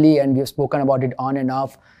family, and we've spoken about it on and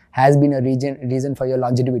off, has been a reason for your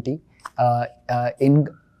longevity in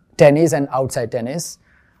tennis and outside tennis.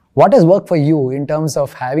 What has worked for you in terms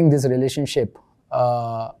of having this relationship,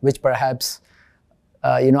 which perhaps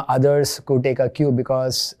others could take a cue,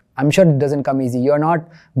 because I'm sure it doesn't come easy. You're not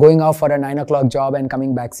going off for a 9 o'clock job and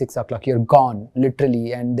coming back 6 o'clock. You're gone,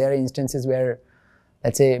 literally. And there are instances where,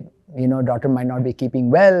 let's say, daughter might not be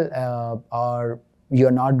keeping well, or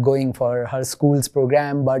you're not going for her school's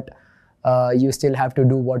program, but you still have to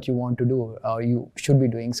do what you want to do, or you should be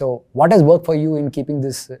doing. So what has worked for you in keeping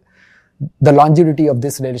the longevity of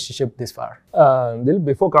this relationship this far?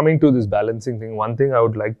 Before coming to this balancing thing, one thing I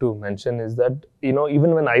would like to mention is that,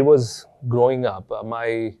 even when I was growing up,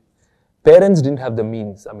 my parents didn't have the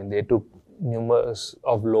means. I mean, they took numerous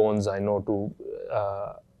of loans, I know, to,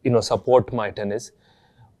 support my tennis.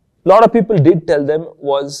 A lot of people did tell them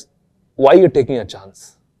was, why you're taking a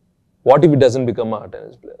chance? What if it doesn't become a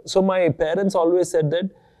tennis player? So my parents always said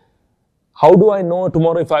that, how do I know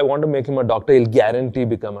tomorrow if I want to make him a doctor, he'll guarantee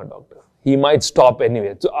become a doctor. He might stop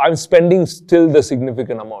anyway. So I'm spending still the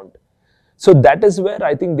significant amount. So that is where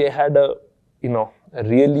I think they had a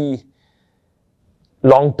really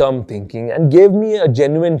long-term thinking and gave me a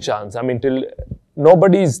genuine chance. I mean, till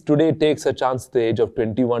nobody's today takes a chance at the age of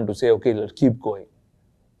 21 to say, okay, let's keep going.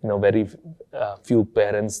 Very few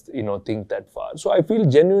parents, think that far. So I feel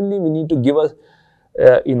genuinely we need to give us,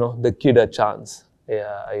 the kid a chance.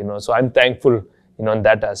 So I'm thankful, in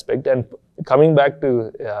that aspect. And coming back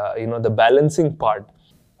to, the balancing part,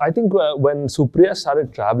 I think when Supriya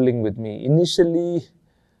started traveling with me, initially,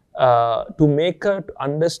 to make her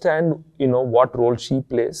understand, what role she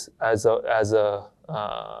plays as a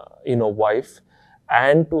wife,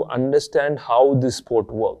 and to understand how this sport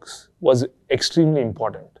works was extremely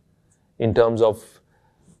important in terms of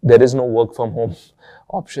there is no work from home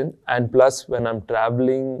option. And plus, when I'm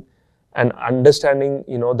traveling and understanding,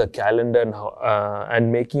 the calendar and how,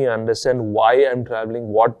 and making her understand why I'm traveling,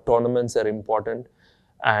 what tournaments are important,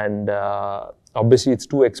 and obviously it's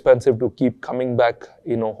too expensive to keep coming back,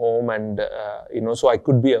 home, and so I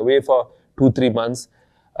could be away for 2-3 months.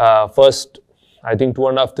 First, I think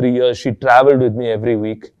 2.5-3 years, she traveled with me every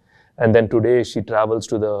week, and then today she travels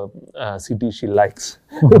to the city she likes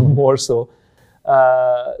more so.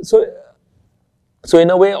 So in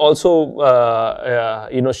a way, also,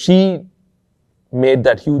 she made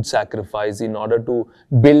that huge sacrifice in order to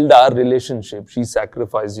build our relationship. She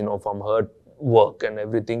sacrificed, from her work and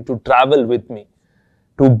everything to travel with me,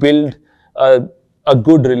 to build a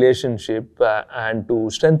good relationship and to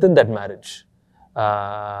strengthen that marriage.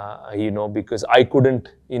 Because I couldn't,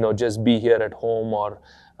 just be here at home or,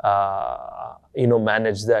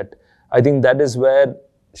 manage that. I think that is where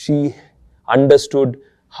she understood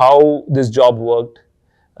how this job worked.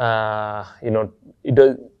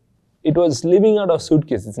 It was living out of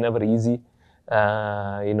suitcase. It's never easy.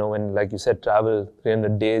 When, like you said, travel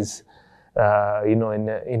 300 days,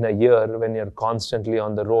 in a year, when you're constantly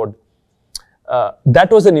on the road.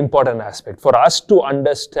 That was an important aspect for us to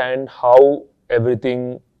understand how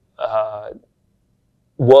everything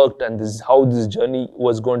worked, and this is how this journey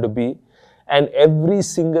was going to be. And every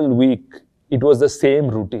single week, it was the same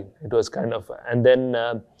routine. It was kind of, and then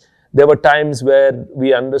there were times where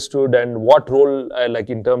we understood and what role, like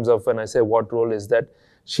in terms of when I say what role is that,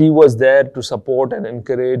 she was there to support and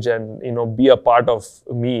encourage and, be a part of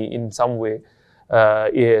me in some way,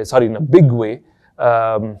 in a big way,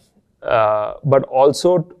 but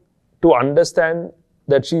also to understand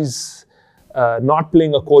that she's not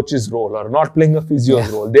playing a coach's role or not playing a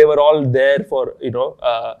physio's role. They were all there for,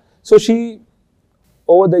 so she,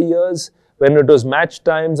 over the years, when it was match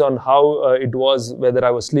times on how it was, whether I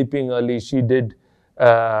was sleeping early, she did,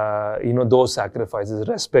 those sacrifices,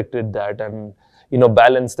 respected that, and,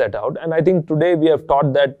 balanced that out. And I think today we have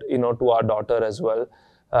taught that, to our daughter as well,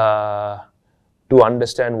 to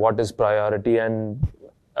understand what is priority. And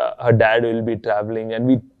her dad will be traveling, and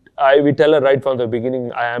we tell her right from the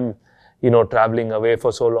beginning, I am, traveling away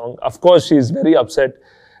for so long. Of course, she's very upset,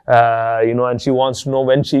 and she wants to know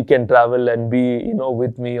when she can travel and be,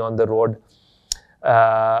 with me on the road.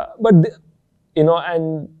 And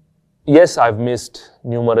yes, I've missed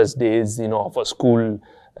numerous days, of a school,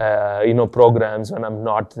 programs when I'm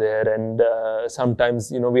not there. And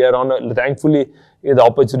sometimes, we are on thankfully, the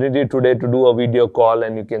opportunity today to do a video call,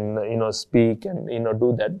 and you can, speak and,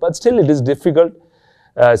 do that. But still, it is difficult,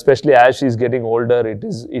 especially as she's getting older. It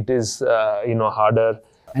is harder.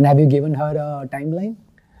 And have you given her a timeline?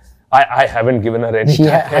 I haven't given her any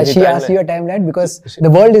Has she asked you a timeline? Because the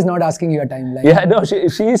world is not asking you a timeline. Yeah, no,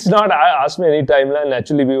 she's not asked me any timeline.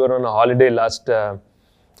 Actually, we were on a holiday last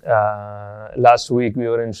week. We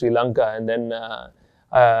were in Sri Lanka, and then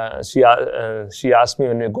she asked me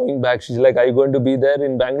when we're going back, she's like, are you going to be there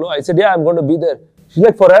in Bangalore? I said, yeah, I'm going to be there. She's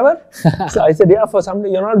like, forever? So I said, yeah, for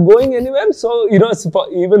something, you're not going anywhere. So, you know,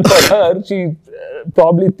 even for her, she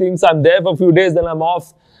probably thinks I'm there for a few days, then I'm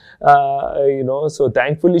off. You know, so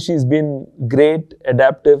thankfully she's been great,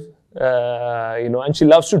 adaptive, you know, and she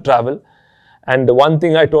loves to travel. And the one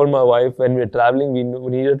thing I told my wife when we were traveling, we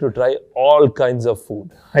needed to try all kinds of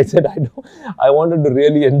food. I said, I wanted to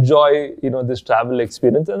really enjoy, you know, this travel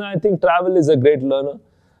experience. And I think travel is a great learner.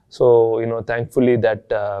 So, you know, thankfully that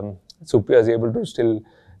Supriya is able to still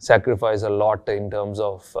sacrifice a lot in terms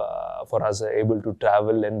of, for us able to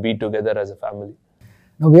travel and be together as a family.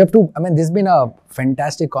 No, we have to, I mean, this has been a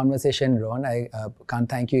fantastic conversation, Rohan. I can't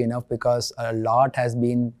thank you enough because a lot has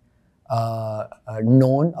been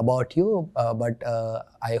known about you, but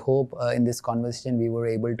I hope in this conversation we were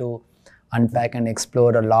able to unpack and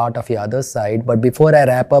explore a lot of your other side. But before I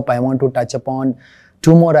wrap up, I want to touch upon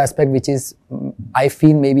two more aspects which is I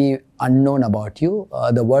feel maybe unknown about you.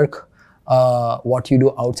 The work, what you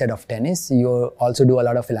do outside of tennis. You also do a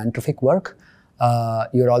lot of philanthropic work.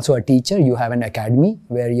 You're also a teacher. You have an academy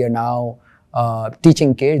where you're now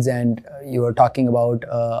teaching kids, and you were talking about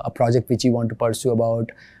a project which you want to pursue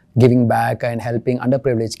about giving back and helping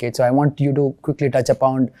underprivileged kids. So I want you to quickly touch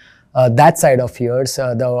upon that side of yours,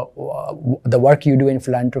 the work you do in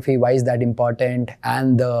philanthropy, why is that important,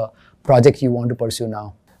 and the project you want to pursue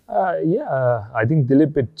now. I think,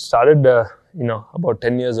 Dilip, it started, you know, about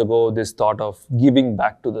 10 years ago, this thought of giving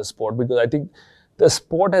back to the sport, because I think the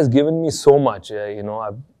sport has given me so much. You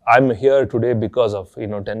know, I'm here today because of, you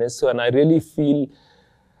know, tennis. So, and I really feel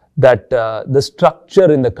that the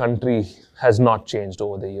structure in the country has not changed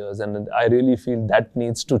over the years, and I really feel that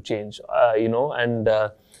needs to change. You know, and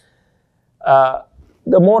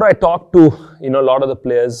the more I talk to, you know, a lot of the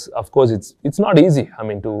players, of course, it's not easy. I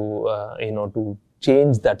mean, to you know, to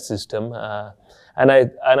change that system. And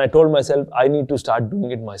I told myself I need to start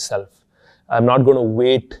doing it myself. I'm not going to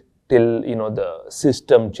wait till, you know, the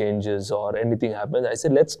system changes or anything happens. I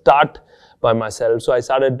said, let's start by myself. So I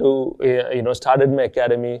started to, you know, started my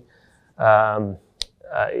academy.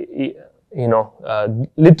 You know,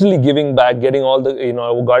 literally giving back, getting all the, you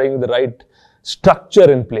know, getting the right structure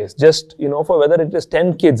in place. Just, you know, for whether it is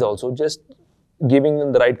 10 kids also, just giving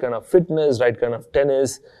them the right kind of fitness, right kind of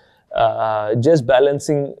tennis, just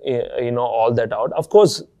balancing, you know, all that out. Of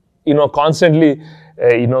course, you know, constantly,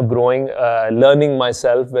 you know, growing, learning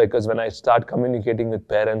myself, because when I start communicating with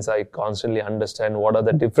parents, I constantly understand what are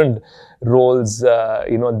the different roles,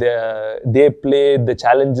 you know, they play, the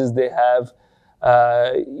challenges they have.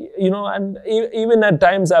 You know, and even at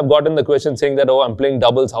times I've gotten the question saying that, oh, I'm playing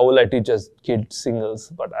doubles, how will I teach a kid singles?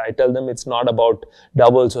 But I tell them it's not about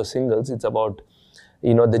doubles or singles, it's about,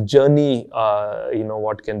 you know, the journey, you know,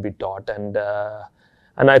 what can be taught. And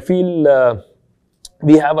I feel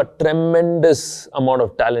we have a tremendous amount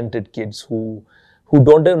of talented kids who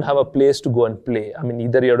don't even have a place to go and play. I mean,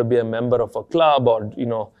 either you have to be a member of a club or, you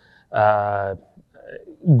know,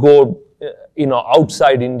 go, you know,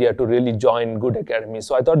 outside India to really join good academies.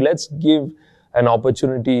 So I thought, let's give an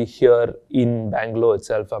opportunity here in Bangalore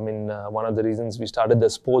itself. I mean, one of the reasons we started the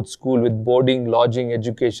sports school with boarding, lodging,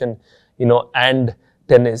 education, you know, and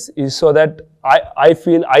tennis is so that I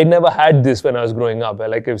feel I never had this when I was growing up.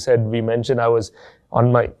 Like I've said, we mentioned I was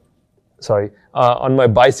on my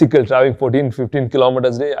bicycle traveling 14-15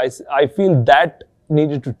 kilometers a day. I feel that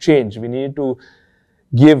needed to change. We needed to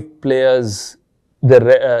give players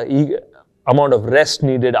the amount of rest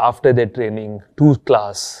needed after their training, to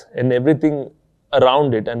class, and everything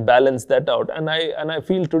around it, and balance that out. And I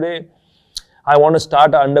feel today I want to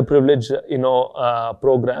start an underprivileged, you know,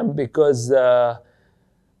 program, because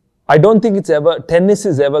I don't think tennis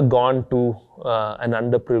has ever gone to an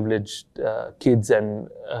underprivileged kids and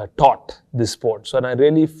taught this sport. So, and I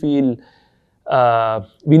really feel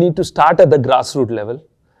we need to start at the grassroots level.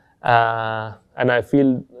 And I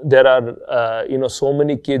feel there are, you know, so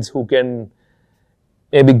many kids who can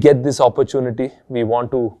maybe get this opportunity. We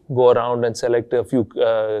want to go around and select a few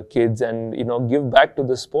kids and, you know, give back to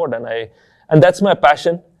the sport. And that's my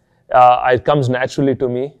passion. It comes naturally to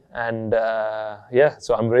me. And yeah,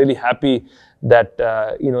 so I'm really happy that,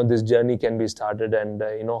 you know, this journey can be started, and,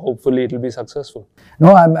 you know, hopefully it will be successful.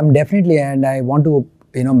 No, I'm definitely, and I want to,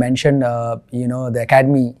 you know, mention, you know, the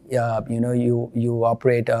academy, you know, you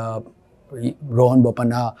operate ROHAN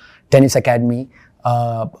BOPANNA Tennis Academy.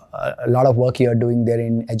 A lot of work you're doing there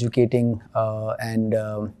in educating and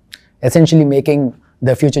essentially making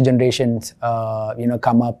the future generations, you know,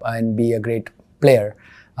 come up and be a great player.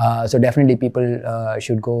 So definitely people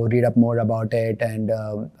should go read up more about it, and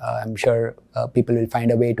I'm sure people will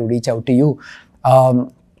find a way to reach out to you.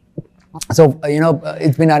 So,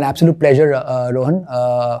 it's been an absolute pleasure, Rohan.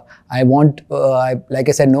 Like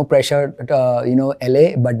I said, no pressure,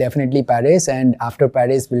 LA, but definitely Paris. And after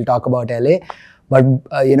Paris, we'll talk about LA. But,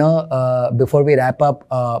 before we wrap up,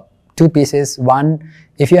 two pieces. One,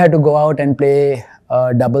 if you had to go out and play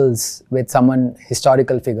doubles with someone,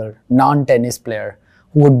 historical figure, non-tennis player,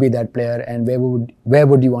 who would be that player and where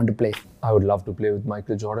would you want to play? I would love to play with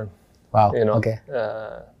Michael Jordan. Wow, okay.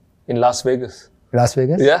 In Las Vegas. Las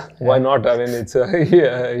Vegas? Yeah, why not? I mean, it's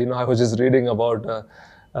I was just reading about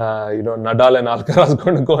Nadal and Alcaraz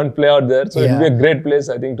going to go and play out there, so it'd be a great place,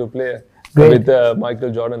 I think, to play with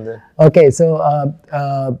Michael Jordan there. Okay, so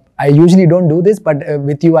I usually don't do this, but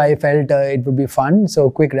with you, I felt it would be fun. So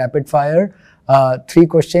quick rapid fire, 3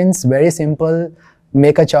 questions, very simple.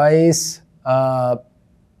 Make a choice.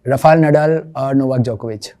 Rafael Nadal or Novak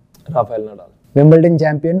Djokovic? Rafael Nadal. Wimbledon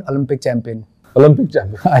champion, Olympic champion? Olympic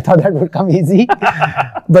champion. I thought that would come easy.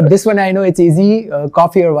 But this one I know it's easy.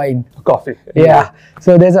 Coffee or wine? Coffee. Yeah.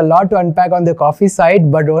 So there's a lot to unpack on the coffee side.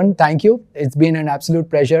 But Rohan, thank you. It's been an absolute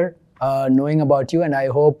pleasure knowing about you. And I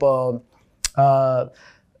hope,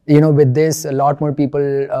 with this, a lot more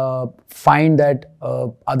people find that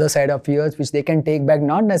other side of yours, which they can take back,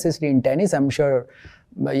 not necessarily in tennis. I'm sure,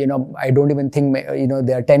 I don't even think,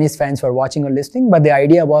 there are tennis fans who are watching or listening, but the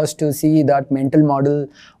idea was to see that mental model,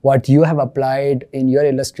 what you have applied in your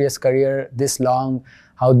illustrious career this long,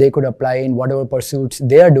 how they could apply in whatever pursuits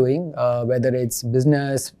they are doing, whether it's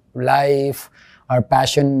business, life, or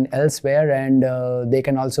passion elsewhere. And they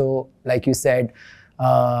can also, like you said,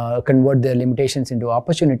 convert their limitations into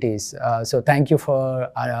opportunities. So thank you for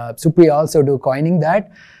Supriya also to coining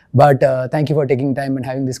that. But thank you for taking time and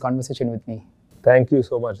having this conversation with me. Thank you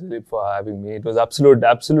so much, Dilip, for having me. It was absolute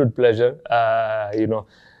pleasure.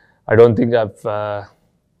 I don't think I've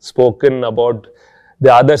spoken about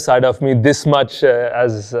the other side of me this much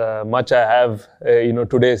as much I have,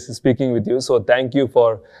 today speaking with you. So thank you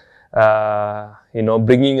for,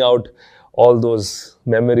 bringing out all those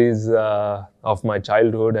memories of my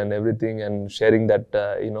childhood and everything, and sharing that,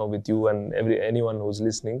 with you and anyone who's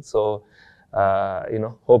listening. So.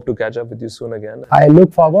 Hope to catch up with you soon again. I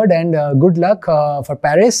look forward, and good luck for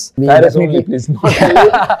Paris. Paris only, please. Not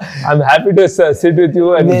I'm happy to sit with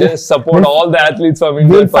you and just support all the athletes from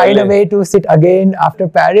India. We'll find a way to sit again after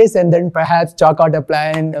Paris, and then perhaps chalk out a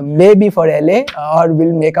plan maybe for LA, or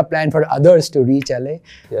we'll make a plan for others to reach LA.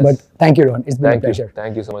 Yes. But thank you, Rohan. It's been a pleasure.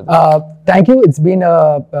 Thank you so much. Thank you. It's been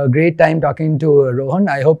a great time talking to Rohan.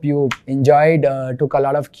 I hope you enjoyed, took a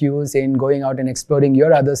lot of cues in going out and exploring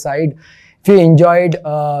your other side. If you enjoyed,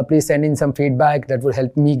 please send in some feedback. That will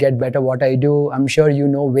help me get better what I do. I'm sure you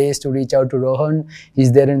know ways to reach out to Rohan.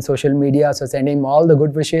 He's there in social media, so send him all the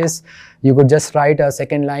good wishes. You could just write a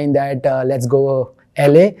second line that let's go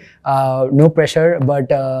LA. No pressure, but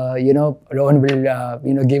Rohan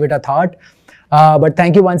will give it a thought. But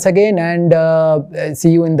thank you once again, and see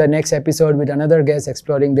you in the next episode with another guest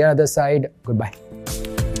exploring their other side. Goodbye.